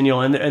continue.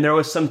 And there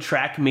was some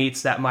track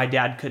meets that my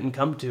dad couldn't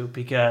come to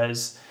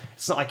because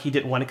it's not like he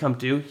didn't want to come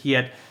to. He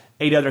had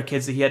 8 other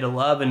kids that he had to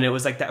love, and it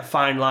was like that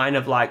fine line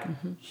of like,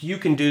 you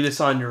can do this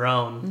on your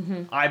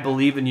own. I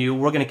believe in you.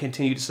 We're going to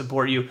continue to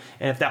support you.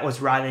 And if that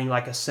was writing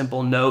like a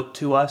simple note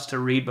to us to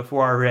read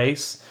before our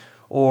race,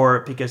 or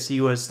because he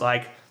was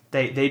like,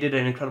 they did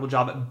an incredible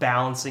job at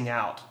balancing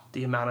out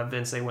the amount of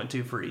events they went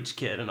to for each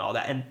kid and all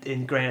that.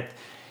 And granted,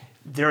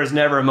 there was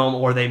never a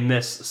moment where they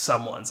missed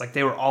someone's. Like,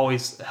 they were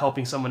always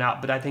helping someone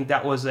out. But I think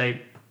that was a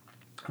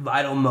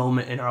vital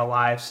moment in our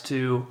lives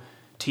to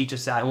teach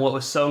us that. And what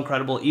was so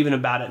incredible even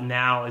about it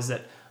now is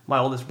that my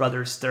oldest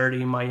brother is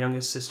 30, my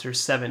youngest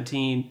sister's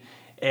 17,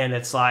 and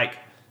it's like,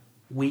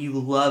 we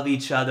love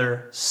each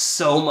other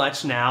so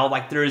much now.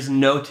 Like, there is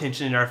no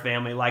tension in our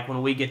family. Like,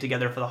 when we get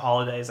together for the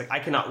holidays, like, I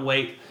cannot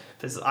wait,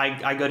 because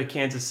I go to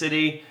Kansas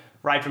City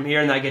right from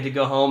here, and then I get to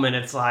go home, and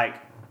it's like,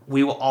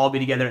 we will all be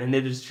together, and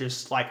it is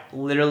just like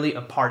literally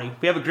a party.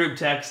 We have a group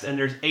text, and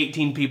there's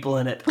 18 people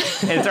in it,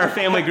 and it's our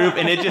family group,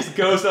 and it just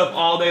goes up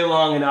all day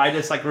long, and I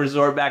just like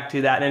resort back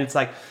to that. And it's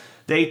like,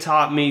 they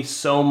taught me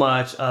so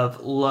much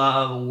of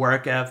love,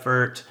 work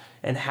effort,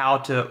 and how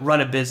to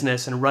run a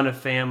business and run a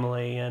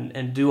family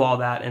and do all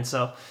that. And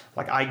so,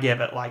 like, I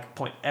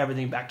point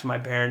everything back to my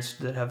parents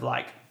that have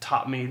like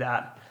taught me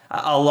that.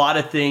 A lot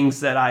of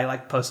things that I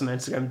like post on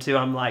Instagram too,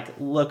 I'm like,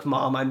 look,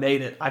 Mom, I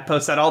made it. I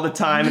post that all the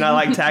time, and I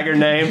like tag her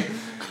name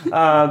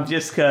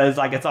just because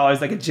like it's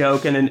always like a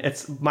joke. And then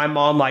it's my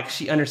mom, like,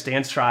 she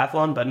understands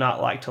triathlon, but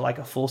not like to like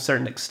a full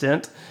certain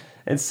extent.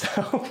 And so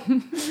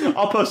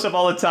I'll post up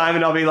all the time,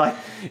 and I'll be like,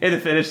 in the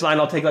finish line,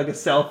 I'll take like a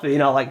selfie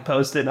and I'll like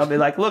post it, and I'll be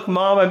like, look,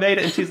 Mom, I made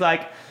it. And she's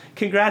like,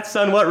 congrats,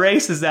 son, what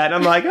race is that? And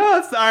I'm like, oh,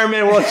 it's the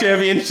Ironman World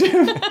Championship.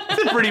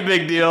 It's a pretty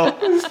big deal.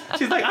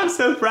 She's like, I'm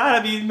so proud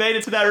of you. You made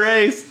it to that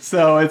race.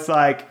 So it's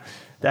like,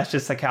 that's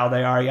just like how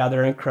they are. Yeah,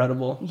 they're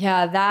incredible.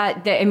 Yeah,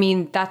 I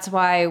mean, that's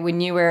why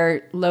when you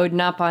were loading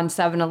up on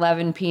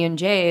 7-Eleven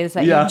P&Js,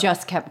 that you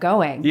just kept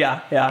going.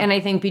 Yeah. And I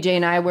think BJ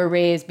and I were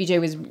raised.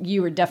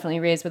 You were definitely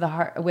raised with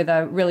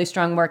a really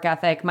strong work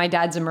ethic. My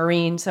dad's a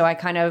Marine, so I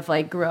kind of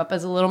like grew up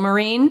as a little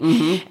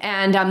Marine,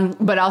 and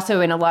but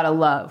also in a lot of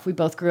love. We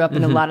both grew up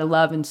in a lot of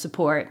love and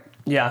support.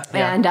 Yeah.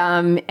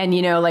 And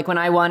you know, like when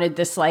I wanted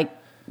this like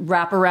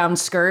wraparound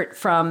skirt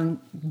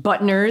from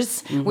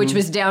Butner's, which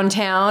was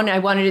downtown. I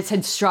wanted it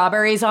said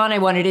strawberries on. I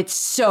wanted it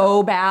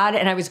so bad,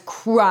 and I was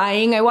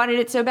crying. I wanted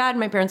it so bad. And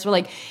my parents were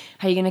like,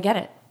 how are you going to get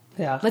it?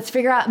 Yeah.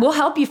 We'll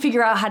help you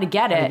figure out how to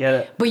get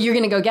it, but you're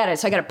going to go get it.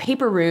 So I got a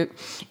paper route,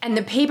 and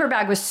the paper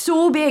bag was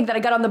so big that I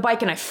got on the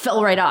bike and I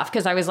fell right off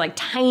because I was like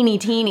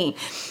teeny.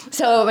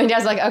 So my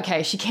dad's like,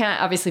 okay, she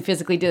can't obviously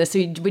physically do this. So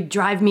he would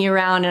drive me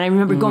around, and I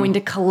remember going to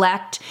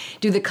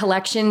do the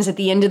collections at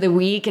the end of the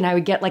week, and I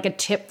would get like a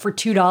tip for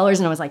 $2,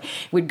 and I was like,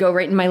 would go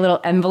right in my little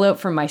envelope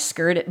for my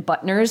skirt at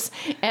Butner's.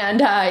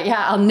 And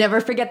I'll never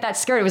forget that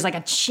skirt. It was like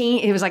a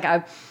chain. It was like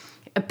a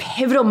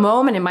pivotal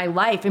moment in my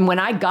life. And when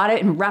I got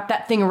it and wrapped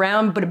that thing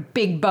around, put a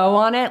big bow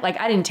on it, like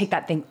I didn't take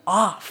that thing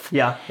off.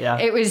 Yeah.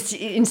 It was,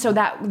 and so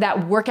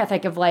that work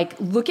ethic of like,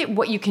 look at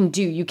what you can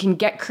do. You can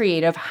get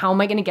creative. How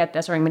am I going to get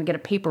this? Or I'm going to get a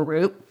paper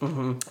route.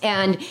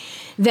 And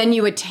then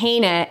you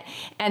attain it.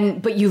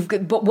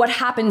 But what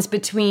happens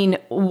between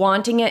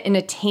wanting it and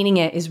attaining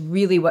it is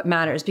really what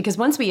matters, because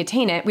once we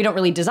attain it, we don't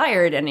really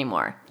desire it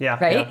anymore. Yeah.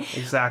 Right. Yeah,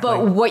 exactly.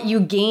 But what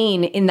you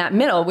gain in that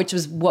middle, which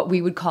was what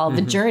we would call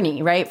the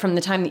journey, right? From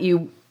the time that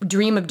you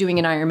dream of doing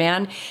an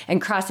Ironman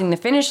and crossing the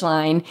finish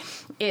line,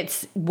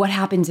 it's what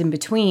happens in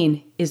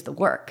between is the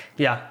work.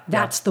 Yeah.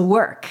 That's the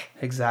work.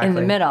 Exactly. In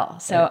the middle.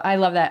 So I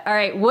love that. All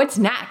right. What's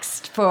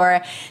next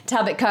for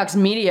Talbot Cox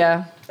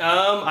Media?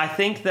 I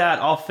think that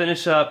I'll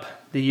finish up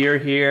the year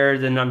here,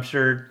 then I'm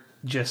sure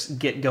just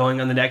get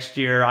going on the next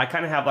year. I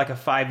kind of have like a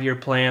 5-year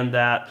plan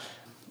that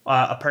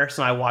a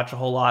person I watch a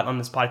whole lot on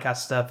this podcast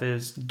stuff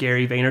is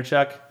Gary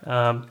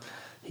Vaynerchuk.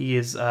 He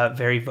is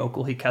very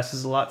vocal. He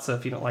cusses a lot, so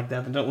if you don't like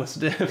that, then don't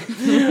listen to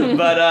him.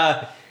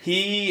 But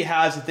he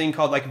has a thing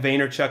called like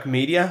Vaynerchuk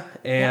Media,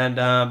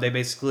 and they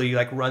basically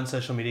like run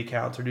social media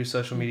accounts or do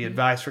social media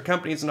advice for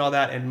companies and all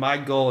that. And my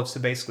goal is to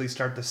basically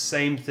start the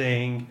same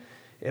thing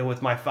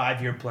with my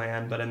 5-year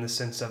plan, but in the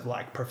sense of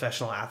like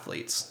professional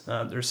athletes.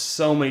 There's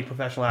so many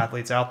professional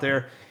athletes out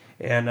there,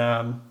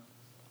 and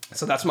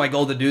so that's my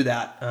goal to do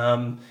that.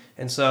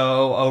 And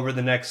so over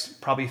the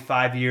next probably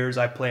 5 years,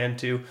 I plan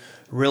to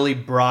really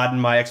broaden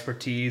my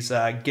expertise,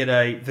 get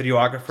a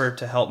videographer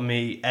to help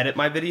me edit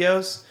my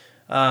videos,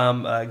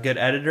 a good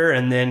editor,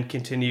 and then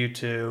continue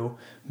to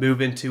move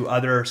into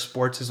other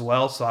sports as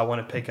well. So I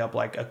want to pick up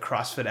like a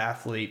CrossFit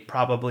athlete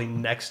probably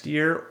next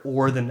year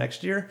or the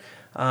next year,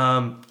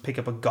 pick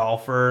up a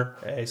golfer,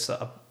 a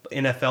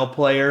NFL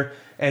player,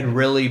 and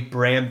really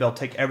brand build,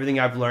 take everything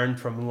I've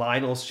learned from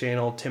Lionel's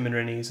channel, Tim and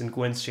Rennie's, and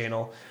Gwen's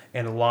channel,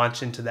 and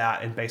launch into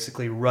that and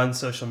basically run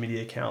social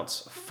media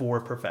accounts for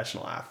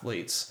professional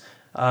athletes.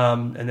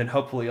 And then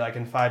hopefully like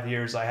in 5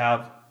 years, I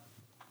have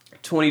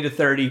 20 to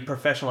 30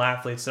 professional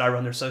athletes that I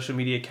run their social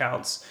media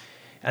accounts.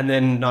 And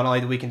then not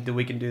only do we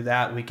can do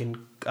that, we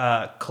can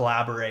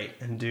collaborate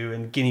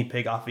and guinea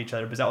pig off of each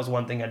other, because that was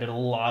one thing I did a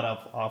lot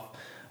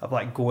of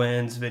like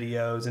Gwen's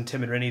videos and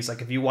Tim and Rennie's.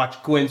 Like if you watch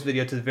Gwen's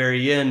video to the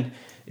very end,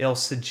 it'll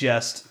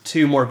suggest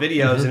 2 more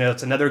videos, and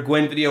it's another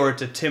Gwen video, or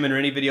it's a Tim and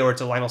Rennie video, or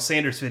it's a Lionel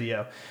Sanders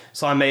video.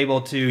 So I'm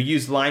able to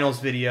use Lionel's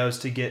videos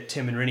to get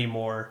Tim and Rennie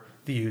more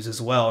views as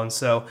well. And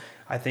so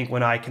I think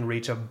when I can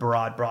reach a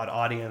broad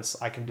audience,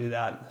 I can do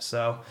that.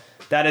 So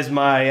that is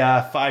my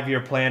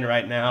 5-year plan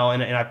right now,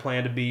 and I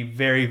plan to be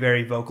very,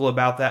 very vocal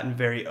about that and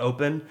very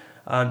open,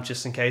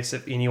 just in case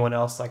if anyone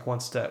else like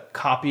wants to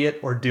copy it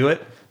or do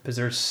it, because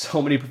there's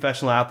so many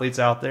professional athletes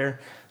out there.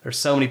 There's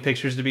so many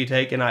pictures to be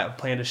taken. I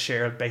plan to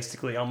share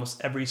basically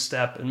almost every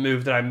step and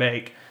move that I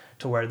make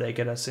to where they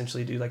can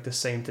essentially do like the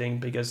same thing,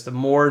 because the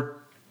more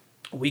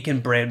we can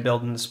brand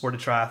build in the sport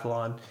of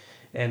triathlon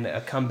and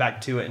come back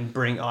to it and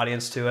bring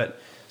audience to it.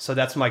 So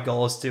that's my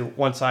goal, is to,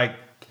 once I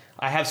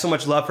have so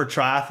much love for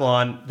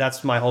triathlon,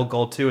 that's my whole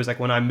goal too, is like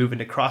when I move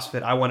into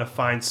CrossFit, I want to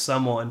find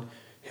someone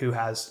who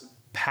has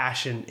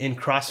passion in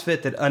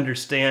CrossFit that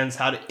understands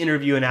how to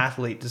interview an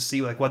athlete to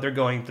see like what they're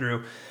going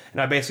through. And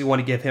I basically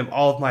want to give him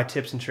all of my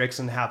tips and tricks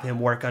and have him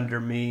work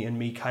under me, and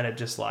me kind of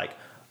just like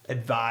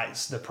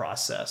advise the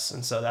process.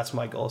 And so that's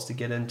my goal, is to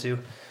get into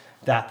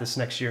that this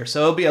next year.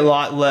 So it'll be a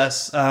lot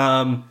less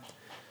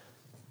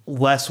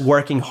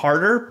working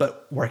harder,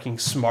 but working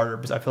smarter,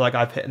 because I feel like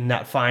I've hit in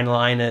that fine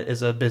line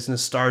as a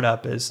business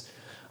startup. Is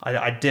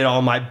I did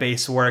all my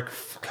base work,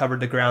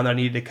 covered the ground that I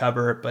needed to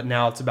cover, but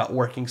now it's about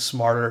working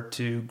smarter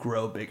to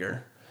grow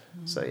bigger.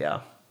 So yeah,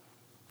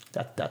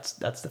 that's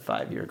the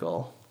 5-year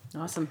goal.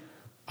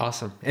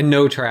 Awesome. And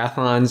no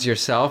triathlons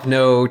yourself?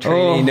 No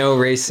training, no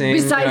racing?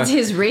 Besides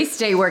his race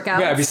day workout.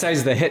 Yeah,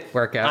 besides the HIIT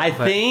workout. I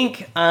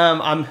think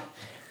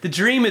the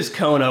dream is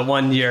Kona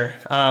one year.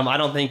 I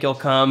don't think he'll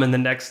come in the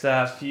next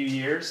few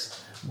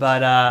years,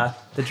 but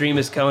the dream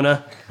is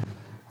Kona.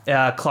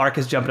 Clark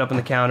is jumping up on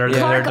the counter.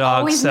 Their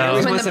dog. So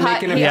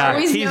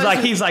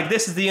he's like,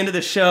 this is the end of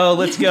the show.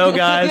 Let's go,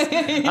 guys.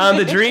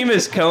 The dream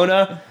is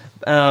Kona,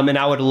 and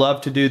I would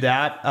love to do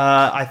that.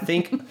 I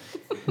think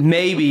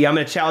maybe I'm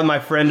going to chat with my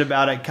friend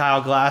about it,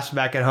 Kyle Glass,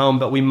 back at home.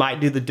 But we might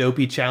do the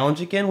Dopey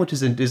Challenge again, which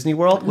is in Disney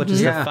World, which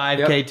is the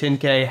 5K,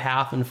 10K,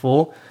 half, and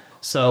full.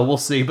 So we'll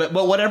see. But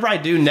whatever I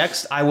do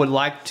next, I would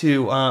like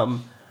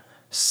to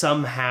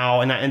somehow,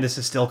 and this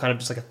is still kind of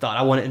just like a thought,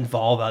 I want to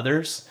involve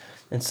others.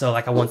 And so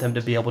like I want them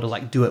to be able to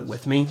like do it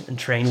with me and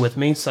train with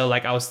me. So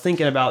like I was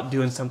thinking about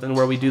doing something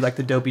where we do like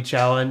the Dopey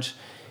Challenge,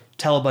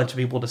 tell a bunch of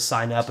people to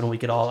sign up, and we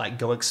could all like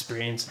go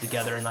experience it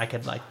together, and I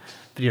could like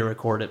video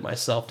record it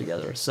myself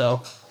together.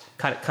 So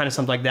kind of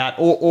something like that.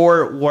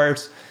 Or where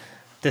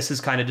this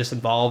is kind of just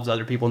involves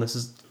other people, and this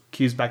is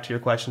cues back to your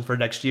question for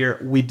next year.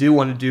 We do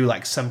want to do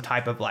like some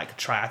type of like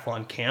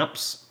triathlon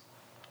camps.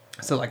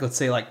 So like let's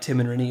say like Tim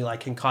and Rennie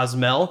like in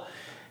Cozumel,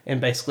 and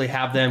basically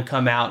have them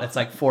come out. It's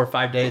like 4 or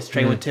 5 days,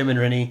 train with Tim and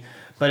Rennie.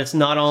 But it's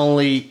not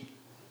only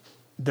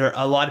there.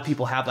 A lot of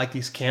people have like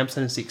these camps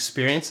and it's the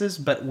experiences,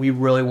 but we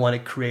really want to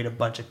create a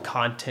bunch of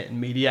content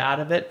and media out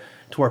of it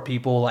to where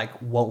people like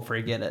won't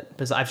forget it.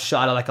 Because I've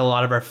shot at like a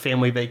lot of our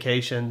family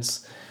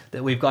vacations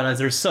that we've gone on.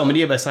 There's so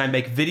many of us, and I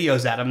make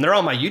videos at them. They're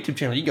on my YouTube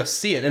channel. You can go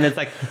see it. And it's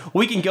like,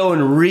 we can go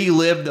and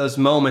relive those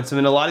moments. I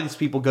mean, a lot of these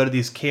people go to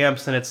these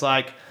camps, and it's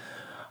like,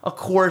 of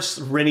course,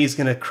 Rennie's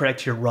going to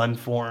correct your run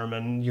form,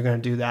 and you're going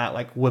to do that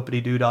like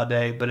whippity-doo all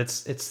day. But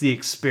it's the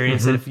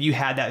experience that if you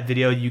had that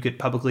video, you could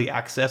publicly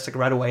access like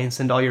right away and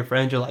send all your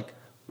friends. You're like,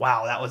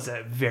 wow, that was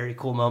a very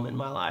cool moment in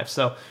my life.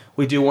 So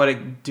we do want to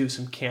do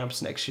some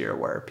camps next year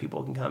where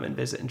people can come and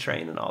visit and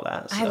train and all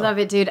that. So. I love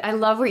it, dude. I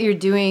love what you're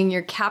doing.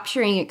 You're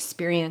capturing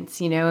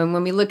experience, you know, and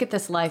when we look at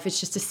this life, it's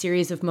just a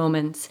series of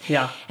moments.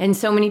 Yeah. And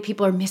so many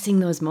people are missing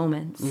those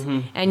moments.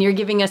 And you're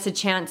giving us a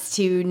chance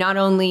to not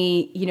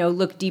only, you know,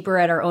 look deeper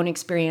at our own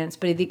experience,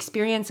 but the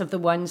experience of the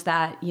ones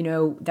that, you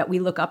know, that we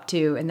look up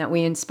to and that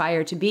we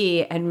inspire to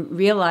be, and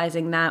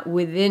realizing that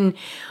within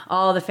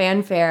all the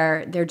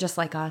fanfare, they're just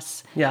like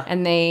us. Yeah.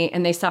 And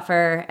they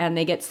suffer, and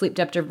they get sleep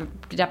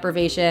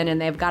deprivation, and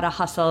they've got to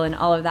hustle and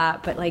all of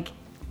that. But like,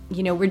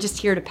 you know, we're just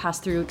here to pass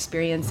through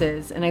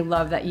experiences. And I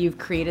love that you've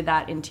created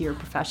that into your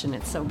profession.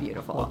 It's so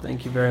beautiful. Well,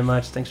 thank you very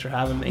much. Thanks for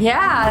having me.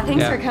 Yeah,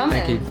 thanks for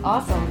coming. Thank you.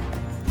 Awesome.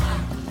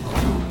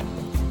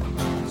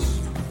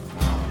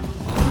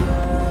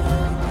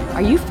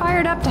 Are you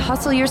fired up to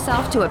hustle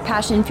yourself to a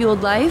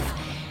passion-fueled life?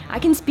 I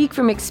can speak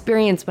from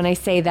experience when I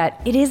say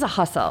that it is a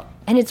hustle,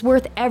 and it's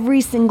worth every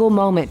single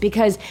moment,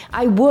 because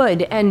I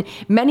would, and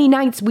many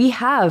nights we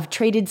have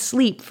traded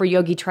sleep for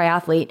Yogi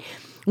Triathlete.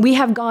 We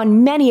have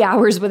gone many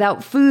hours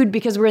without food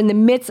because we're in the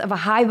midst of a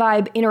high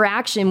vibe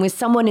interaction with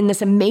someone in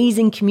this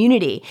amazing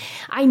community.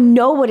 I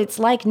know what it's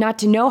like not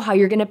to know how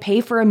you're going to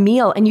pay for a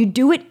meal, and you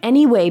do it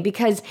anyway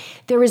because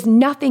there is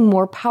nothing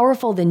more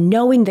powerful than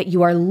knowing that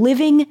you are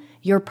living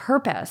your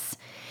purpose.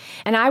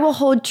 And I will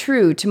hold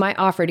true to my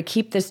offer to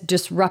keep this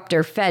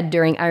disruptor fed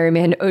during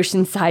Ironman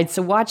Oceanside.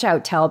 So watch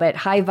out, Talbot.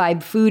 High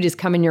vibe food is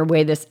coming your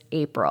way this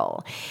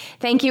April.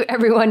 Thank you,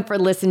 everyone, for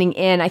listening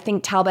in. I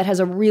think Talbot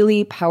has a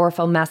really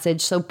powerful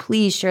message. So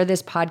please share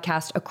this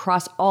podcast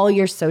across all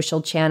your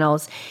social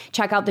channels.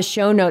 Check out the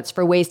show notes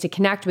for ways to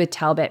connect with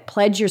Talbot.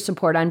 Pledge your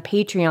support on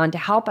Patreon to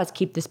help us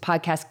keep this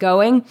podcast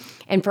going,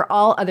 and for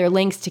all other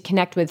links to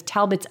connect with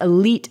Talbot's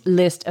elite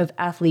list of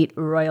athlete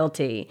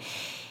royalty.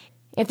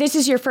 If this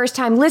is your first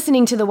time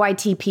listening to the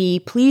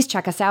YTP, please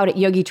check us out at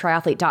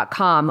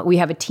yogitriathlete.com. We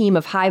have a team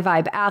of high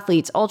vibe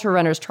athletes, ultra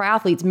runners,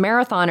 triathletes,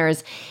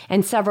 marathoners,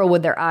 and several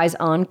with their eyes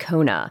on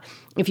Kona.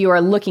 If you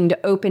are looking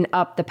to open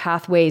up the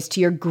pathways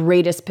to your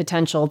greatest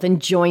potential, then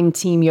join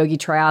Team Yogi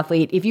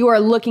Triathlete. If you are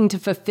looking to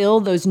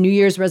fulfill those New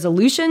Year's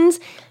resolutions,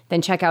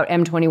 then check out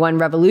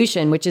M21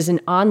 Revolution, which is an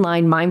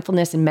online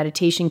mindfulness and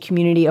meditation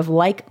community of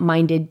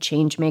like-minded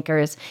change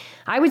makers.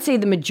 I would say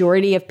the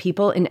majority of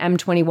people in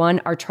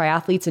M21 are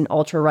triathletes and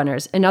ultra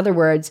runners. In other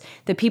words,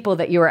 the people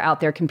that you are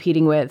out there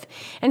competing with.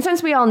 And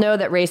since we all know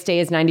that race day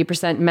is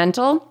 90%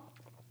 mental,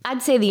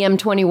 I'd say the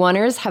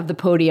M21ers have the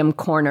podium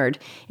cornered.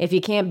 If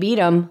you can't beat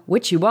them,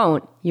 which you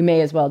won't, you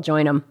may as well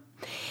join them.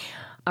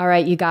 All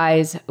right, you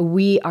guys,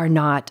 we are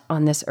not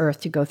on this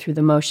earth to go through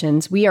the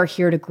motions. We are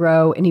here to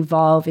grow and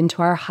evolve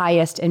into our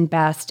highest and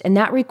best, and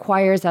that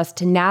requires us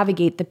to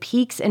navigate the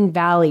peaks and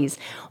valleys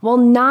while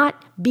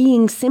not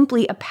being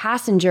simply a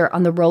passenger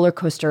on the roller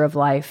coaster of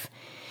life.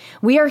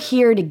 We are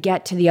here to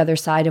get to the other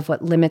side of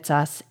what limits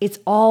us. It's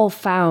all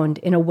found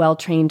in a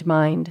well-trained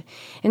mind.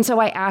 And so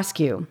I ask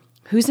you,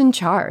 who's in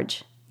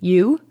charge?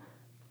 You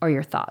or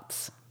your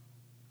thoughts?